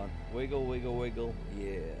 hold on. Wiggle, wiggle, wiggle.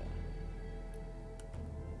 Yeah.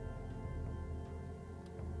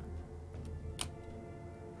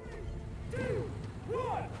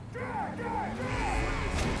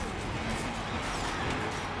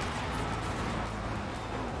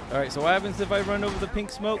 All right, so what happens if I run over the pink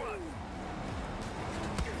smoke?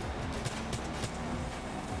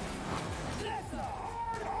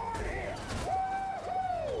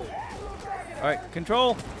 All right,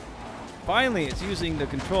 control. Finally, it's using the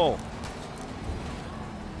control.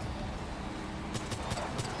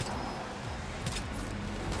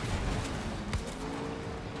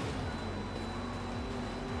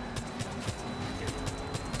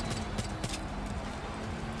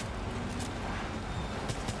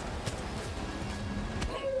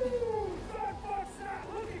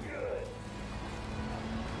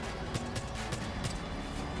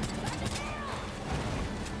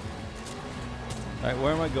 All right,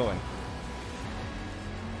 where am I going?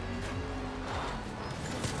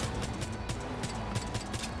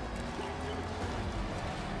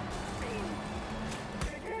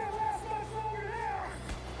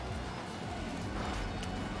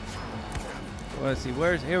 Let's see,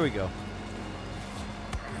 where's, here we go.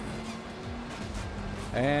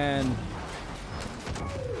 And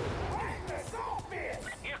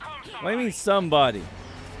what do you mean somebody?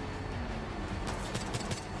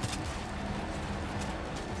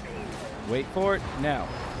 Wait for it now.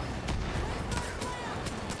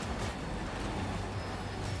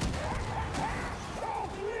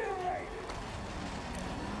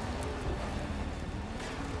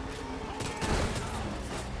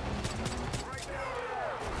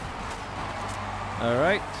 All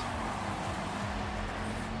right.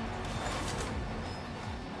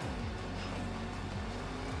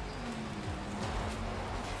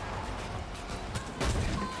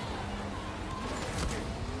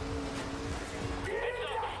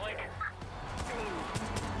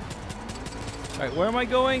 Alright, where am I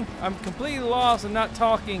going? I'm completely lost and not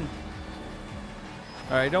talking.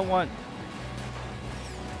 Alright, I don't want...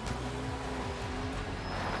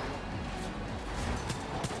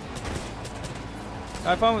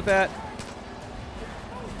 Have fun with that.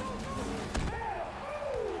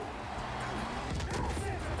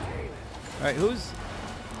 Alright, who's...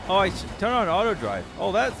 Oh, I should turn on auto drive.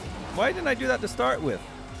 Oh, that's... Why didn't I do that to start with?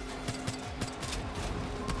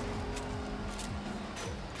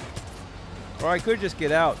 Or I could just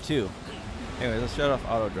get out, too. Anyway, let's shut off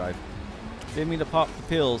auto drive. Didn't mean to pop the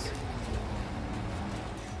pills.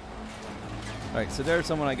 Alright, so there's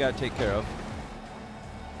someone I gotta take care of.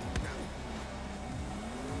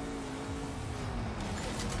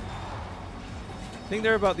 I think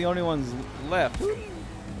they're about the only ones left.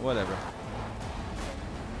 Whatever.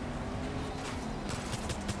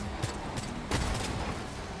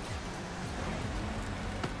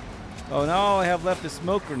 Oh, now all I have left is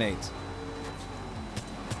smoke grenades.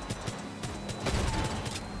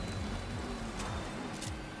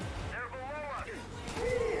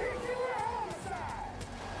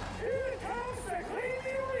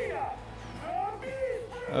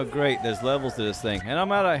 Oh great, there's levels to this thing. And I'm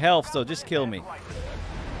out of health, so just kill me.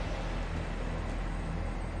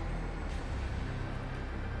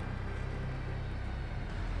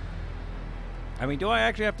 I mean, do I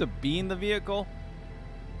actually have to be in the vehicle?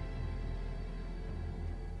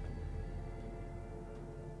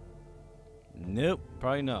 Nope,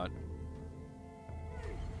 probably not.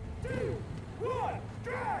 2, 1,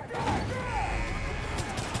 drive, drive, drive!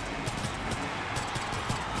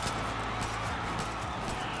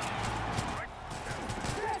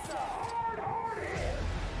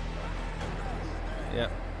 Yeah.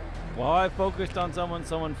 While I focused on someone,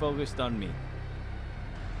 someone focused on me.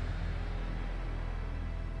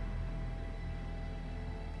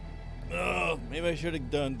 Oh, maybe I should have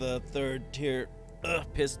done the third tier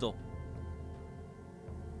pistol.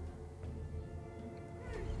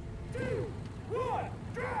 2, 1,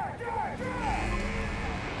 drive, drive, drive!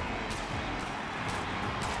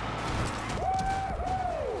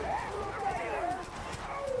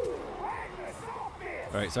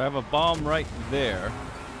 Alright, so I have a bomb right there.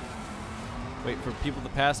 Wait for people to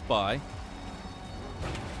pass by.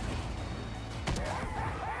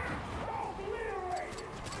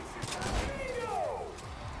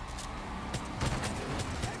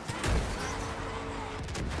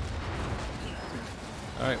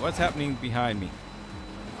 Alright, what's happening behind me?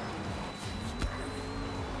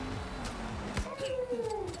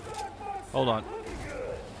 Hold on.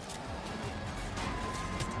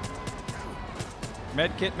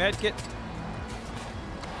 Medkit, medkit.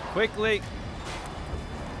 Quickly.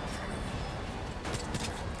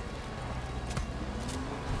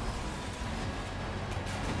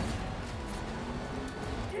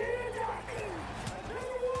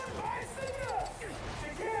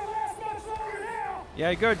 Yeah,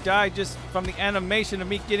 you're gonna die just from the animation of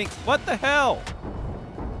me getting... What the hell?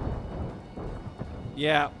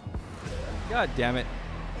 Yeah. God damn it.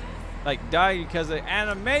 Like, die because of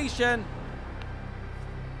animation.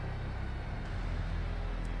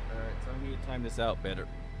 Alright, so I need to time this out better.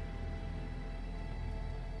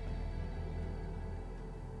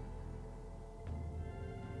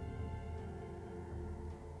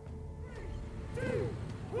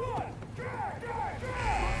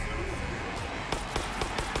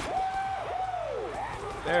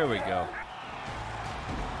 There we go.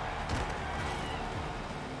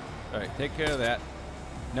 Alright, take care of that.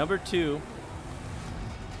 Number 2.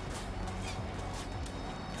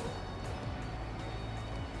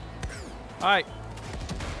 Alright.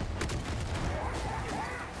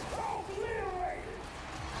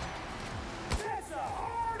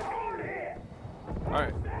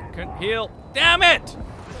 Alright, couldn't heal. Damn it!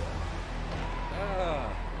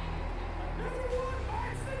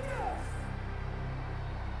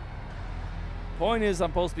 Point is, I'm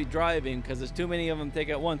supposed to be driving because there's too many of them take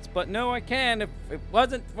at once. But no, I can if it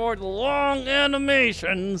wasn't for the long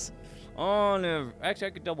animations on a... Actually, I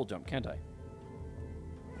could double jump, can't I?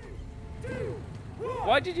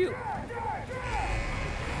 Why did you...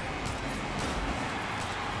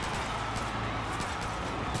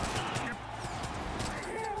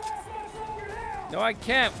 No, I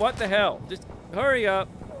can't. What the hell? Just hurry up.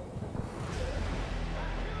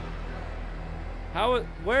 How...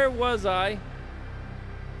 Where was I?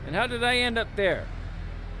 And how did I end up there?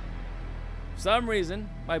 For some reason,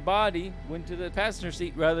 my body went to the passenger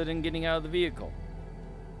seat rather than getting out of the vehicle.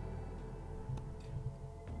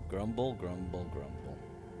 Grumble, grumble, grumble.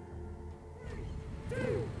 2,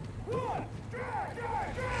 1, drive,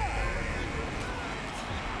 drive, drive!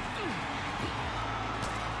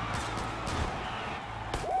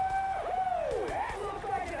 Woo! That looked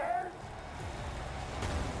like it hurt.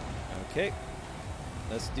 Okay.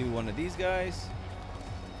 Let's do one of these guys.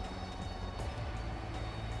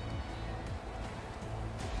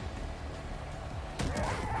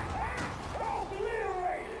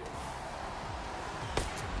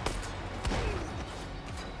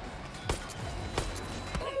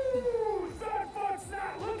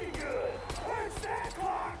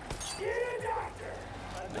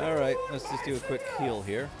 Alright, let's just do a quick heal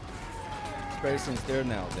here. Especially since they're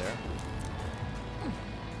now there.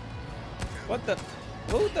 What the?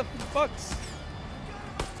 Who the fuck's?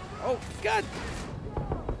 Oh, God!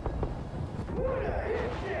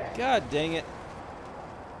 God dang it.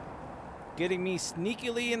 Getting me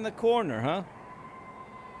sneakily in the corner, huh?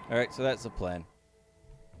 Alright, so that's the plan.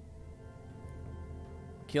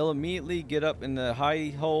 Kill immediately, get up in the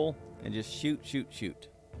high hole, and just shoot, shoot, shoot.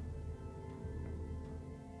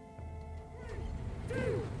 2,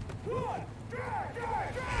 1, drive,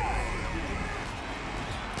 drive, drive!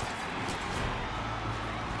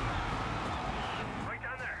 Right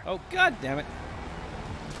down there. Oh, God damn it.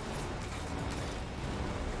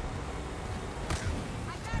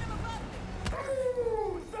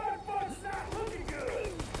 Ooh, Sunfuck's not looking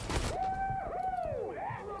good. Woo!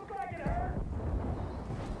 That looked like it hurt.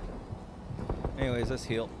 Anyways, let's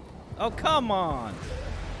heal. Oh, come on.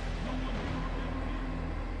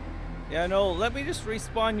 Yeah, no, let me just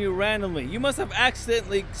respawn you randomly. You must have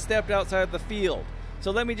accidentally stepped outside of the field.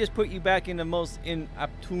 So let me just put you back in the most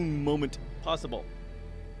inopportune moment possible.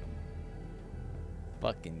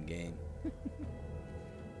 Fucking game.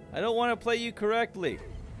 I don't want to play you correctly.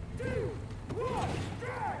 2, 1,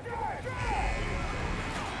 drive, drive, drive!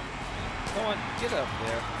 Come on, get up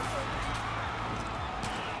there.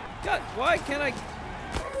 God, why can't I...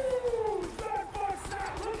 Ooh, Sunfuck's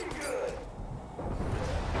not looking good.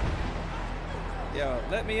 Yeah,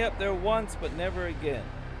 let me up there once, but never again.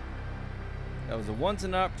 That was a once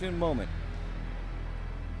in an opportune moment.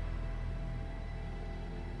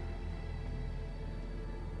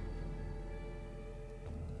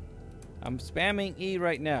 I'm spamming E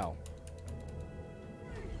right now.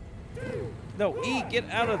 No, E, get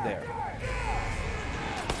out of there.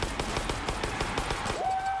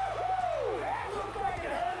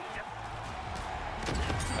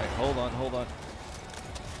 Alright, hold on, hold on.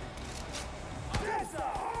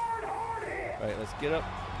 Alright, let's get up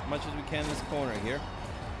as much as we can in this corner here.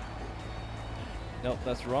 Nope,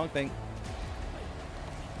 that's the wrong thing.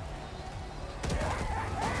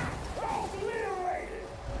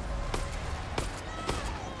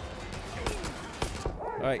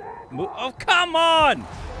 Alright, move. Oh, come on!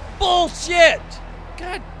 Bullshit!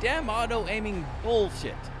 God damn auto aiming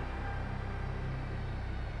bullshit.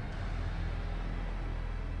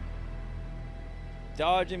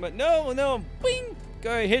 Dodging, but no, no, bing!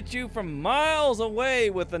 Gonna hit you from miles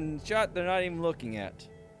away with a shot they're not even looking at.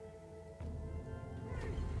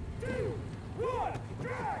 3, 2, 1,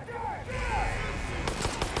 drive, drive, drive!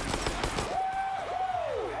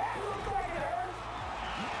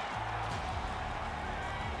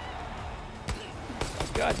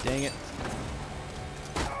 God dang it.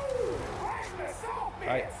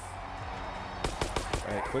 Alright.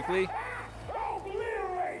 Alright, quickly.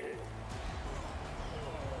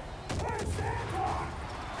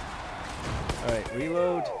 Alright,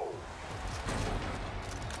 reload.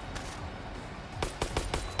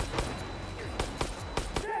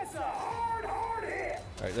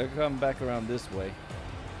 Alright, they're coming back around this way.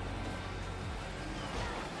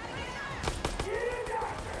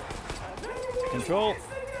 Control.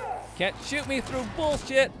 Can't shoot me through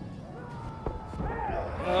bullshit.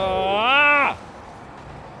 Ah!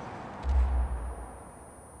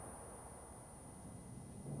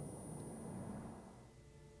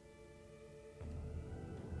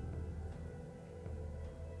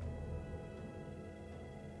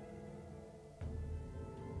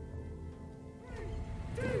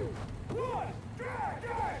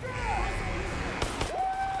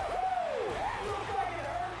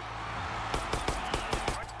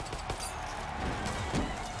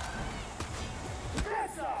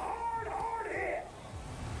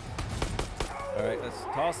 Alright, let's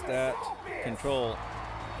toss that. Control.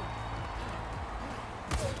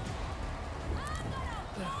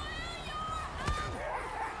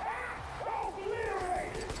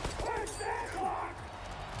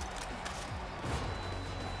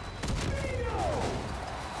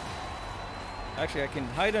 Actually, I can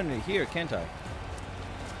hide under here, can't I?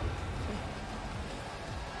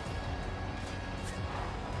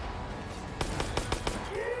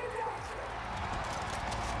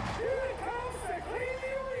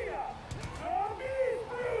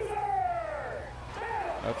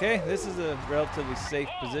 Okay, this is a relatively safe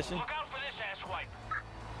position.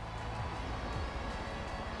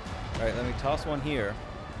 Alright, let me toss one here.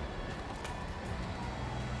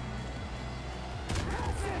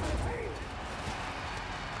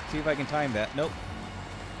 See if I can time that. Nope.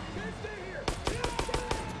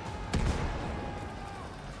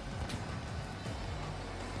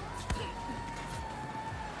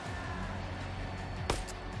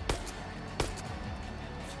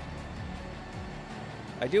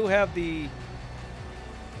 I do have the...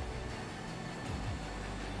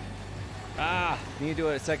 need to do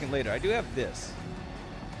it a second later. I do have this.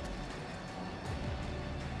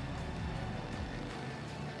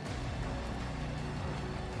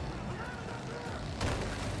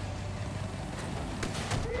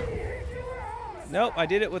 Nope, I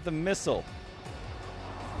did it with a missile.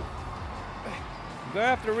 I'm gonna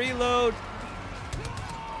have to reload.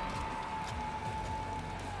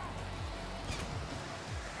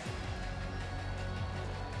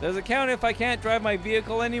 Does it count if I can't drive my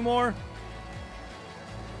vehicle anymore?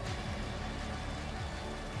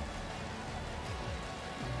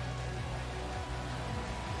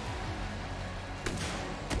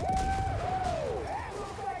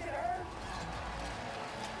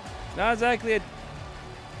 Not exactly a...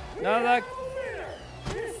 Not like...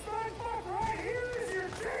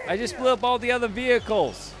 I just blew up all the other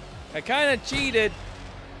vehicles. I kind of cheated.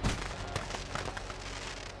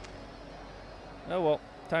 Oh well.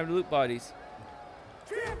 Time to loot bodies.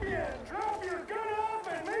 Champion, drop your gun off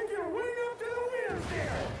and make your wing up to the wind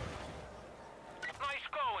there. Nice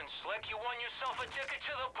going, Slick. You won yourself a ticket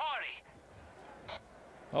to the party.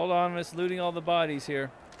 Hold on, I'm just looting all the bodies here.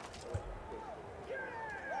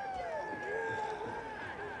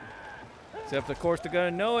 Except, of course, they're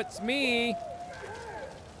gonna know it's me.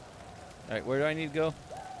 Alright, where do I need to go?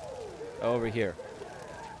 Oh, over here.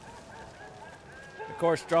 Of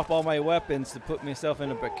course, drop all my weapons to put myself in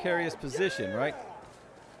a precarious position, right?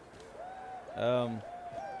 Oh,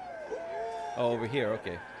 over here,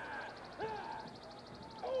 okay.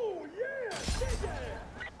 Go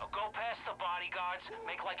past the bodyguards,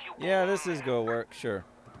 make like you... Yeah, this is gonna work, sure.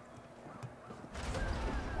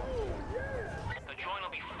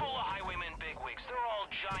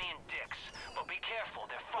 giant dicks. But be careful,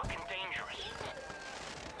 they're fucking dangerous.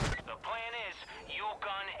 The plan is, you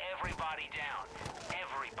gun everybody down.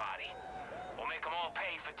 Everybody. We'll make them all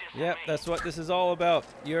pay for dissing Yep, me. that's what this is all about.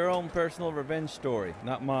 Your own personal revenge story,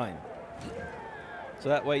 not mine. So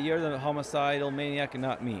that way you're the homicidal maniac and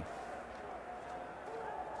not me.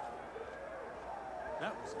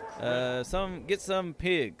 That was Get some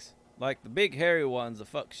pigs. Like the big hairy ones that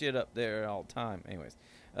fuck shit up there all the time. Anyways.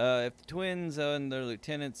 If the twins and their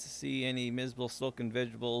lieutenants see any miserable sulking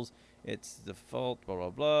vegetables, it's the fault, blah, blah,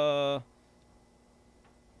 blah.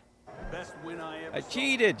 best win I ever I saw.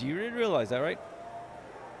 cheated. You didn't realize that, right?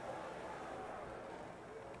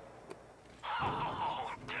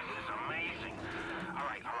 Oh, this is amazing. All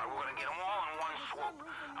right, we're gonna get them all in one swoop.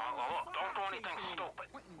 Look, don't do anything stupid.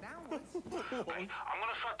 Okay, I'm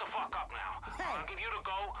gonna shut the fuck up now. I'm gonna give you the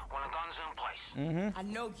go when the gun's in place. Mm-hmm. I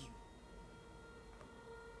know you.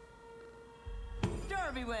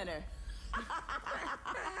 Derby winner.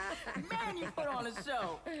 Man, you put on a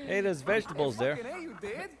show. Hey, there's vegetables there. Hey, you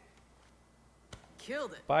did.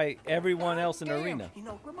 Killed it. By everyone else in the arena. You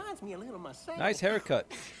know, reminds me a little of myself. Nice haircut.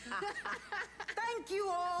 Thank you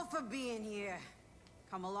all for being here.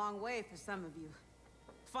 Come a long way for some of you.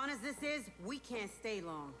 Fun as this is, we can't stay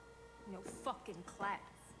long. No fucking class.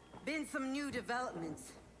 Been some new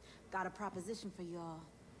developments. Got a proposition for y'all.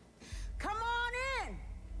 Come on in!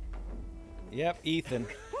 Yep, Ethan.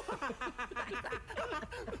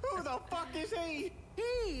 Who the fuck is he?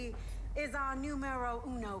 He is our numero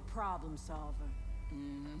uno problem solver.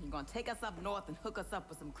 You're gonna take us up north and hook us up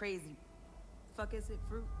with some crazy... fuck is it,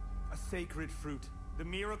 fruit? A sacred fruit. The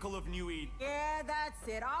miracle of New Eden. Yeah, that's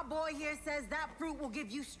it. Our boy here says that fruit will give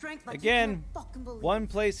you strength like you Again, can't fucking believe. one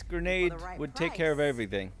place grenade For the right would take care of price.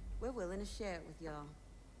 everything. We're willing to share it with y'all.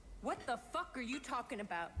 What the fuck are you talking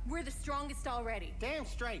about? We're the strongest already. Damn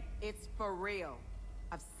straight. It's for real.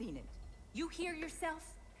 I've seen it. You hear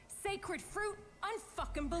yourself? Sacred fruit?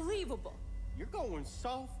 Unfucking believable. You're going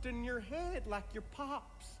soft in your head like your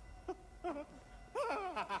pops.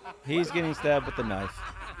 He's getting stabbed with the knife.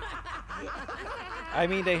 I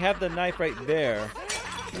mean, they have the knife right there.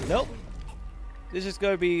 Nope. This is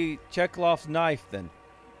going to be Chekhov's knife then.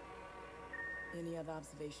 Any other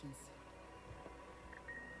observations?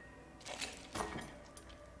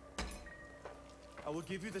 I will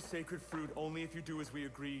give you the sacred fruit only if you do as we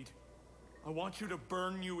agreed. I want you to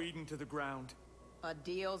burn New Eden to the ground. A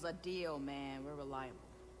deal's a deal, man. We're reliable.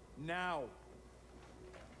 Now.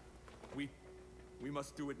 We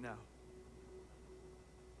must do it now.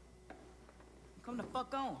 Come the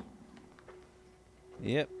fuck on.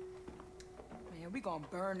 Yep. Man, we gonna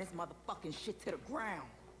burn this motherfucking shit to the ground.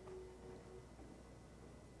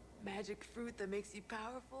 Magic fruit that makes you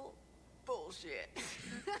powerful? Bullshit.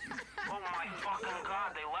 Oh my fucking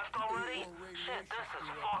god, they left already? Shit, this is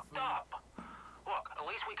fucked up. Look, at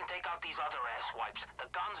least we can take out these other asswipes. The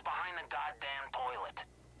gun's behind the goddamn toilet.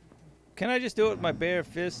 Can I just do it with my bare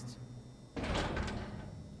fist?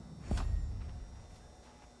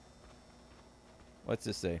 What's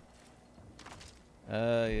this say?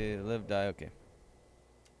 Yeah, live, die, okay.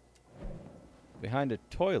 Behind a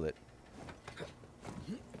toilet.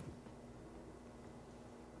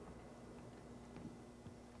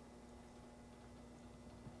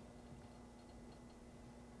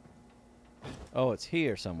 Oh, it's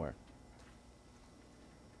here somewhere.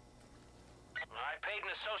 I paid an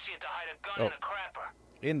associate to hide a gun in a crapper.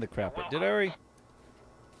 In the crapper. Did I already?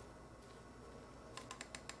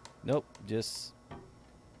 Nope, just...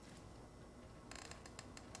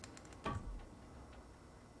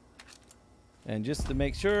 And just to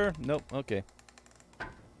make sure, nope, okay.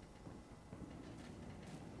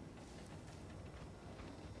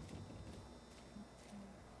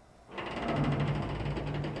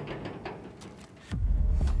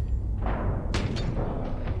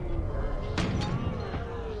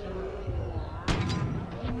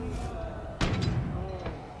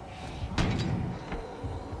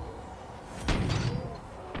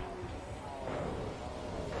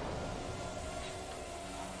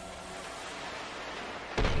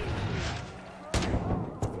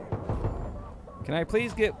 Can I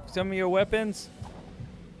please get some of your weapons?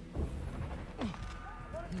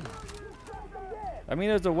 I mean,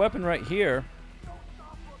 there's a weapon right here.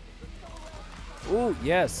 Ooh,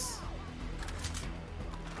 yes.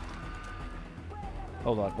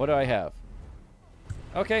 Hold on, what do I have?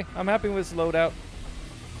 Okay, I'm happy with this loadout.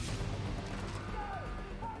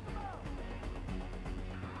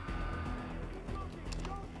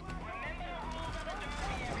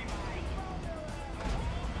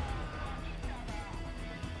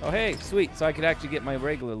 Oh, hey, sweet. So I could actually get my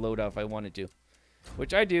regular loadout if I wanted to.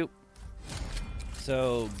 Which I do.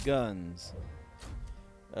 So, guns.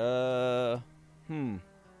 Well,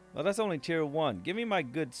 that's only tier 1. Give me my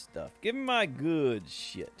good stuff. Give me my good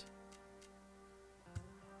shit.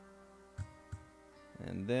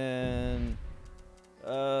 And then,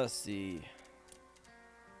 let's see.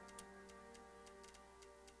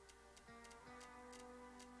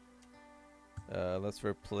 Let's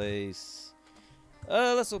replace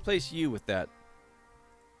you with that.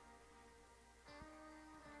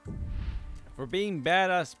 For being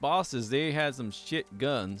badass bosses, they had some shit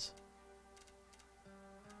guns.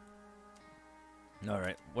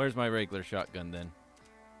 Alright, where's my regular shotgun then?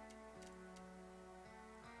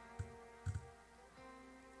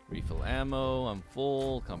 Refill ammo, I'm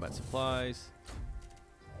full. Combat supplies.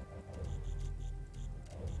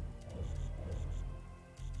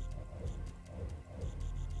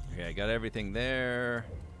 Okay, I got everything there.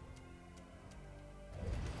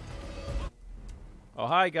 Oh,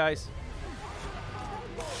 hi guys.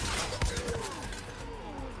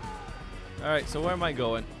 Alright, so where am I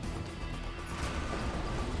going?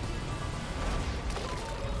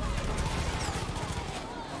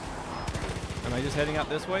 Am I just heading out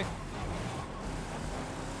this way? I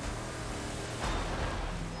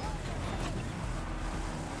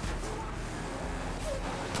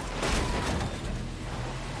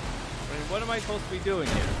mean, what am I supposed to be doing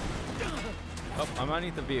here? Oh, I'm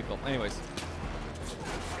underneath the vehicle. Anyways.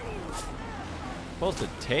 Supposed to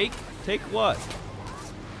take? Take what?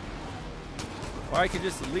 Or I could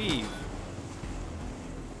just leave.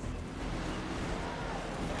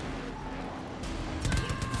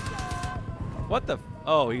 What the?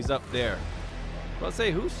 Oh, he's up there. Let's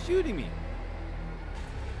say, who's shooting me?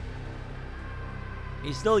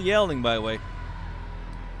 He's still yelling, by the way.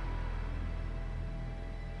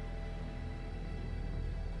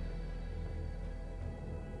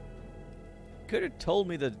 Could have told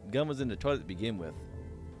me the gun was in the toilet to begin with.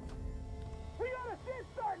 We got a shit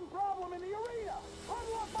starting problem in the arena.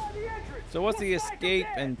 Unlocked by the entrance. So what's the escape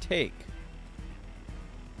and take?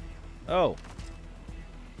 Oh.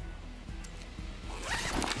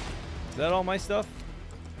 Is that all my stuff?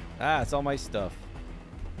 Ah, it's all my stuff.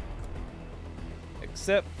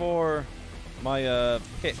 Except for my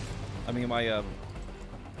pick. I mean my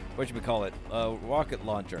what should we call it? Rocket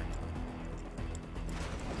launcher.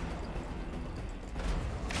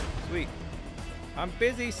 Sweet. I'm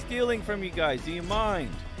busy stealing from you guys. Do you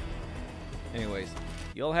mind? Anyways,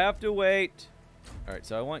 you'll have to wait. Alright,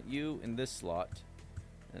 so I want you in this slot.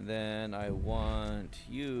 And then I want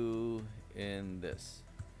you in this.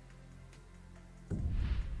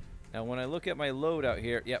 Now when I look at my loadout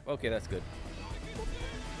here, yep, okay, that's good.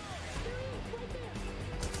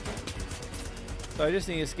 So I just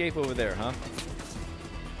need to escape over there, huh?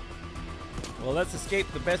 Well, let's escape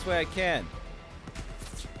the best way I can.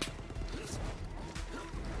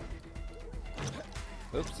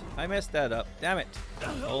 Oops, I messed that up. Damn it.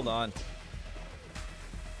 Hold on.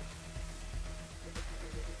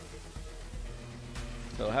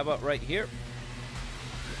 So how about right here?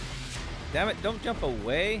 Damn it, don't jump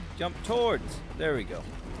away. Jump towards. There we go.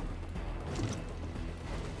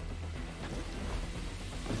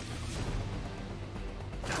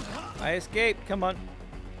 I escaped. Come on.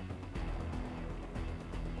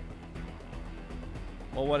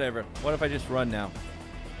 Well, whatever. What if I just run now?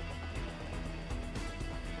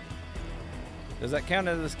 Does that count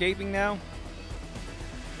as escaping now?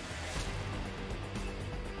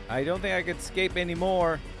 I don't think I could escape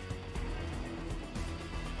anymore.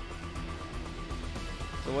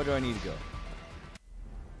 So where do I need to go?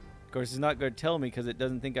 Of course, it's not going to tell me because it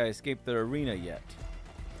doesn't think I escaped the arena yet.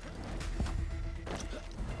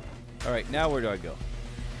 Alright, now where do I go?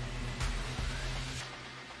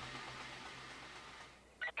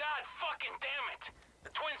 God fucking damn it! The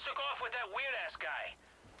twins took off with that weird-ass guy.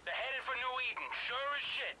 They're headed for New Eden, sure as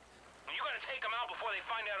shit. You gotta take them out before they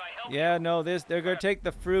find out I helped you. Yeah, no, they're going to take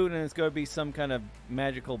the fruit and it's going to be some kind of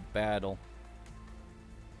magical battle.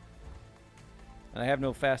 And I have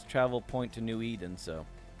no fast travel point to New Eden, so...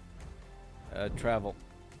 travel.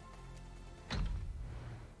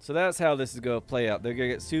 So that's how this is going to play out. They're going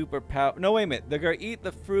to get super power... No, wait a minute. They're going to eat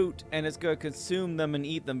the fruit, and it's going to consume them and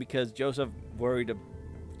eat them because Joseph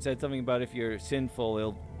said something about if you're sinful,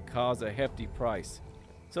 it'll cause a hefty price.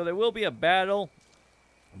 So there will be a battle,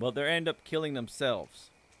 but they'll end up killing themselves.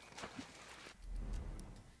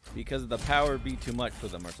 Because the power be too much for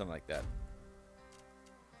them or something like that.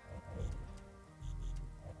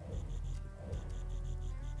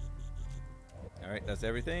 Alright, that's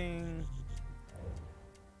everything.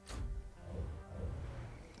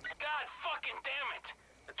 God fucking damn it!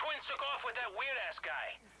 The twins took off with that weird-ass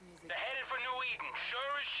guy. They're headed for New Eden,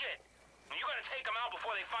 sure as shit. You gotta take them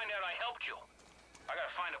before they find out I helped you. I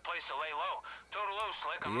gotta find a place to lay low. Toodaloo,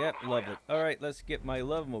 Slick. I'm Yep, rooting for lovely. ya. Alright, let's get my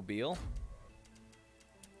love mobile.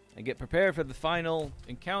 And get prepared for the final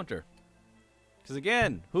encounter. Because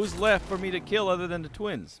again, who's left for me to kill other than the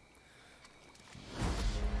twins?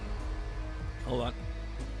 Hold on.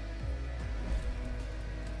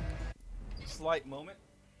 Slight moment.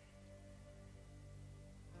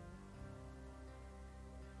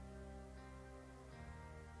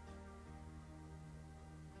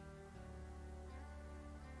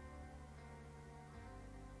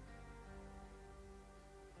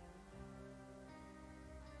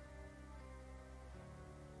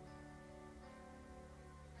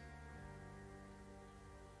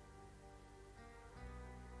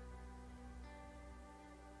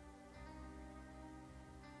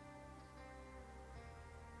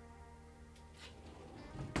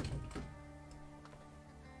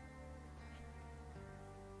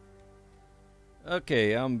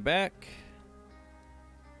 Okay, I'm back.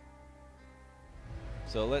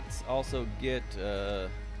 So let's also get, can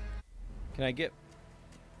I get,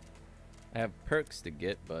 I have perks to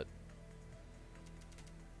get, but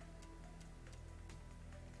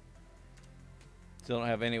still don't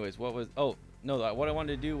have anyways. What was, oh, no, what I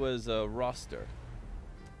wanted to do was roster.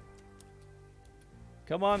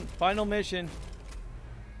 Come on, final mission.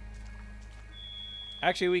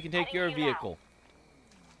 Actually, we can take your vehicle.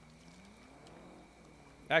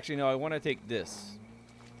 Actually, no, I want to take this.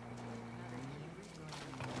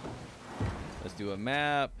 Let's do a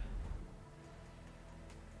map.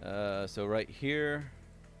 So right here.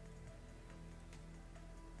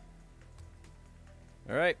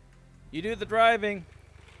 All right. You do the driving.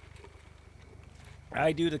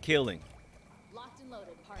 I do the killing. Locked and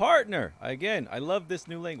loaded, Partner. Again, I love this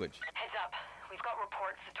new language. Heads up. We've got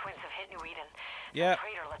reports the twins have hit New Eden. Yeah. The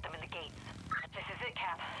traitor let them in the gates. This is it,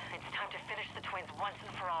 Cap. It's time to finish the twins once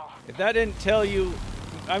and for all. If that didn't tell you,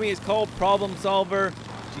 I mean, it's called Problem Solver.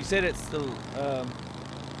 She said it's the,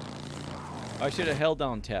 I should have held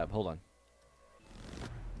down tab. Hold on.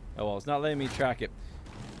 Oh, well, it's not letting me track it.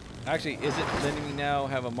 Actually, is it letting me now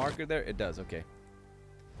have a marker there? It does, okay.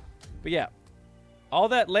 But yeah, all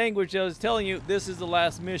that language I was telling you, this is the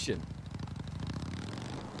last mission.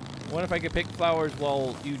 I wonder if I could pick flowers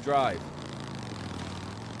while you drive.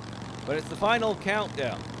 But it's the final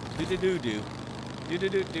countdown. Do-do-do-do.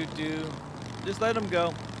 Do-do-do-do-do. Just let them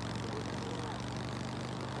go.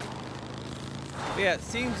 But yeah, it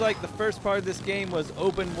seems like the first part of this game was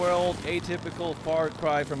open world, atypical Far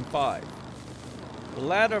Cry from 5. The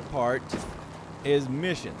latter part is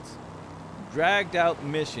missions. Dragged out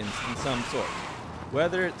missions in some sort.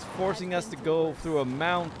 Whether it's forcing us to go through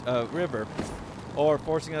a river or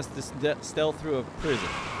forcing us to stealth through a prison.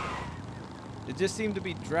 It just seemed to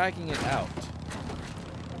be dragging it out.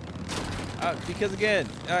 Because again,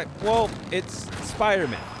 well, it's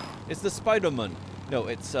Spider-Man. It's the Spider-Man. No,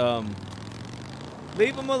 it's,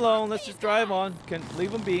 leave him alone. Let's just drive on.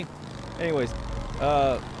 Leave him be. Anyways,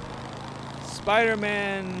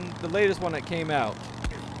 Spider-Man, the latest one that came out,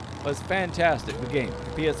 was fantastic. The game,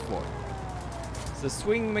 PS4. The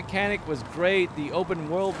swing mechanic was great. The open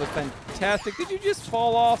world was fantastic. Did you just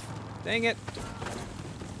fall off? Dang it.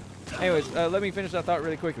 Anyways, let me finish that thought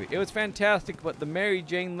really quickly. It was fantastic, but the Mary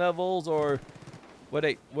Jane levels, or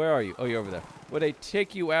where are you? Oh, you're over there. Would they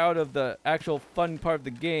take you out of the actual fun part of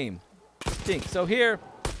the game? Stink. So here,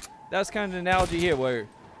 that's kind of an analogy here, where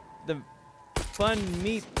the fun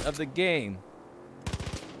meat of the game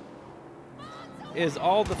is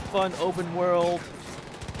all the fun open world.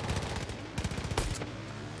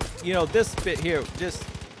 You know, this bit here, just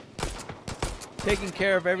taking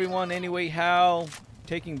care of everyone anyway, how,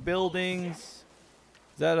 taking buildings.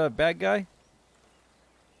 Is that a bad guy?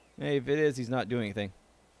 Hey, if it is, he's not doing anything.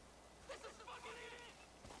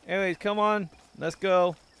 Anyways, come on, let's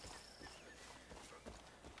go.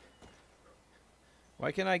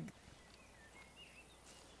 Why can't I?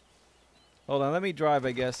 Hold on, let me drive,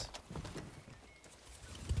 I guess.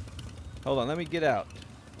 Hold on, let me get out.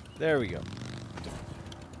 There we go.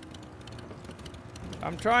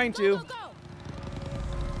 I'm trying to. Go, go, go.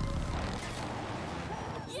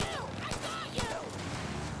 You! I got you!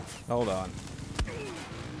 Hold on.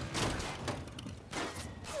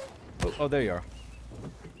 Oh, there you are.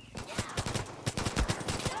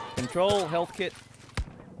 Control, health kit.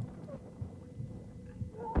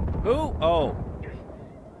 Who? Oh.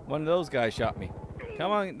 One of those guys shot me.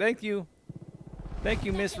 Come on, thank you. Thank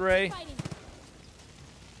you, Miss Ray.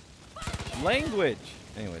 Language.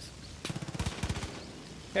 Anyways.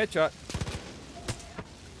 Headshot.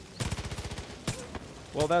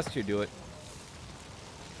 Well, that should do it.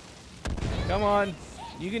 Come on.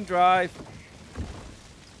 You can drive.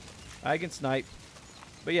 I can snipe.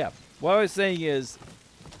 But yeah, what I was saying is,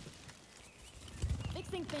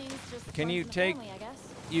 Fixing things just can runs you in the take... family, I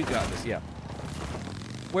guess. You got this, yeah.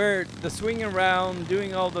 Where the swinging around,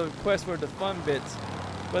 doing all the quests were the fun bits,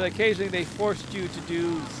 but occasionally they forced you to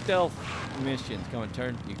do stealth missions. Come on,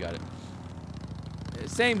 turn. You got it.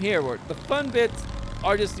 Same here, where the fun bits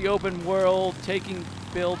are just the open world, taking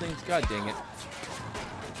buildings. God dang it.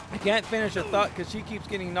 I can't finish a thought because she keeps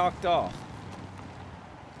getting knocked off.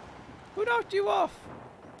 Who knocked you off?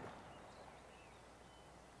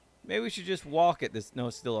 Maybe we should just walk at this. No,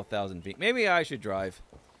 it's still 1,000 feet. Maybe I should drive.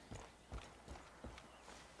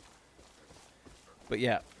 But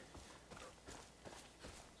yeah.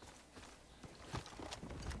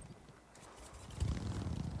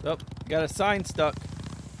 Oh, got a sign stuck.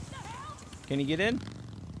 Can you get in?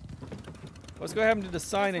 What's going to happen to the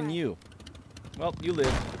sign and you? Well, you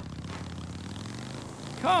live.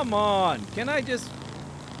 Come on. Can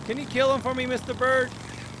you kill him for me, Mr. Bird?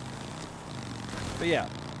 But yeah.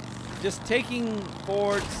 Just taking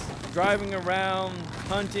forts, driving around,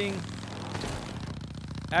 hunting,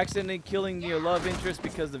 accidentally killing your love interest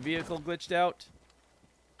because the vehicle glitched out.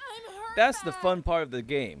 That's the fun part of the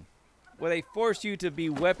game, where they force you to be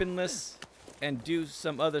weaponless and do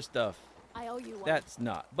some other stuff. I owe you one. That's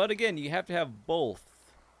not. But again, you have to have both.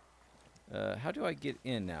 How do I get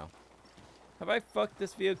in now? Have I fucked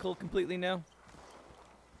this vehicle completely now?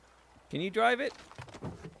 Can you drive it?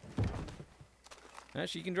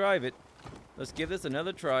 She can drive it. Let's give this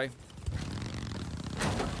another try.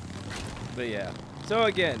 But yeah. So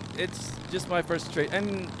again, it's just my first trade.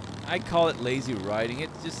 And I call it lazy riding. It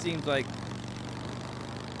just seems like...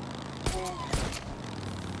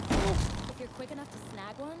 If you're quick enough to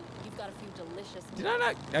snag one, you've got a few delicious... Did I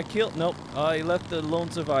not? I killed... Nope. I left the lone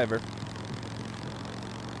survivor.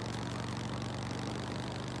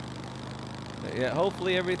 Yeah,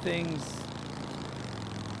 hopefully everything's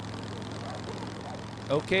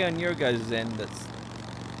okay on your guys' end. That's...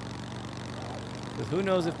 Because who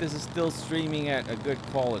knows if this is still streaming at a good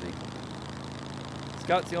quality.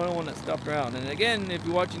 Scott's the only one that stopped around. And again, if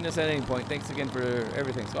you're watching this at any point, thanks again for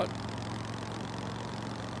everything, Scott.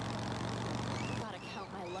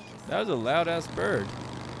 That was a loud-ass bird.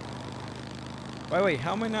 Wait,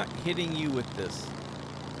 how am I not hitting you with this?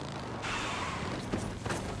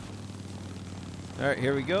 Alright,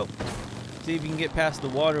 here we go. See if you can get past the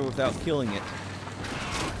water without killing it.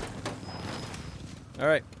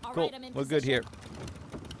 Alright, cool. We're good here.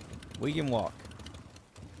 We can walk.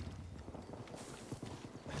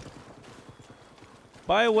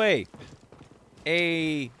 By the way,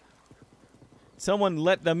 someone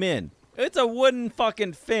let them in. It's a wooden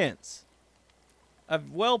fucking fence. A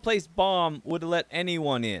well-placed bomb would have let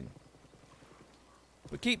anyone in.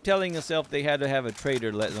 We keep telling ourselves they had to have a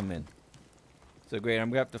traitor let them in. So great, I'm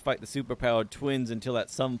going to have to fight the superpowered twins until at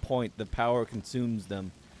some point the power consumes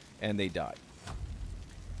them and they die.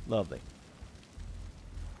 Lovely.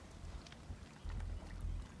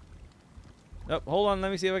 Oh, hold on,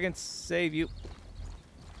 let me see if I can save you.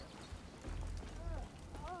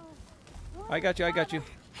 I got you, I got you.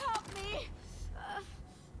 Help me!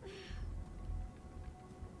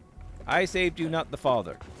 I saved you, not the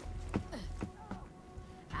father.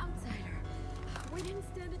 Outsider. We didn't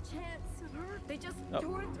stand a chance. They just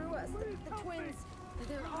tore through us. The twins.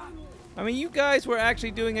 They're on. I mean, you guys were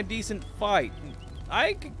actually doing a decent fight.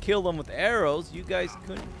 I could kill them with arrows. You guys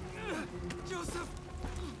couldn't. Joseph!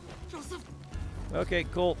 Joseph! Okay,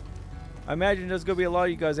 cool. I imagine there's going to be a lot of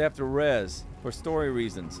you guys after res for story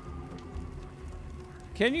reasons.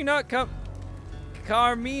 Can you not come?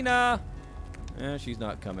 Carmina! She's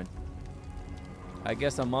not coming. I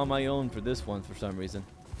guess I'm on my own for this one for some reason.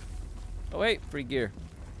 Oh, wait. Free gear.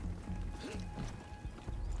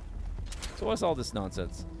 So what's all this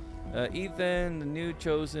nonsense? Ethan, the new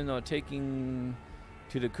chosen, are taking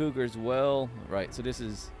to the Cougar's well. Right, so this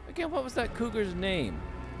is... Again, what was that Cougar's name?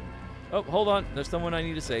 Oh, hold on. There's someone I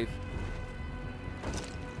need to save.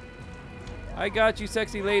 I got you,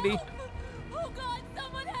 sexy lady. Oh God,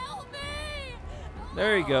 someone help me!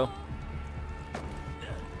 There you go.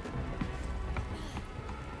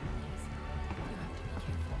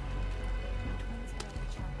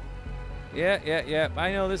 Yeah.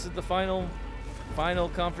 I know this is the final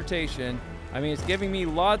confrontation. I mean, it's giving me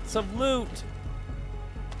lots of loot.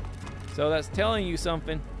 So that's telling you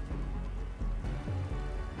something.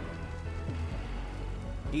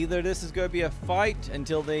 Either this is going to be a fight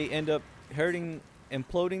until they end up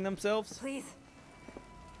imploding themselves. Please.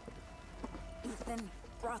 Ethan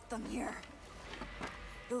brought them here.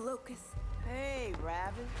 The locust. Hey,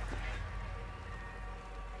 Rabbit.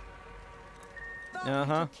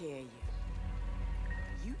 Uh-huh. Took care of you.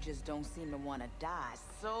 You just don't seem to want to die.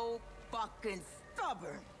 So fucking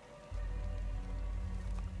stubborn.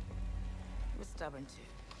 We're stubborn too.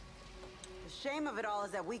 The shame of it all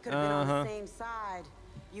is that we could have been on the same side.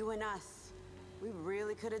 You and us. We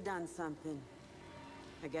really could have done something.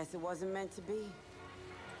 I guess it wasn't meant to be.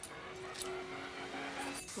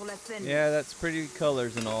 So let's end Yeah, that's pretty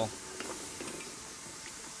colors and all.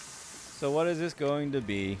 So what is this going to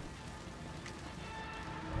be?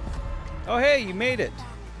 Oh, hey, you made it.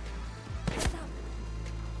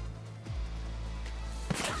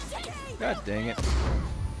 God dang it.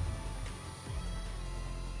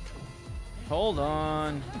 Hold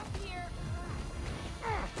on.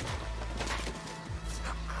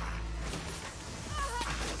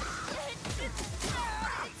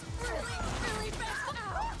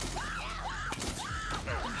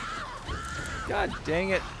 God dang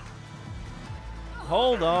it.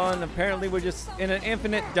 Hold on. Apparently we're just in an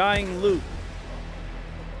infinite dying loop.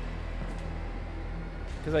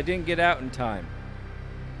 Because I didn't get out in time.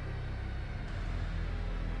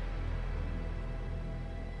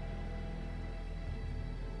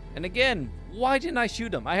 And again, why didn't I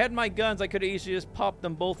shoot them? I had my guns. I could have easily just popped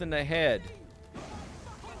them both in the head.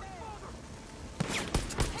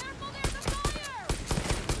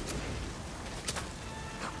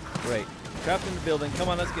 Great. Trapped in the building. Come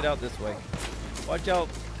on, let's get out this way. Watch out.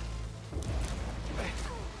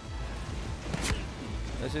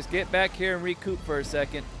 Let's just get back here and recoup for a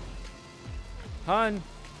second. Hun?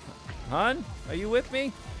 Hun? Are you with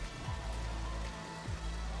me?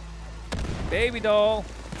 Baby doll.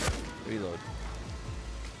 Reload.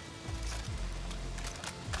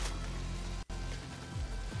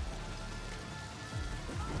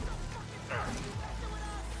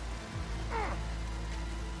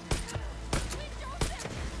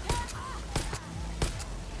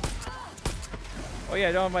 Oh yeah,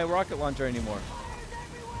 I don't have my rocket launcher anymore.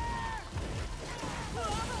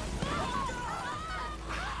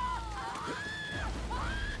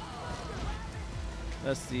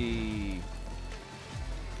 Let's see.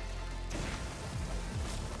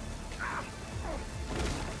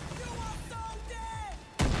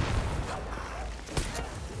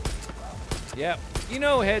 Yep. You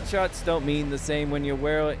know headshots don't mean the same when you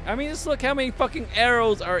wear it. I mean, just look how many fucking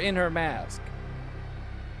arrows are in her mask.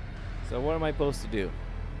 So what am I supposed to do?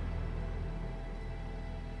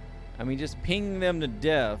 I mean, just ping them to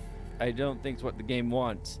death, I don't think is what the game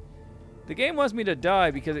wants. The game wants me to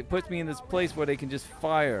die because it puts me in this place where they can just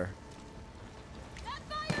fire.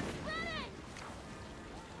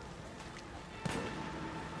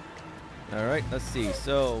 Alright, let's see.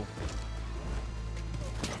 So...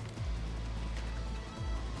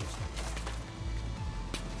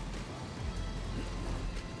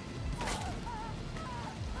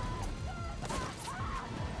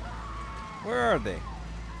 where are they?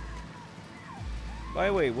 By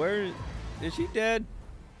the way, where is she dead?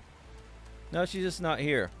 No, she's just not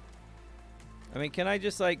here. I mean, can I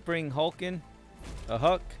just like bring Hulk in? A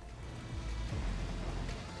Huck?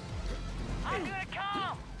 I'm gonna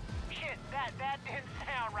come! Shit, that didn't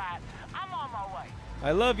sound right. I'm on my way.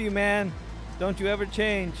 I love you, man. Don't you ever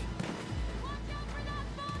change.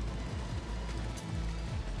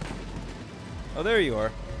 Oh, there you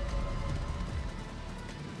are.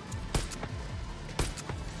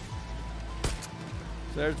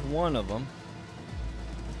 So there's one of them.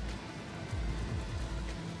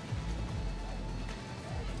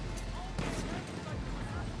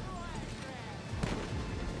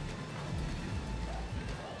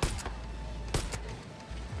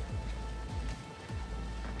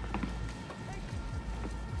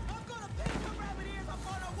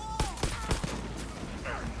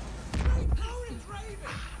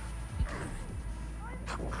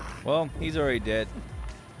 Well, he's already dead.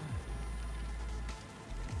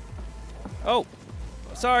 Oh,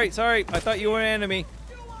 sorry. I thought you were an enemy.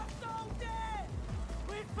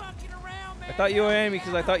 I thought you were an enemy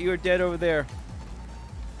because I thought you were dead over there.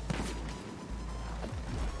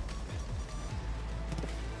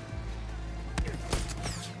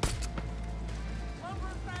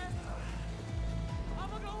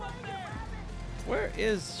 Where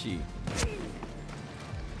is she?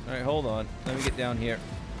 All right, hold on. Let me get down here.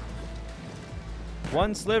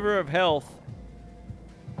 One sliver of health.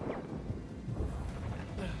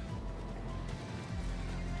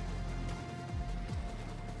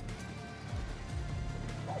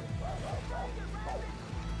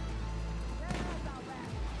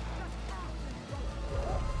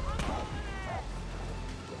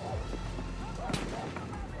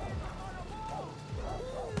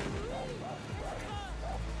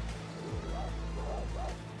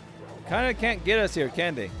 Kinda can't get us here,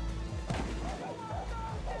 can they?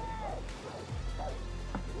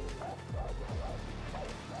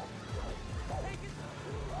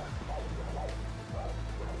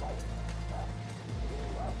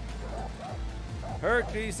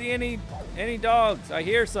 Herc, do you see any dogs? I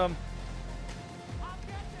hear some.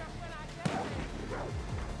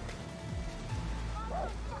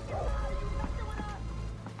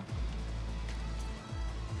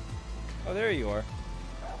 Oh, there you are.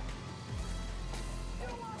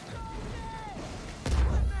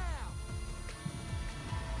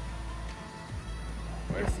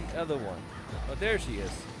 Where's the other one? Oh, there she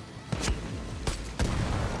is.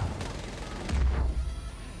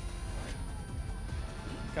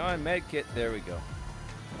 Come on, medkit. There we go.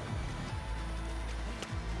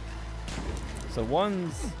 So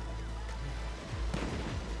one's...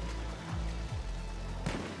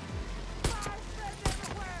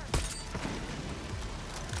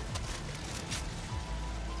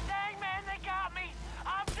 Dang, man, they got me.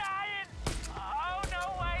 I'm dying. Oh,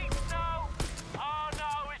 no, wait, no. Oh,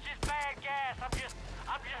 no, it's just bad gas. I'm just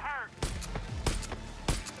hurt.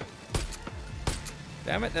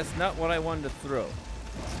 Damn it, that's not what I wanted to throw.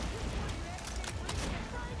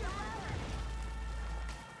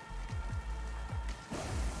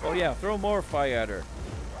 Oh yeah, throw more fire at her.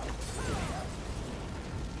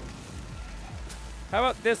 How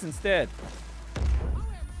about this instead?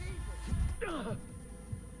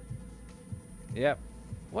 Yep.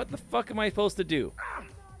 What the fuck am I supposed to do?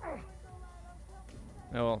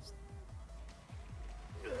 Oh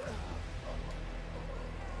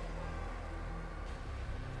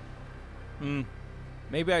well.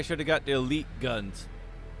 Maybe I should have got the elite guns.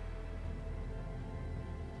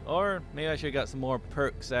 Or maybe I should have got some more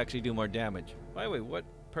perks to actually do more damage. By the way, what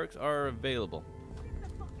perks are available?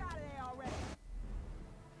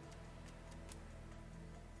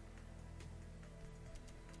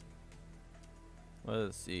 Well,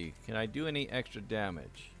 let's see. Can I do any extra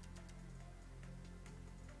damage?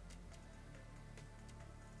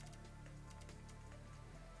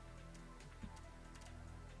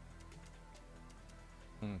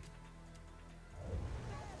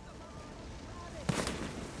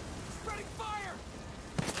 Spreading fire!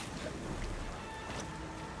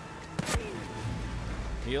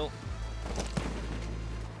 Heal.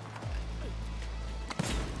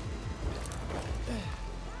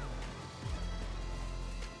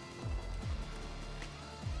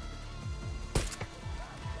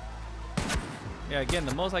 Yeah, again,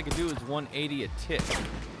 the most I could do is 180 a tick.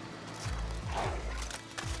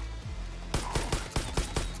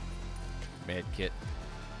 Med kit.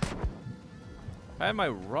 I had my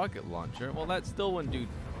rocket launcher. Well, that still wouldn't do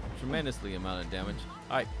tremendously amount of damage.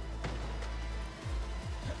 Hi.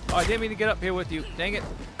 Oh, I didn't mean to get up here with you. Dang it.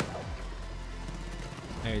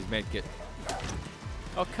 There's med kit.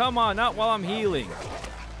 Oh, come on. Not while I'm healing.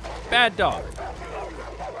 Bad dog.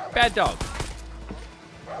 Bad dog.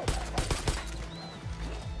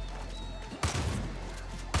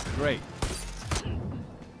 Great.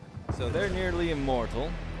 So they're nearly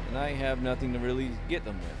immortal, and I have nothing to really get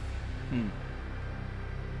them with.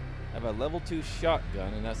 I have a level 2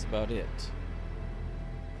 shotgun, and that's about it.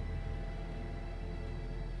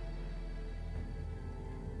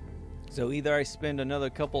 So either I spend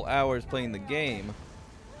another couple hours playing the game,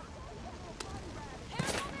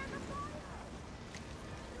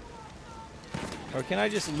 or can I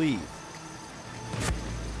just leave?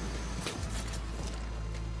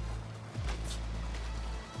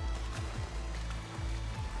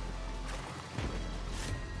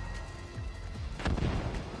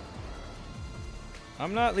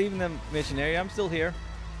 I'm not leaving the mission area. I'm still here.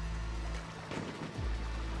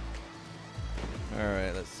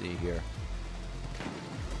 Alright, let's see here.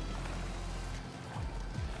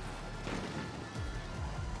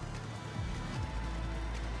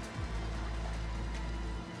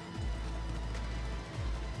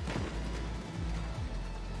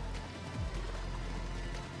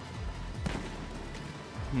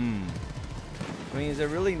 I mean, is there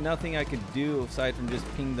really nothing I could do aside from just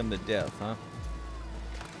ping them to death, huh?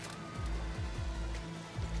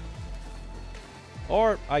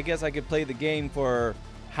 Or I guess I could play the game for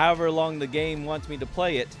however long the game wants me to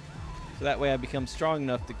play it, so that way I become strong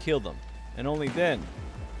enough to kill them. And only then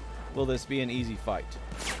will this be an easy fight,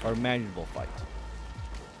 or manageable fight.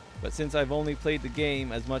 But since I've only played the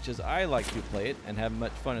game as much as I like to play it, and have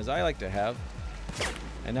much fun as I like to have,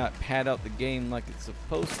 and not pad out the game like it's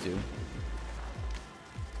supposed to,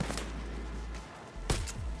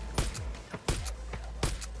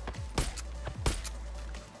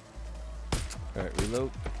 alright,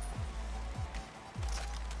 reload.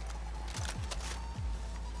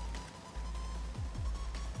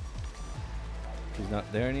 She's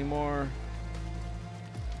not there anymore.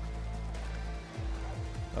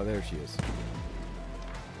 Oh, there she is.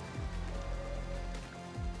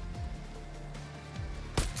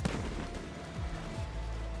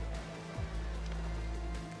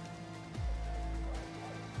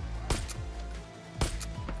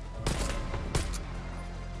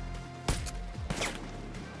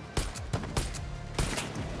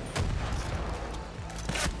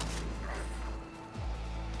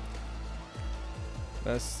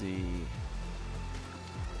 Let's see.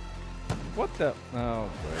 What the? Oh,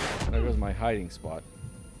 great. There goes my hiding spot.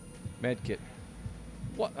 Medkit.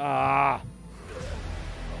 What? Ah!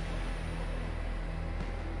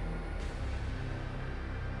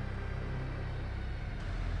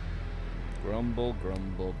 Grumble,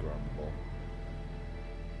 grumble, grumble.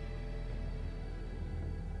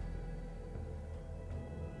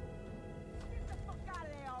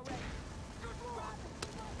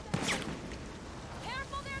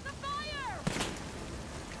 Careful, there's a fire!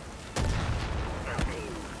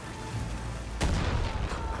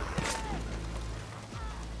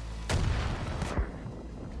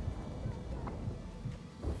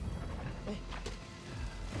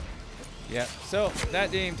 Yeah, so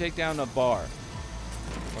that didn't even take down a bar.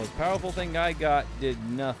 The most powerful thing I got did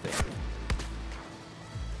nothing.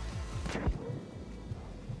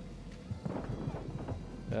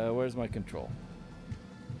 Where's my control?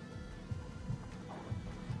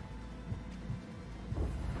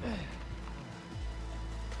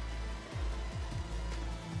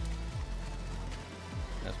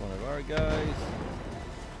 That's one of our guys.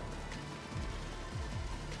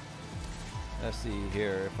 Let's see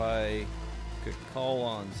here. If I could call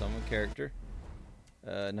on someone, character.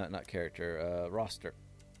 Not character, roster.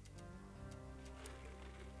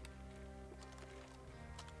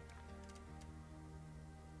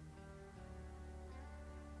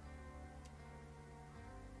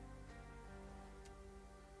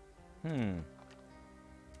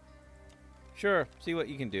 Sure, see what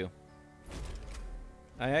you can do.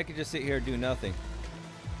 I could just sit here and do nothing.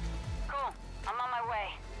 Cool. I'm on my way.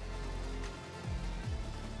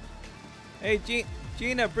 Hey,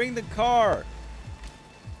 Gina, bring the car.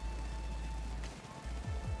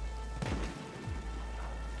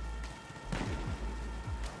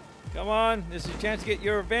 Come on, this is your chance to get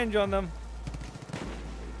your revenge on them.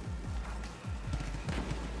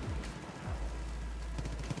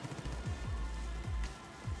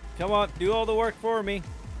 Come on, do all the work for me.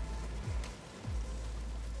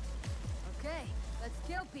 Okay, let's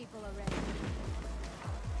kill people already.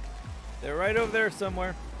 They're right over there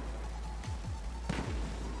somewhere.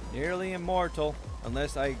 Nearly immortal,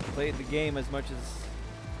 unless I played the game as much as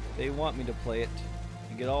they want me to play it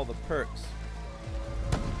and get all the perks.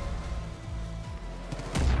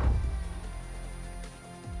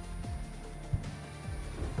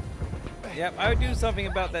 Yep, I would do something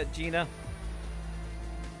about that, Gina.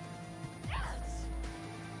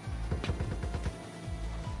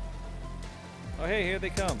 Oh, hey, here they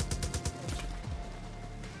come.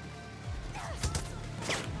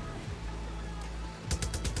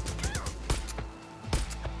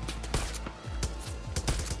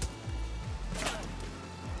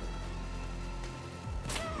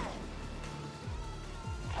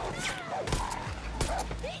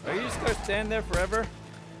 Are you just gonna stand there forever?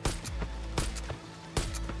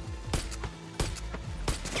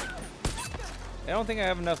 I don't think I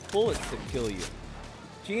have enough bullets to kill you.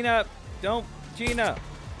 Gina, don't. Gina!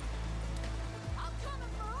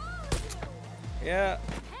 Yeah.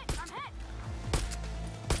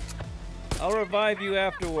 I'll revive you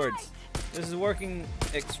afterwards. This is working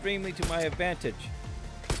extremely to my advantage.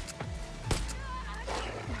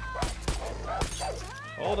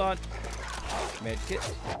 Hold on.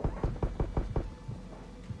 Medkit.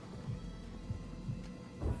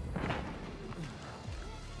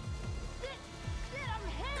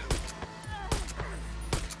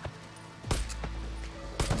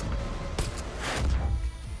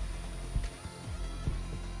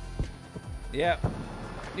 Yeah,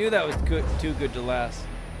 knew that was good, too good to last.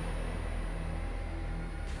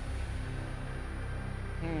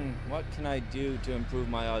 What can I do to improve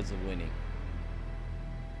my odds of winning?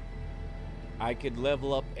 I could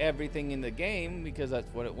level up everything in the game because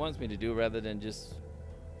that's what it wants me to do rather than just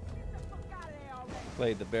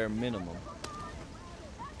play the bare minimum.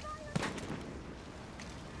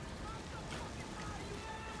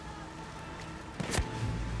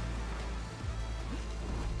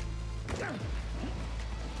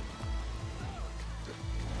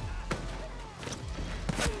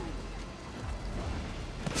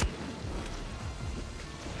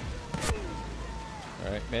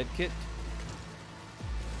 Alright, medkit.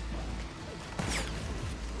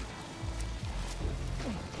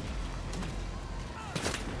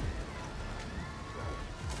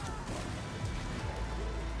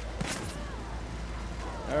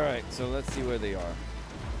 Alright, so let's see where they are.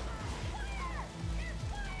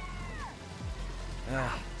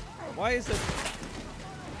 Why is it?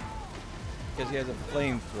 Because he has a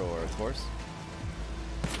flamethrower, of course.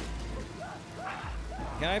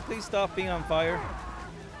 Can I please stop being on fire?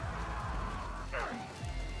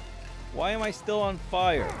 Why am I still on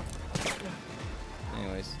fire?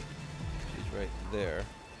 Anyways, she's right there.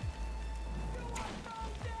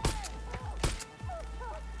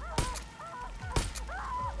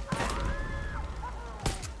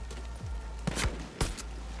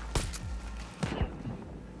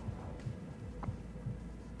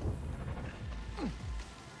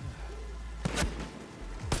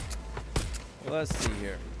 Let's see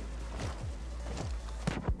here.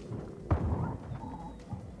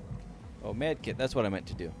 Oh, med kit. That's what I meant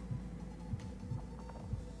to do.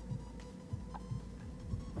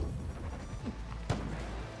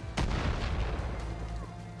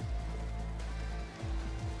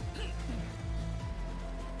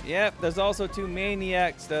 Yep, there's also 2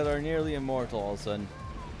 maniacs that are nearly immortal all of a sudden.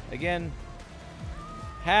 Again,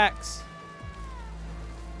 hacks.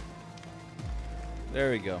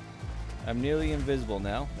 There we go. I'm nearly invisible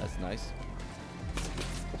now. That's nice.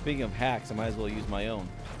 Speaking of hacks, I might as well use my own.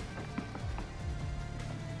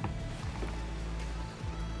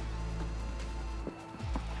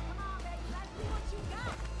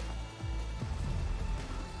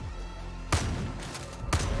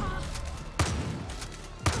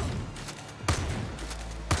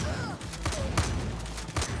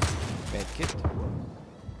 Medkit.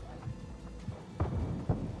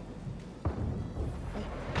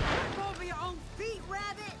 Over your own feet,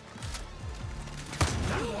 rabbit.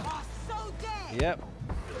 You are so dead. Yep.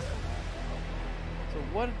 So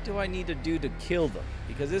what do I need to do to kill them?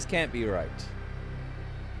 Because this can't be right.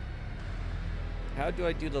 How do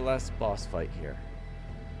I do the last boss fight here?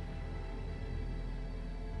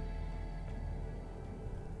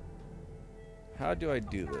 How do I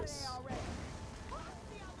do this?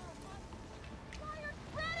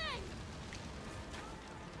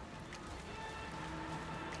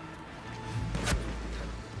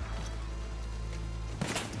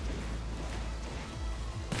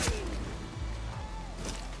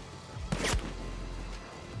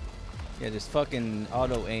 Yeah, just fucking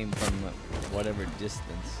auto aim from whatever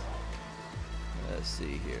distance. Let's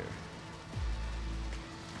see here.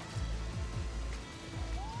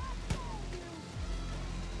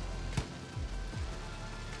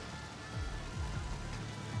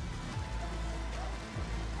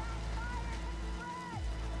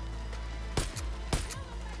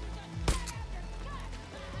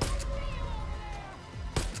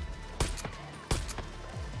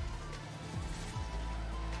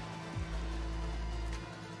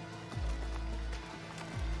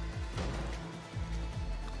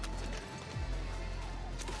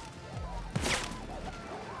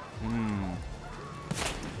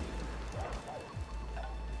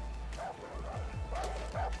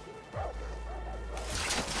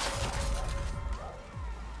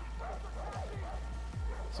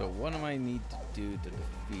 So what do I need to do to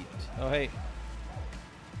defeat? Oh, hey.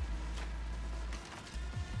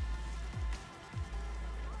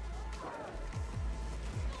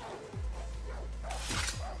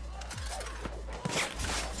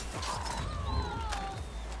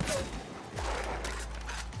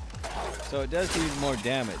 So it does do more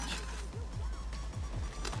damage.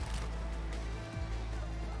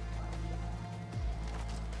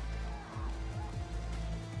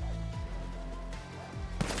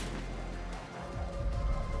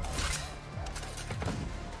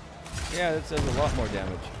 Yeah, that says a lot more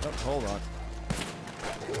damage. Oh, hold on.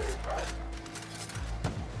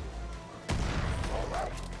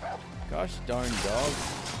 Gosh darn dog.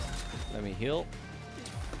 Let me heal.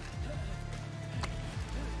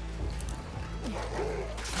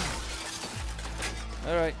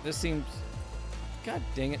 Alright, this seems... God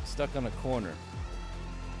dang it, stuck on a corner.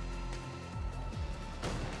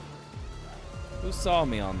 Who saw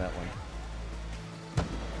me on that one?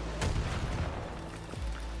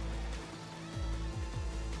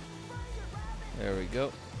 There we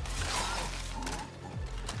go.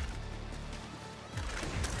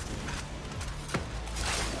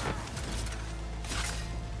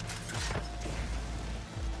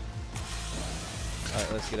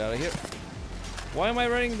 Alright, let's get out of here. Why am I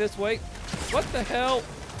running this way? What the hell?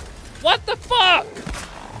 What the fuck?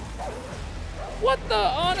 What the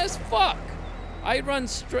honest fuck? I run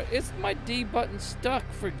straight. Is my D button stuck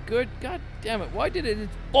for good? God damn it. Why did it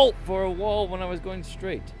bolt for a wall when I was going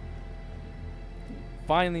straight?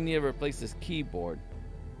 Finally need to replace this keyboard.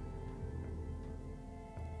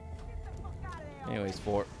 Anyways,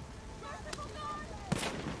 4.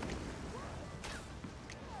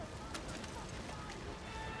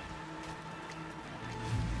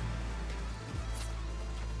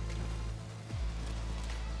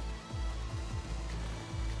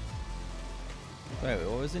 Wait,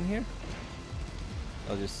 what was in here?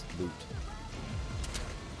 I'll just loot.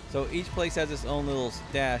 So each place has its own little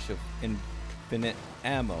stash of infinite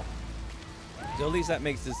ammo. So at least that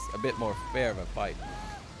makes this a bit more fair of a fight.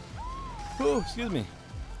 Whew, excuse me.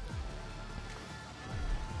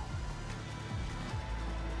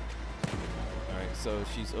 Alright, so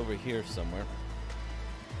she's over here somewhere.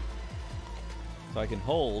 So I can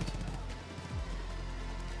hold.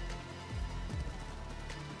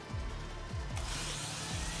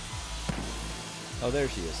 Oh, there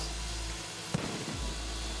she is.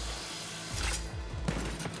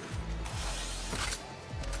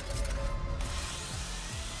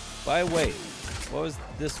 By the way, what was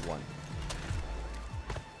this one?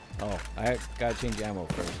 Oh, I gotta change ammo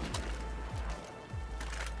first.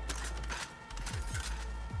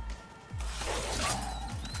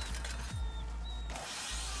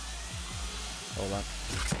 Hold on.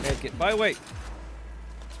 By the way,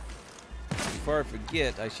 before I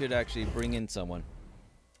forget, I should actually bring in someone.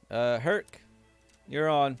 Herc, you're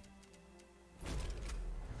on.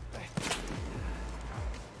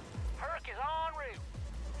 Herc is en route.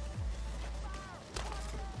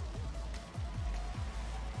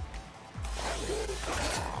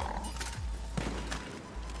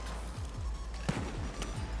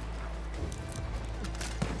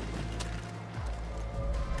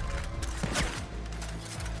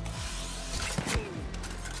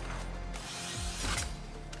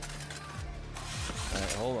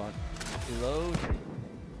 Alright, hold on. Reload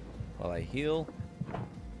while I heal.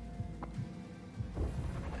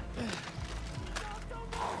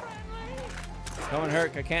 Come on,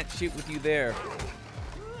 Herc, I can't shoot with you there.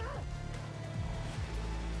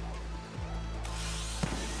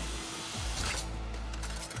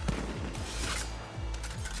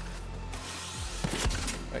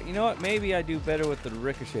 Right, you know what? Maybe I do better with the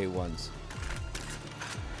ricochet ones.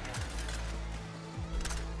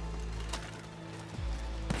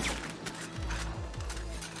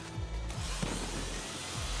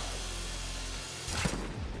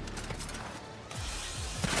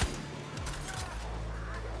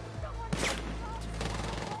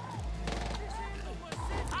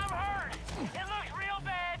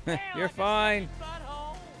 You're fine.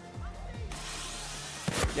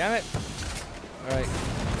 Damn it. Alright.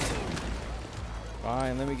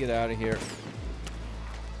 Fine, let me get out of here.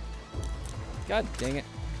 God dang it.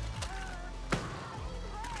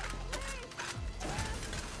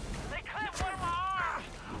 They clipped one of my arms.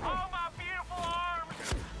 Oh, my beautiful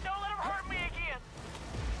arms. Don't let them hurt me again.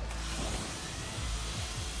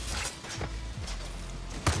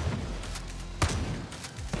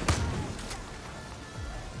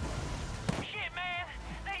 Shit, man.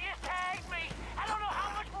 They just tagged me. I don't know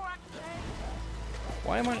how much more I can take.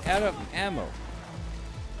 Why am I out of ammo?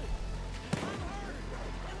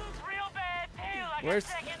 Where's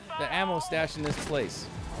the ammo stash in this place?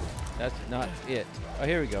 That's not it. Oh,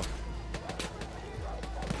 here we go.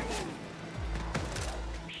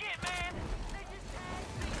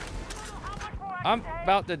 I'm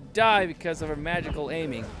about to die because of her magical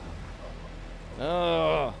aiming.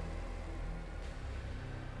 Oh.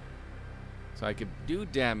 So I could do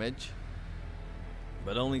damage,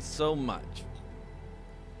 but only so much.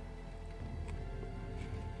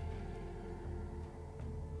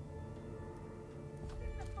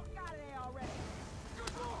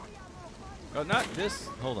 Oh, not this.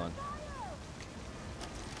 Hold on.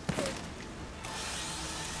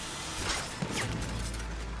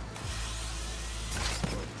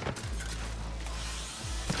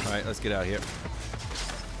 All right, let's get out of here.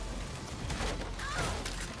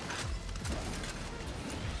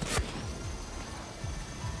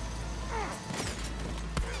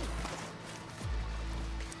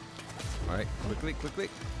 All right, quickly.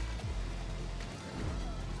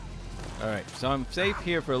 All right, so I'm safe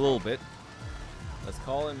here for a little bit. Let's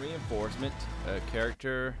call in reinforcement.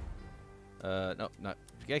 Character. No, not.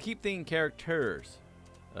 I keep thinking characters.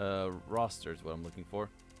 Roster is what I'm looking for.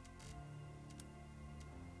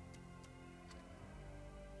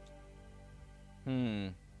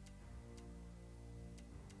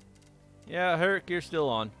 Yeah, Herc, you're still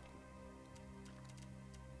on.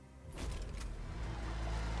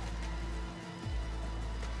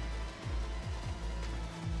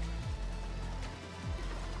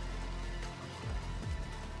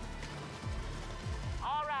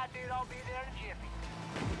 I'll be there in a jiffy.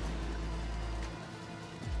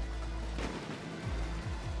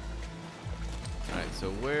 Alright, so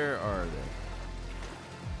where are they?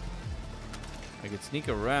 I could sneak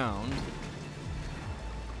around.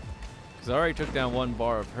 Because I already took down one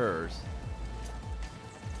bar of hers.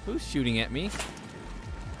 Who's shooting at me?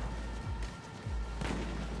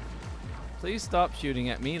 Please stop shooting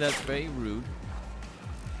at me. That's very rude.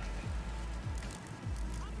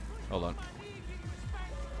 Hold on.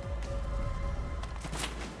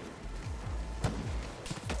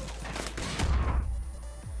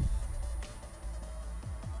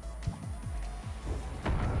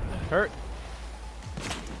 Hurt.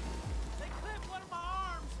 They clipped one of my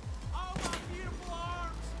arms. Oh, my beautiful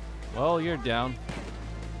arms. Well, you're down.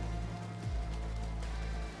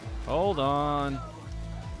 Hold on.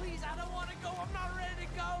 Please, I don't want to go. I'm not ready to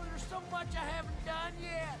go. There's so much I haven't done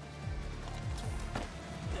yet.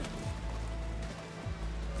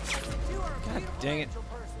 You are a God beautiful dang it. angel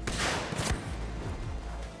person.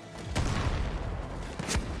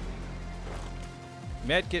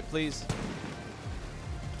 Med kit, please.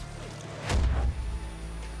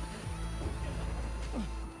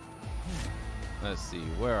 Let's see,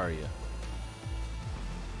 where are you?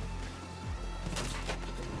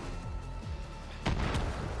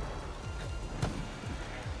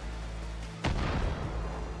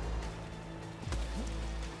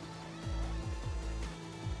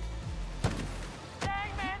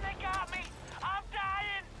 Dang, man, they got me. I'm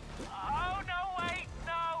dying. Oh, no, wait,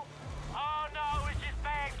 no. Oh, no, it's just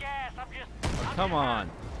bad gas. Come on.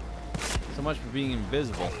 So much for being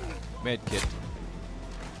invisible. Med kit.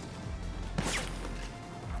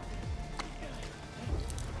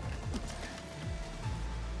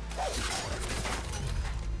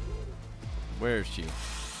 Where is she?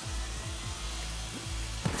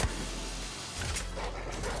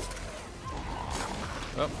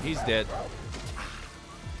 Oh, he's dead.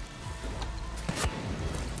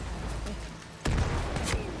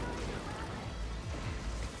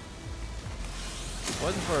 If it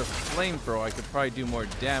wasn't for a flamethrower, I could probably do more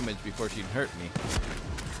damage before she'd hurt me.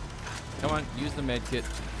 Come on, use the med kit.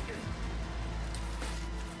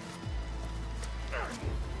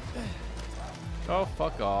 Oh,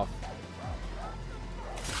 fuck off.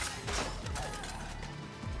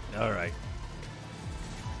 All right.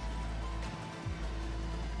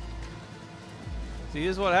 See,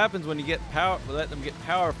 this is what happens when you get power. Let them get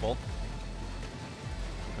powerful.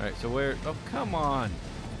 All right, so where? Oh, come on!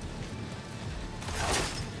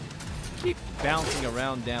 Keep bouncing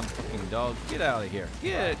around, damn fucking dog! Get out of here!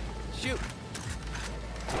 Get! Shoot!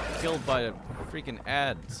 Killed by the freaking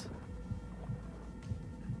ads.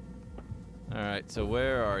 All right, so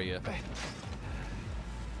where are you?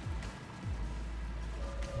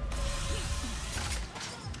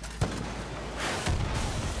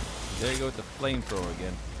 There you go with the flamethrower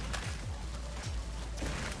again.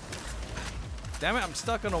 Damn it, I'm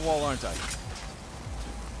stuck on a wall, aren't I?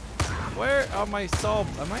 Where are my saw?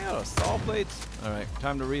 Am I out of saw plates? Alright,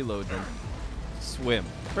 time to reload then. Swim.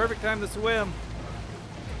 Perfect time to swim!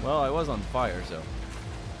 Well, I was on fire, so.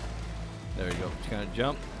 There we go. Just gonna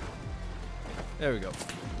jump. There we go.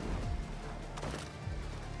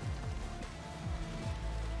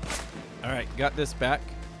 Alright, got this back.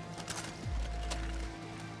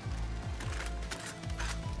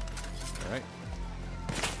 Alright.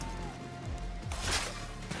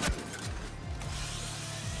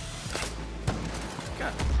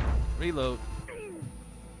 God. Reload.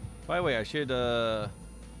 By the way, I should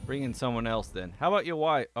bring in someone else then. How about your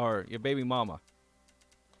wife or your baby mama?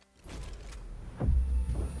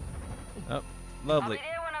 Oh, lovely. I'll be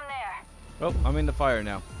there when I'm there. Oh, I'm in the fire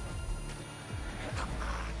now.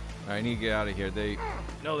 Alright, I need to get out of here. They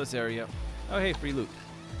know this area. Oh, hey, free loot.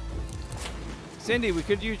 Cindy, we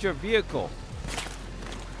could use your vehicle.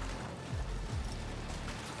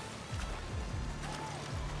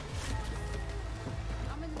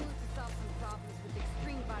 I'm in the mood to solve some problems with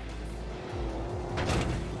extreme violence.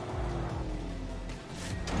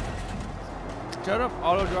 Shut up,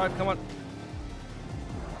 auto drive, come on.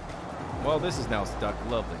 Well, this is now stuck.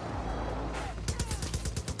 Lovely.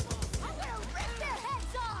 I'm gonna rip their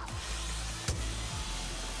heads off!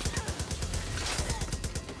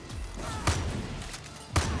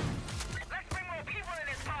 Let's bring more people in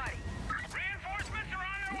this party. Reinforcements are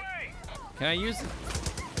on their way. Can I use it?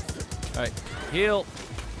 Alright, heal.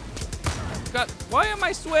 God, why am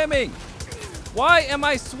I swimming? Why am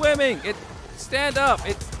I swimming? Stand up.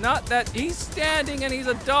 It's not that he's standing and he's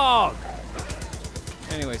a dog.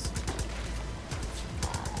 Anyways.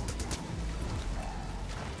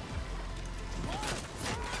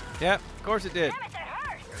 Yep, of course it did.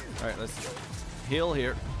 Alright, let's heal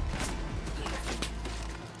here.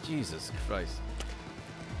 Jesus Christ.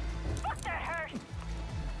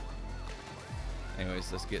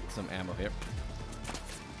 Anyways, let's get some ammo here.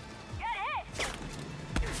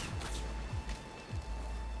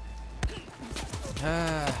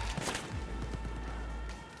 Ah.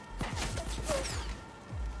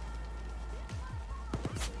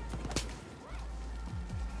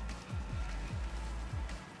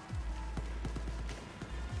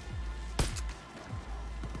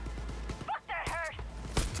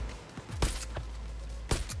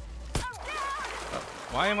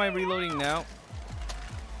 Why am I reloading now?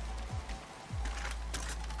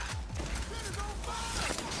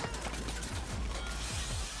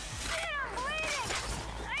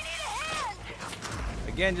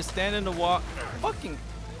 Again, just stand in the walk. Fucking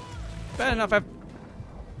bad enough.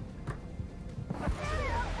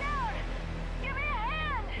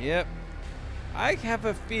 Yep. I have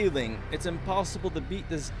a feeling it's impossible to beat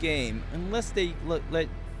this game unless they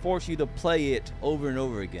force you to play it over and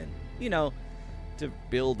over again. You know, to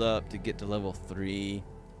build up to get to level 3.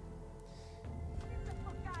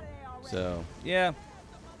 So, yeah.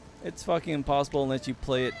 It's fucking impossible unless you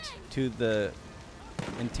play it to the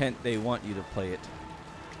intent they want you to play it.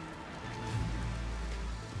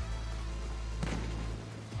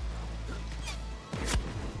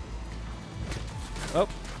 Oh,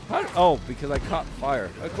 oh, because I caught fire.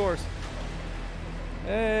 Of course.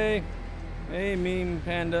 Hey. Hey, meme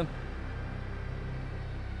panda.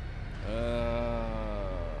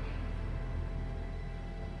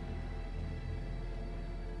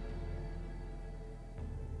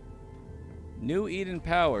 New Eden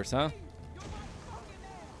powers, huh?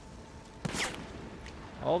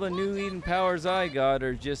 All the new Eden powers I got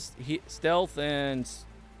are just stealth and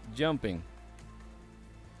jumping.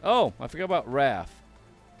 Oh, I forgot about Raph.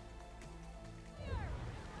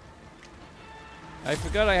 I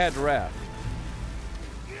forgot I had Raph.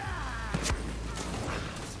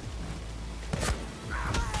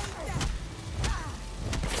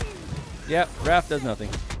 Yep, Raph does nothing.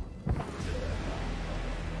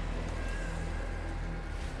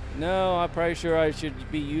 No, I'm pretty sure I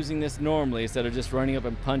should be using this normally instead of just running up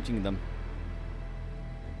and punching them.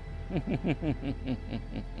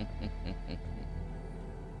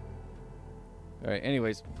 Alright,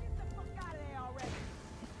 anyways.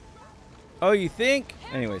 Oh, you think?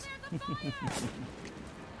 Anyways.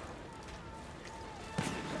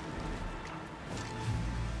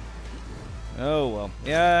 Oh, well.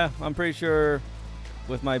 Yeah, I'm pretty sure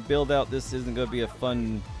with my build out, this isn't going to be a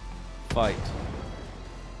fun fight.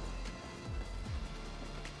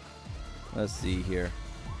 Let's see here.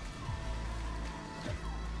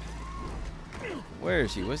 Where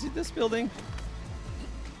is she? Was it this building?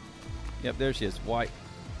 Yep, there she is. Why?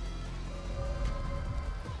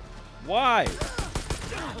 Why?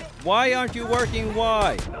 Why aren't you working?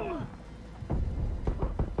 Why?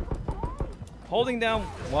 Holding down.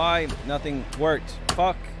 Why? Nothing worked.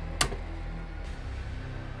 Fuck.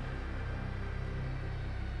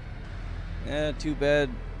 Yeah, too bad.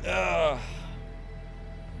 Ugh.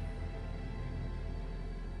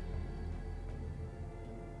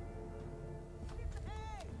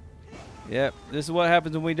 Yep, this is what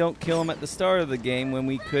happens when we don't kill them at the start of the game when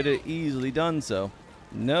we could have easily done so.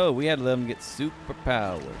 No, we had to let them get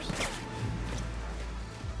superpowers.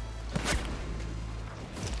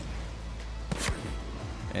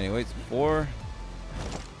 Anyways, 4.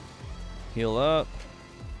 Heal up.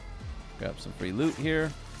 Grab some free loot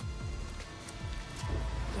here.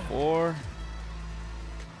 4.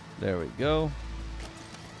 There we go.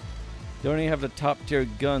 Don't even have the top tier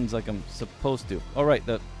guns like I'm supposed to. Alright,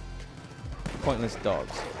 the pointless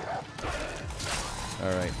dogs.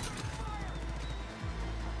 Alright.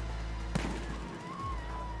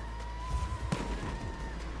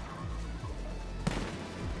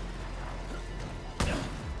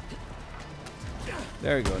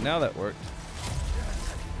 There we go. Now that worked.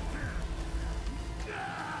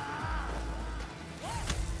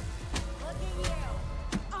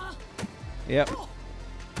 Yep.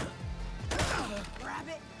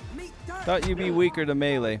 Thought you'd be weaker to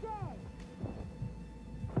melee.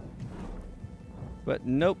 But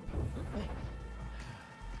nope.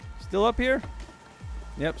 Still up here?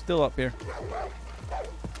 Yep, still up here.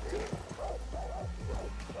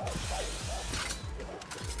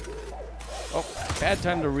 Oh, bad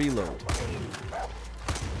time to reload.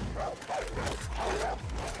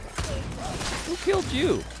 Who killed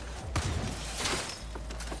you?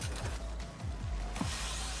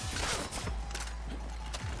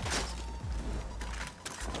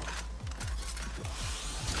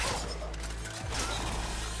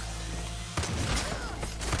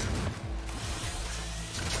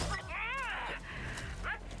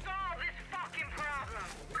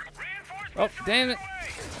 Oh, damn it.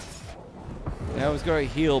 I was going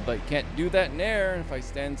to heal, but can't do that in air if I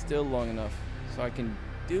stand still long enough. So I can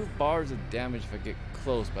do bars of damage if I get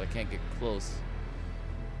close, but I can't get close.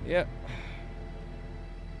 Yep.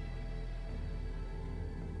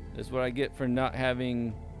 That's what I get for not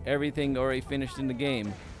having everything already finished in the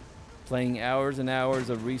game. Playing hours and hours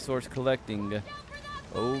of resource collecting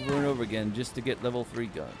over and over again just to get level 3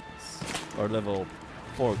 guns. Or level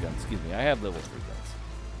 4 guns, excuse me. I have level 3 guns.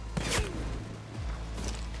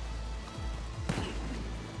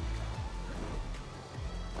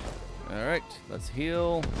 Alright, let's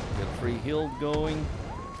heal. Get a free heal going.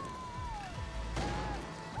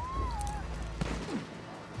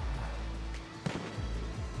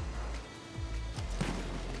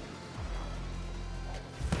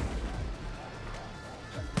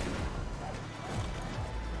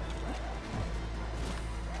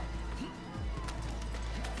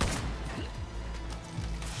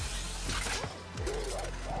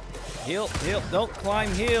 Heal, heal, don't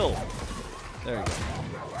climb, heal. There you go.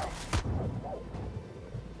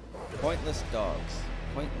 Pointless dogs.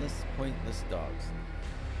 Pointless dogs.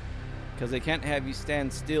 Because they can't have you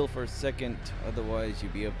stand still for a second, otherwise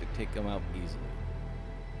you'll be able to take them out easily.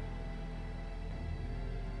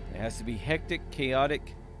 It has to be hectic,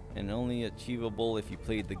 chaotic, and only achievable if you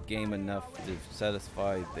played the game enough to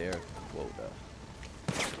satisfy their quota.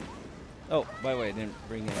 Oh, by the way, I didn't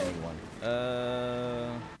bring in anyone.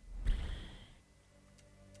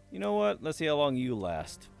 You know what? Let's see how long you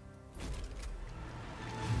last.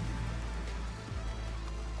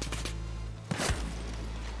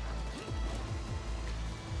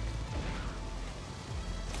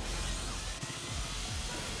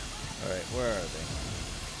 Alright, where are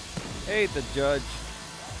they? Hey, the judge.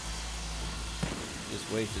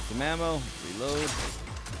 Just wasted some ammo. Reload.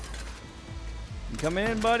 You coming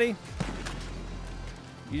in, buddy?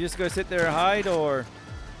 You just gonna sit there and hide, or?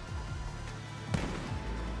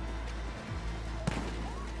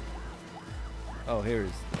 Oh,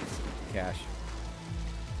 here's cash.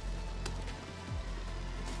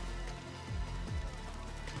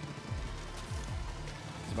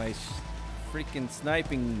 My freaking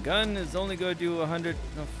sniping gun is only going to do 100.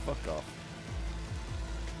 No, fuck off.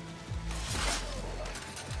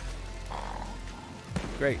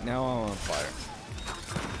 Great, now I'm on fire.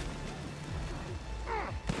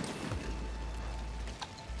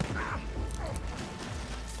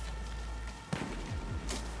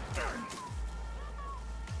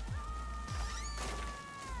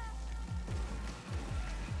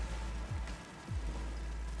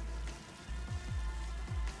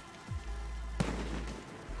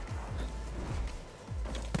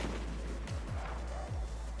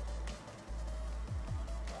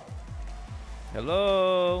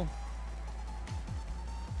 Hello?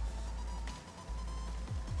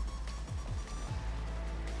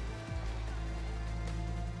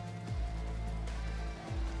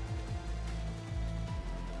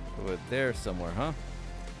 Over there somewhere, huh?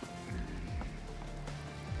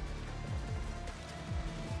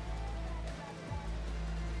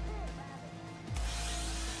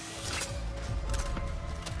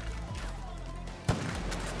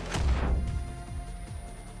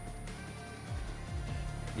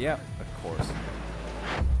 Yeah, of course.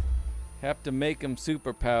 Have to make them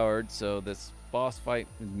super powered, so this boss fight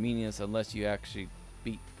is meaningless unless you actually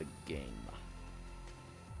beat the game.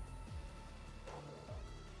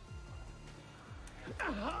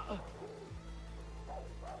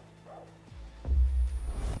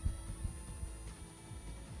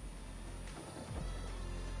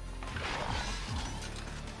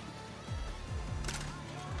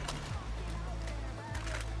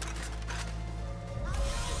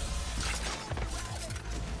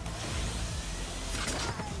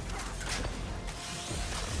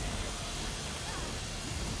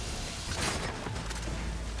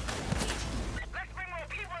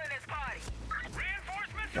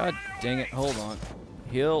 God dang it, hold on.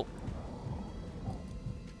 Heal.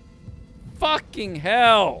 Fucking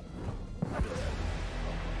hell!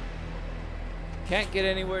 Can't get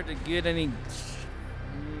anywhere to get any...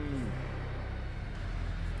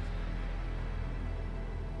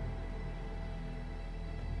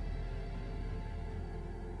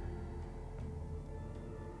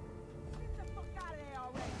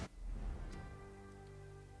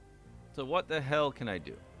 So what the hell can I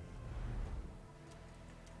do?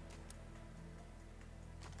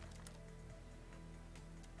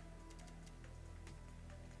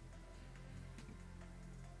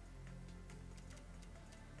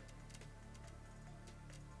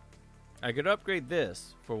 I could upgrade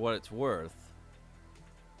this for what it's worth.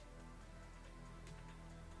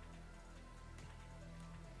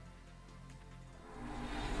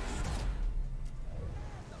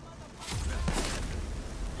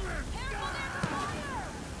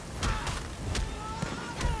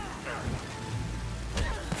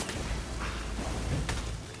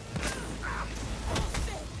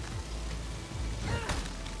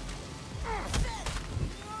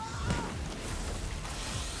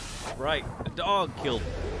 Right, the dog killed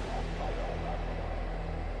him.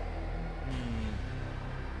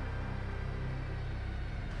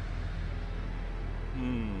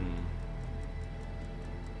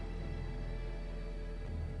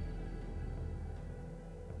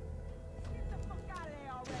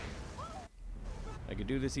 I could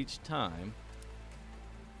do this each time.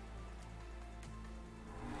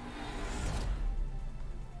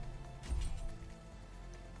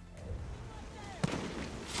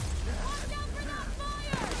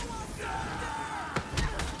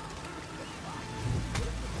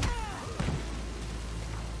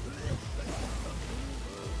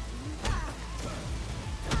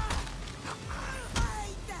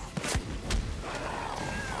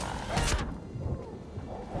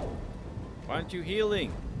 Why aren't you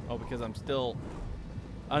healing? Oh, because I'm still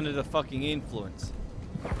under the fucking influence.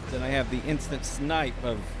 Then I have the instant snipe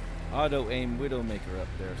of auto-aim Widowmaker up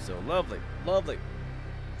there. So lovely. Lovely.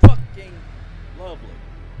 Fucking lovely.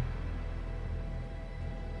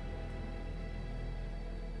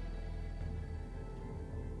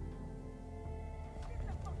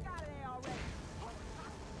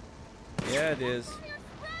 Yeah, it is.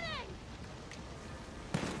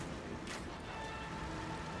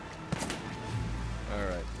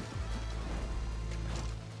 Alright.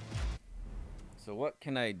 So what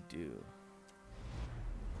can I do?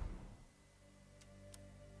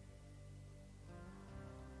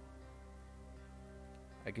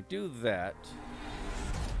 I could do that.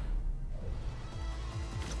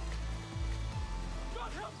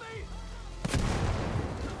 God help me!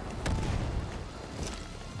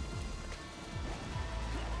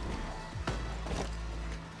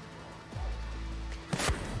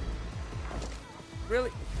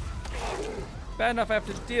 Really? Bad enough I have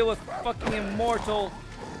to deal with fucking immortal.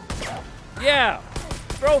 Yeah!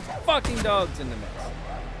 Throw fucking dogs in the mix.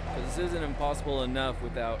 Because this isn't impossible enough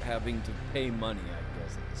without having to pay money, I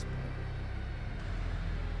guess, at this point.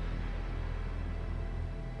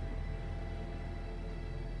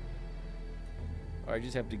 Or I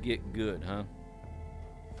just have to get good, huh?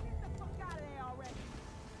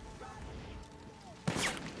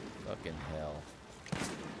 Fucking hell.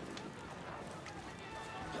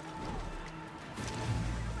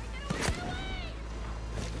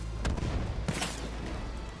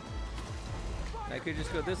 I could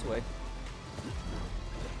just go this way.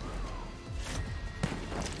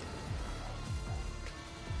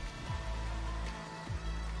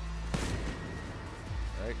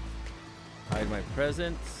 Alright. Hide my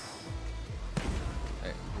presence.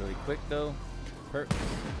 Alright, really quick though. Perks.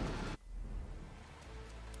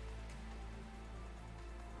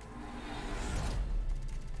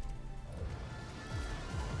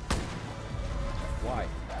 Why?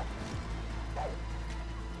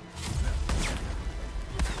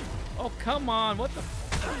 Oh, come on. What the?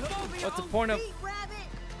 What's the point of?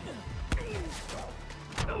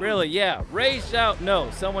 Really? Yeah. Raise out. No.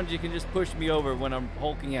 Someone you can just push me over when I'm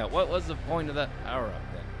hulking out. What was the point of that power up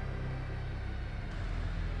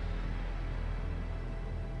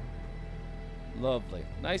then? Lovely.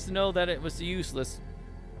 Nice to know that it was useless.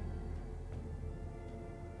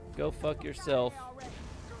 Go fuck yourself.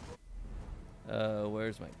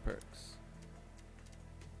 Where's my perks?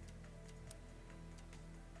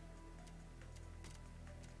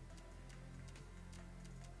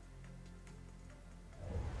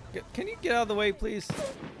 Can you get out of the way, please?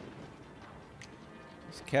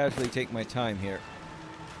 Just casually take my time here.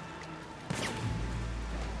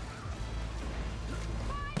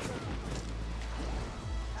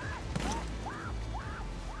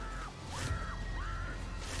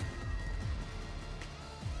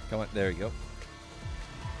 Come on, there you go.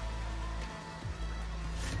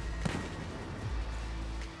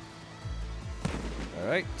 All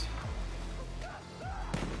right.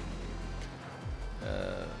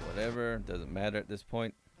 Whatever, doesn't matter at this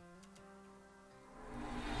point.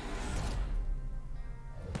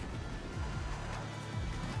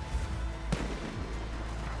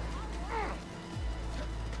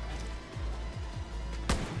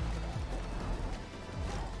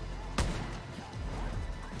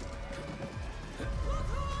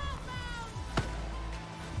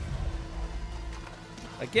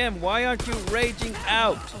 Again, why aren't you raging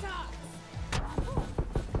out?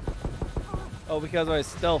 Oh, because I was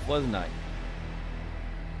stealth, wasn't I?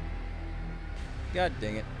 God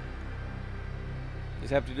dang it.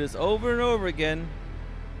 Just have to do this over and over again.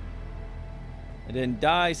 And then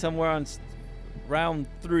die somewhere on round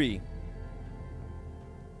 3.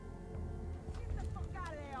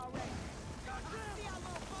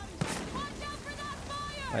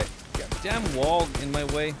 Alright, got a damn wall in my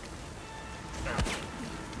way.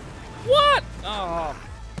 What? Oh.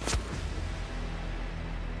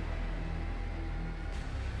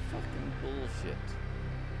 Fucking bullshit.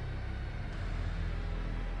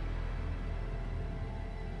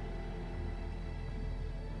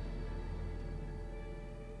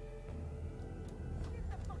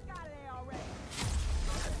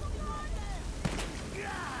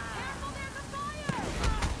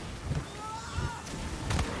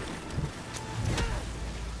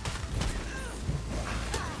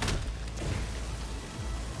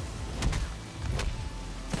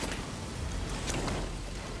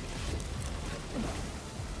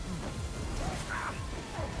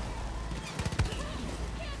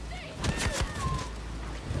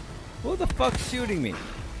 the fuck's shooting me?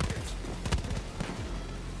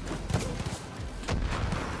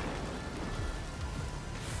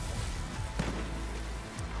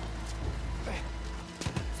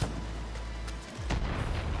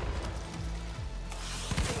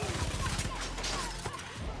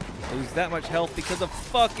 Lose that much health because of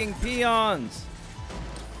fucking peons.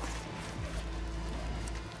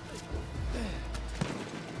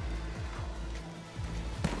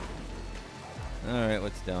 Alright,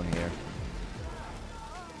 what's down here?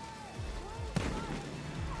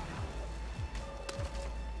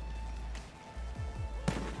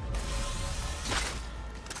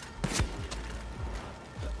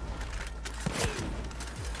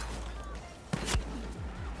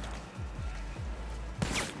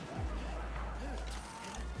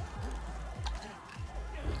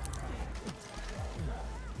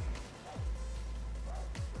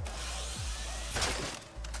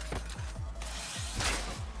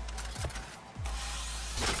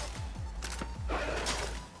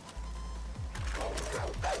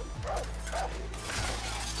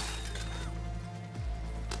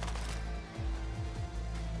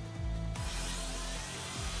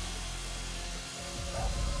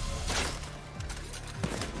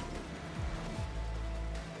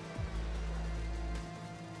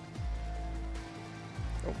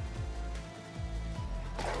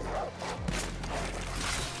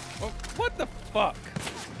 Oh, what the fuck?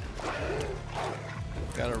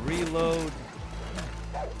 Gotta reload.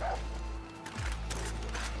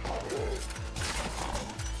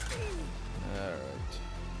 Alright.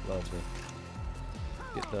 Lovely.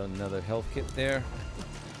 Get another health kit there.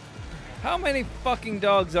 How many fucking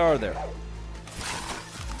dogs are there?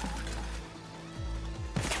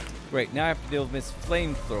 Great, now I have to deal with Miss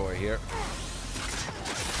Flamethrower here.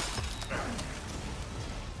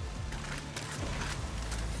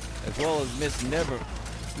 As well as Miss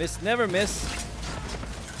Never Miss.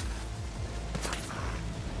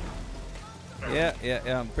 Yeah,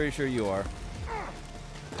 I'm pretty sure you are.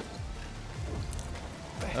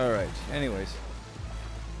 Alright, anyways.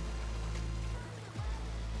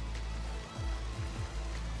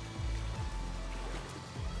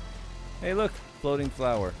 Hey look, floating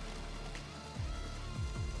flower.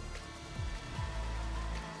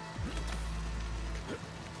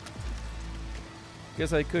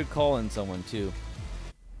 Guess I could call in someone too.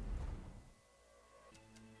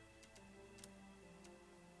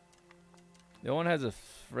 No one has a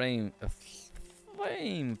flamethrower.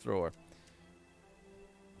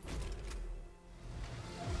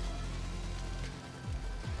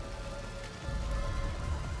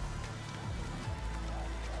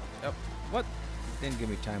 Oh, what? Didn't give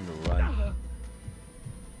me time to run.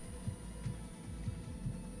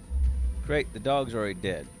 Great, the dog's already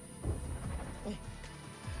dead.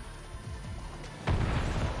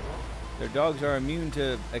 Their dogs are immune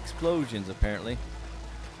to explosions, apparently.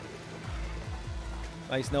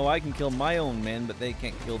 Nice to know I can kill my own men, but they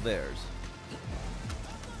can't kill theirs.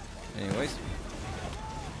 Anyways.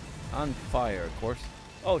 On fire, of course.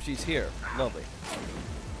 Oh, she's here. Lovely.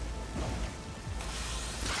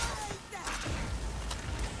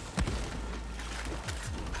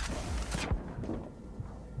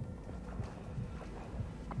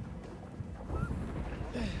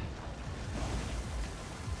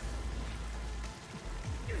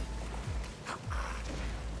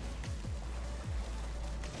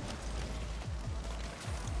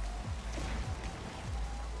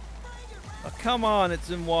 Come on,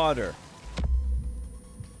 it's in water.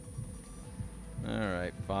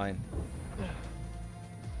 Alright, fine.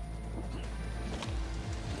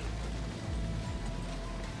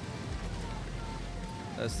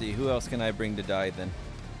 Let's see, who else can I bring to die then?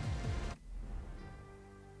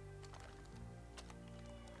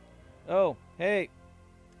 Oh, hey.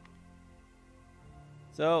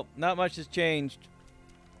 So, not much has changed.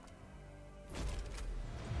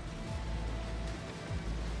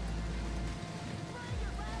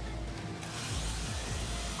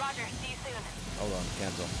 Hold on,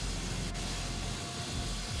 cancel.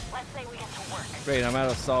 Let's say we get to work. Great, I'm out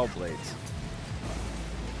of saw blades.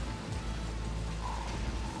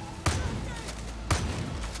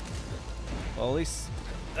 Well, at least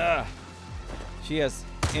she has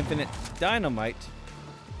infinite dynamite.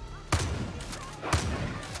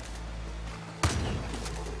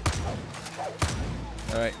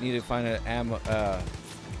 Alright, need to find an ammo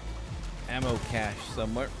cache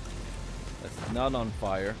somewhere that's not on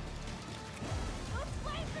fire.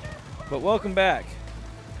 But welcome back,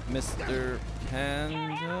 Mr.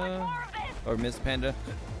 Panda, or Miss Panda.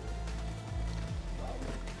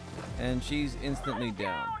 And she's instantly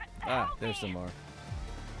down. Ah, there's some more.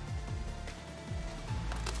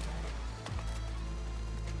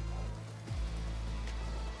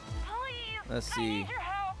 Let's see.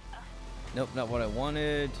 Nope, not what I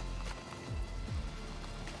wanted.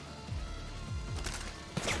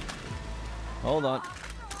 Hold on.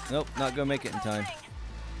 Nope, not gonna make it in time.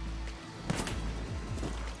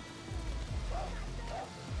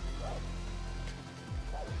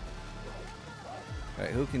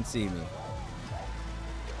 Alright, who can see me?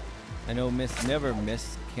 I know Miss Never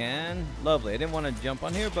Miss can. Lovely. I didn't want to jump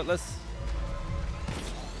on here, but let's...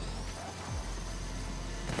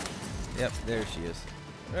 Yep, there she is.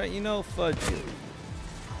 Alright, you know, fudge you.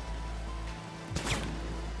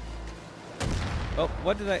 Oh,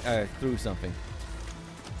 what did I threw something.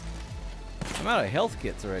 I'm out of health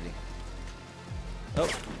kits already. Oh.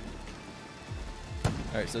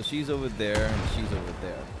 Alright, so she's over there and she's over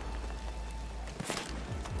there.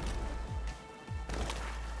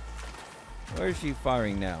 Where is she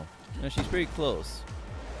firing now? No, she's pretty close.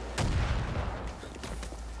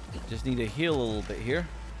 Just need to heal a little bit here.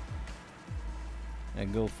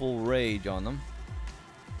 And go full rage on them.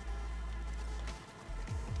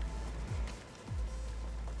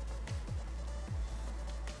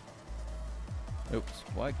 Oops,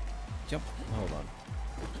 why jump? Hold on.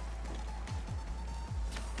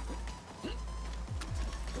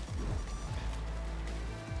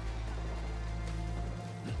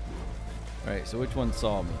 Alright, so which one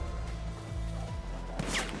saw me?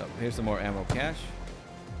 Oh, here's some more ammo cache.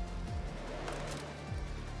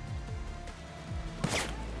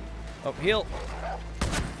 Oh, heal!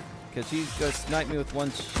 Because she's gonna snipe me with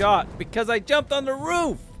one shot because I jumped on the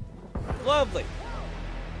roof! Lovely!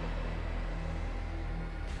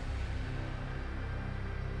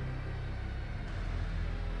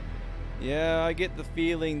 Yeah, I get the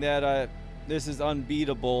feeling that this is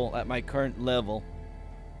unbeatable at my current level.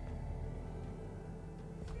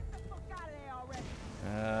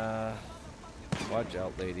 Watch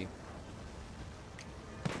out, lady.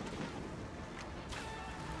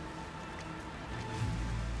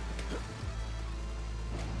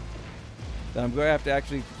 So I'm going to have to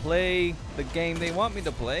actually play the game they want me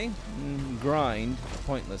to play. Grind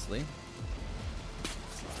pointlessly.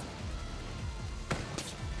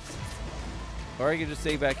 Or I could just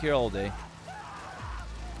stay back here all day.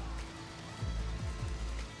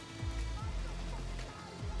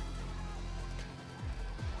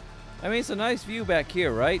 I mean, it's a nice view back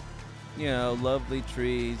here, right? You know, lovely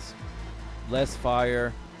trees, less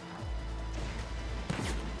fire.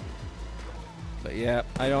 But yeah,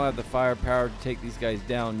 I don't have the firepower to take these guys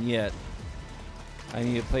down yet. I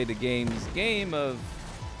need to play the game of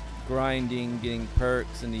grinding, getting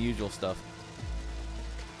perks, and the usual stuff.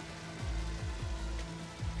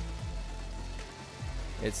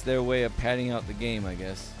 It's their way of padding out the game, I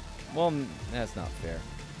guess. Well, that's not fair.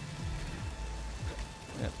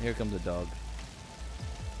 Yep, here comes the dog.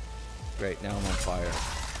 Great, now I'm on fire.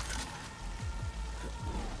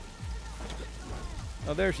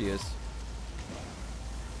 Oh, there she is.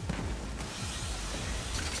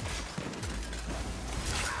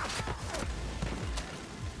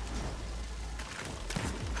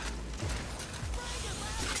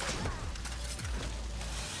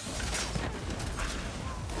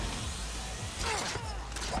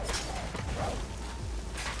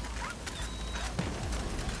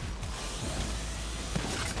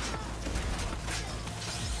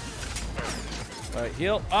 Alright,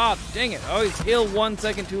 heal. Ah, dang it. I always heal 1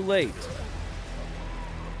 second too late.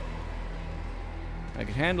 I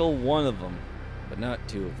can handle one of them, but not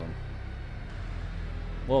two of them.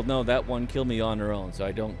 Well, no, that one killed me on her own, so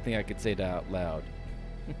I don't think I could say that out loud.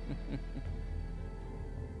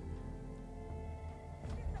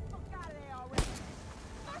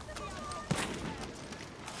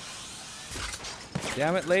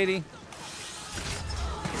 Damn it, lady.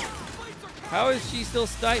 How is she still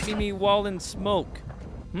sniping me while in smoke?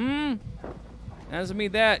 Answer me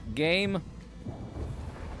that, game.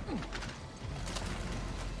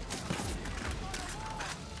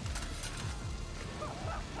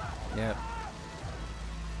 Yep.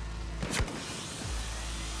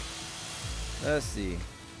 Let's see.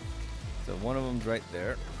 So one of them's right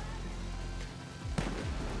there.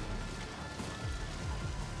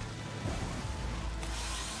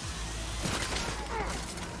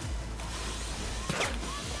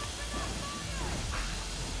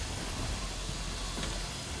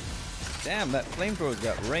 Damn, that flamethrower's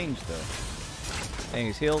got range though. And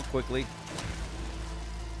he's healed quickly.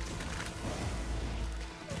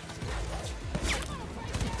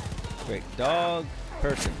 Great dog,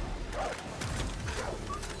 person.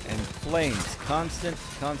 And flames. Constant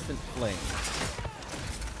flames.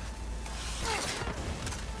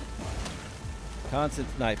 Constant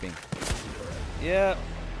sniping. Yeah.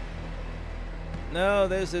 No,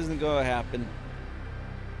 this isn't going to happen.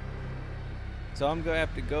 So I'm going to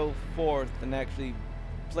have to go forth and actually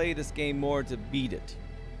play this game more to beat it.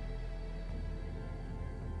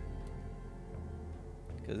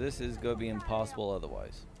 Because this is going to be impossible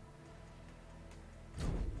otherwise.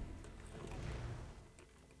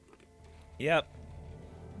 Yep.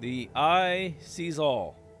 The eye sees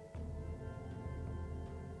all.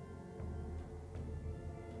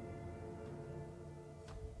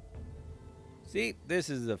 See, this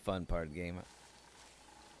is the fun part of the game.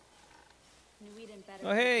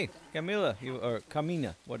 Oh, hey, Camila, or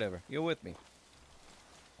Camina, whatever. You're with me.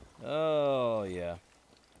 Oh, yeah.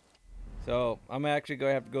 So, I'm actually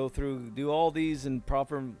going to have to go through, do all these in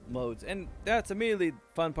proper modes. And that's immediately the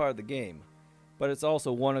fun part of the game. But it's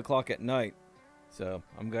also 1 o'clock at night. So,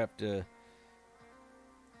 I'm going to have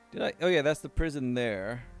to... Oh, yeah, that's the prison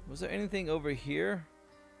there. Was there anything over here?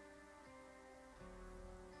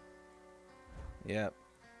 Yep.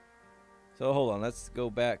 So hold on, let's go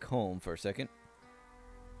back home for a second.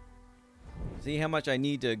 See how much I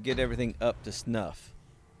need to get everything up to snuff.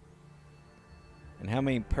 And how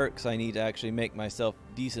many perks I need to actually make myself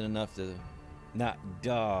decent enough to not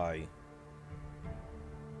die.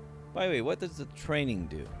 By the way, what does the training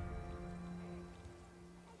do?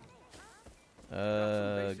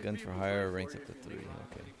 Guns for hire, ranks up to 3.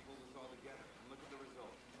 Okay.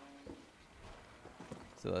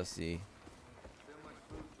 So let's see.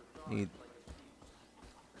 Need.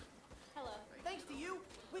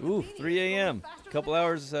 Ooh, 3 a.m. Couple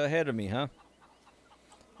hours ahead of me, huh?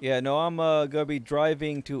 Yeah, no, I'm gonna be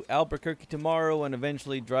driving to Albuquerque tomorrow and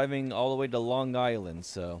eventually driving all the way to Long Island,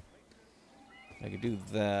 so I could do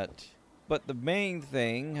that. But the main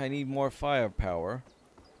thing, I need more firepower.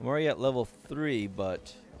 I'm already at level 3,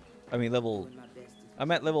 but I mean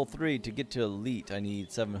I'm at level 3. To get to elite, I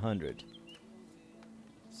need 700.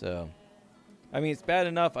 So. I mean, it's bad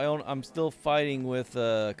enough. I'm still fighting with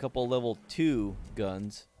a couple level 2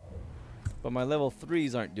 guns, but my level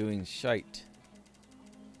 3s aren't doing shite.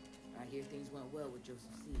 I hear things went well with Joseph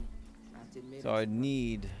C. Not to admit So I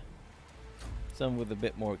need some with a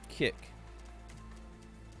bit more kick.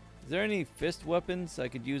 Is there any fist weapons I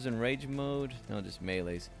could use in rage mode? No, just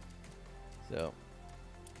melees. So,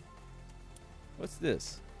 what's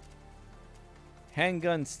this?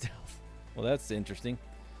 Handgun stealth. Well, that's interesting.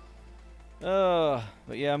 But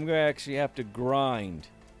yeah, I'm gonna actually have to grind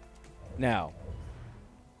now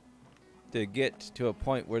to get to a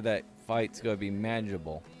point where that fight's gonna be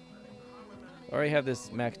manageable. I already have this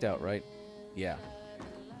maxed out, right? Yeah.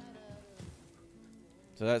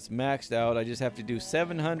 So that's maxed out. I just have to do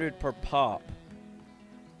 700 per pop.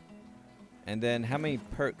 And then how many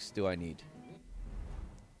perks do I need?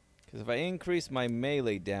 Because if I increase my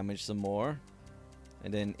melee damage some more,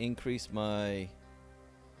 and then increase my...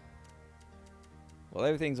 Well,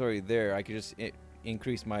 everything's already there. I could just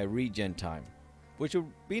increase my regen time, which would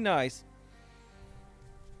be nice.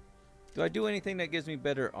 Do I do anything that gives me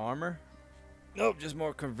better armor? Nope, just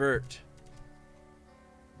more convert.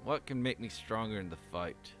 What can make me stronger in the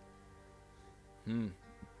fight? And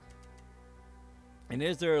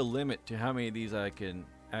is there a limit to how many of these I can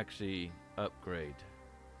actually upgrade?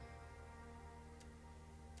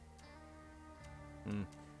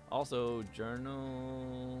 Also,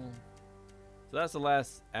 journal... So that's the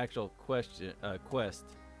last actual question, quest.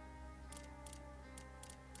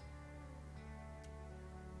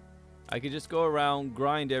 I could just go around,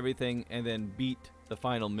 grind everything, and then beat the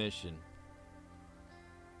final mission.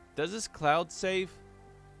 Does this cloud save?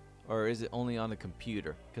 Or is it only on the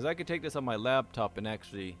computer? Because I could take this on my laptop and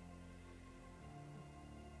actually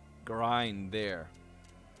grind there.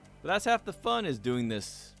 But that's half the fun, is doing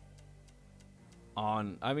this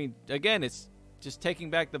on... I mean, again, it's just taking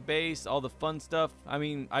back the base, all the fun stuff. I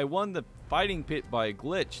mean, I won the fighting pit by a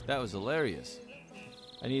glitch. That was hilarious.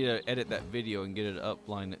 I need to edit that video and get it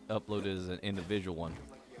uploaded as an individual one.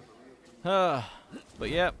 But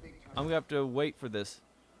yeah, I'm gonna have to wait for this.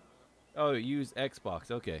 Oh, use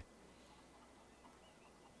Xbox. Okay.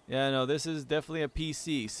 Yeah, no, this is definitely a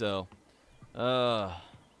PC. So,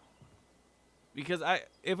 because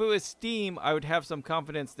if it was Steam, I would have some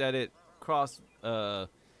confidence that it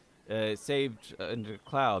saved into the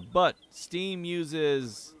cloud, but Steam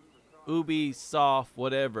uses Ubisoft,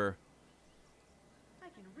 whatever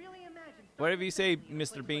you say,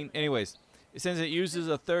 Mr. Bean. Anyways, since it uses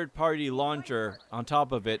a third-party launcher on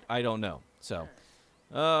top of it, I don't know. So,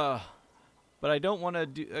 but I don't want to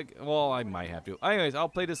do. Well, I might have to. Anyways, I'll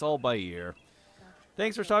play this all by ear.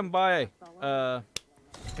 Thanks for stopping by,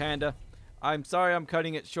 Panda. I'm sorry I'm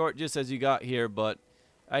cutting it short just as you got here, but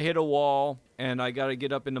I hit a wall and I gotta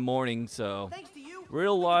get up in the morning, so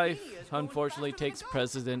Real life, unfortunately, takes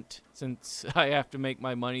precedent since I have to make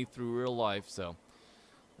my money through real life, so.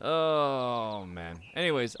 Oh, man.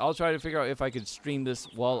 Anyways, I'll try to figure out if I could stream this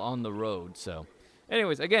while on the road, so.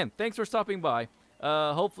 Anyways, again, thanks for stopping by.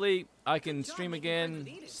 Hopefully, I can stream again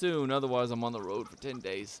soon, otherwise I'm on the road for 10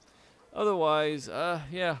 days. Otherwise,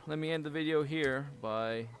 yeah, let me end the video here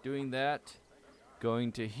by doing that.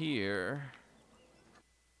 Going to here.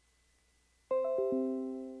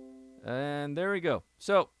 And there we go.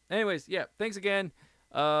 So, anyways, yeah, thanks again.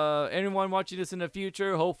 Anyone watching this in the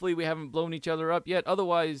future, hopefully we haven't blown each other up yet.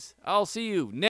 Otherwise, I'll see you next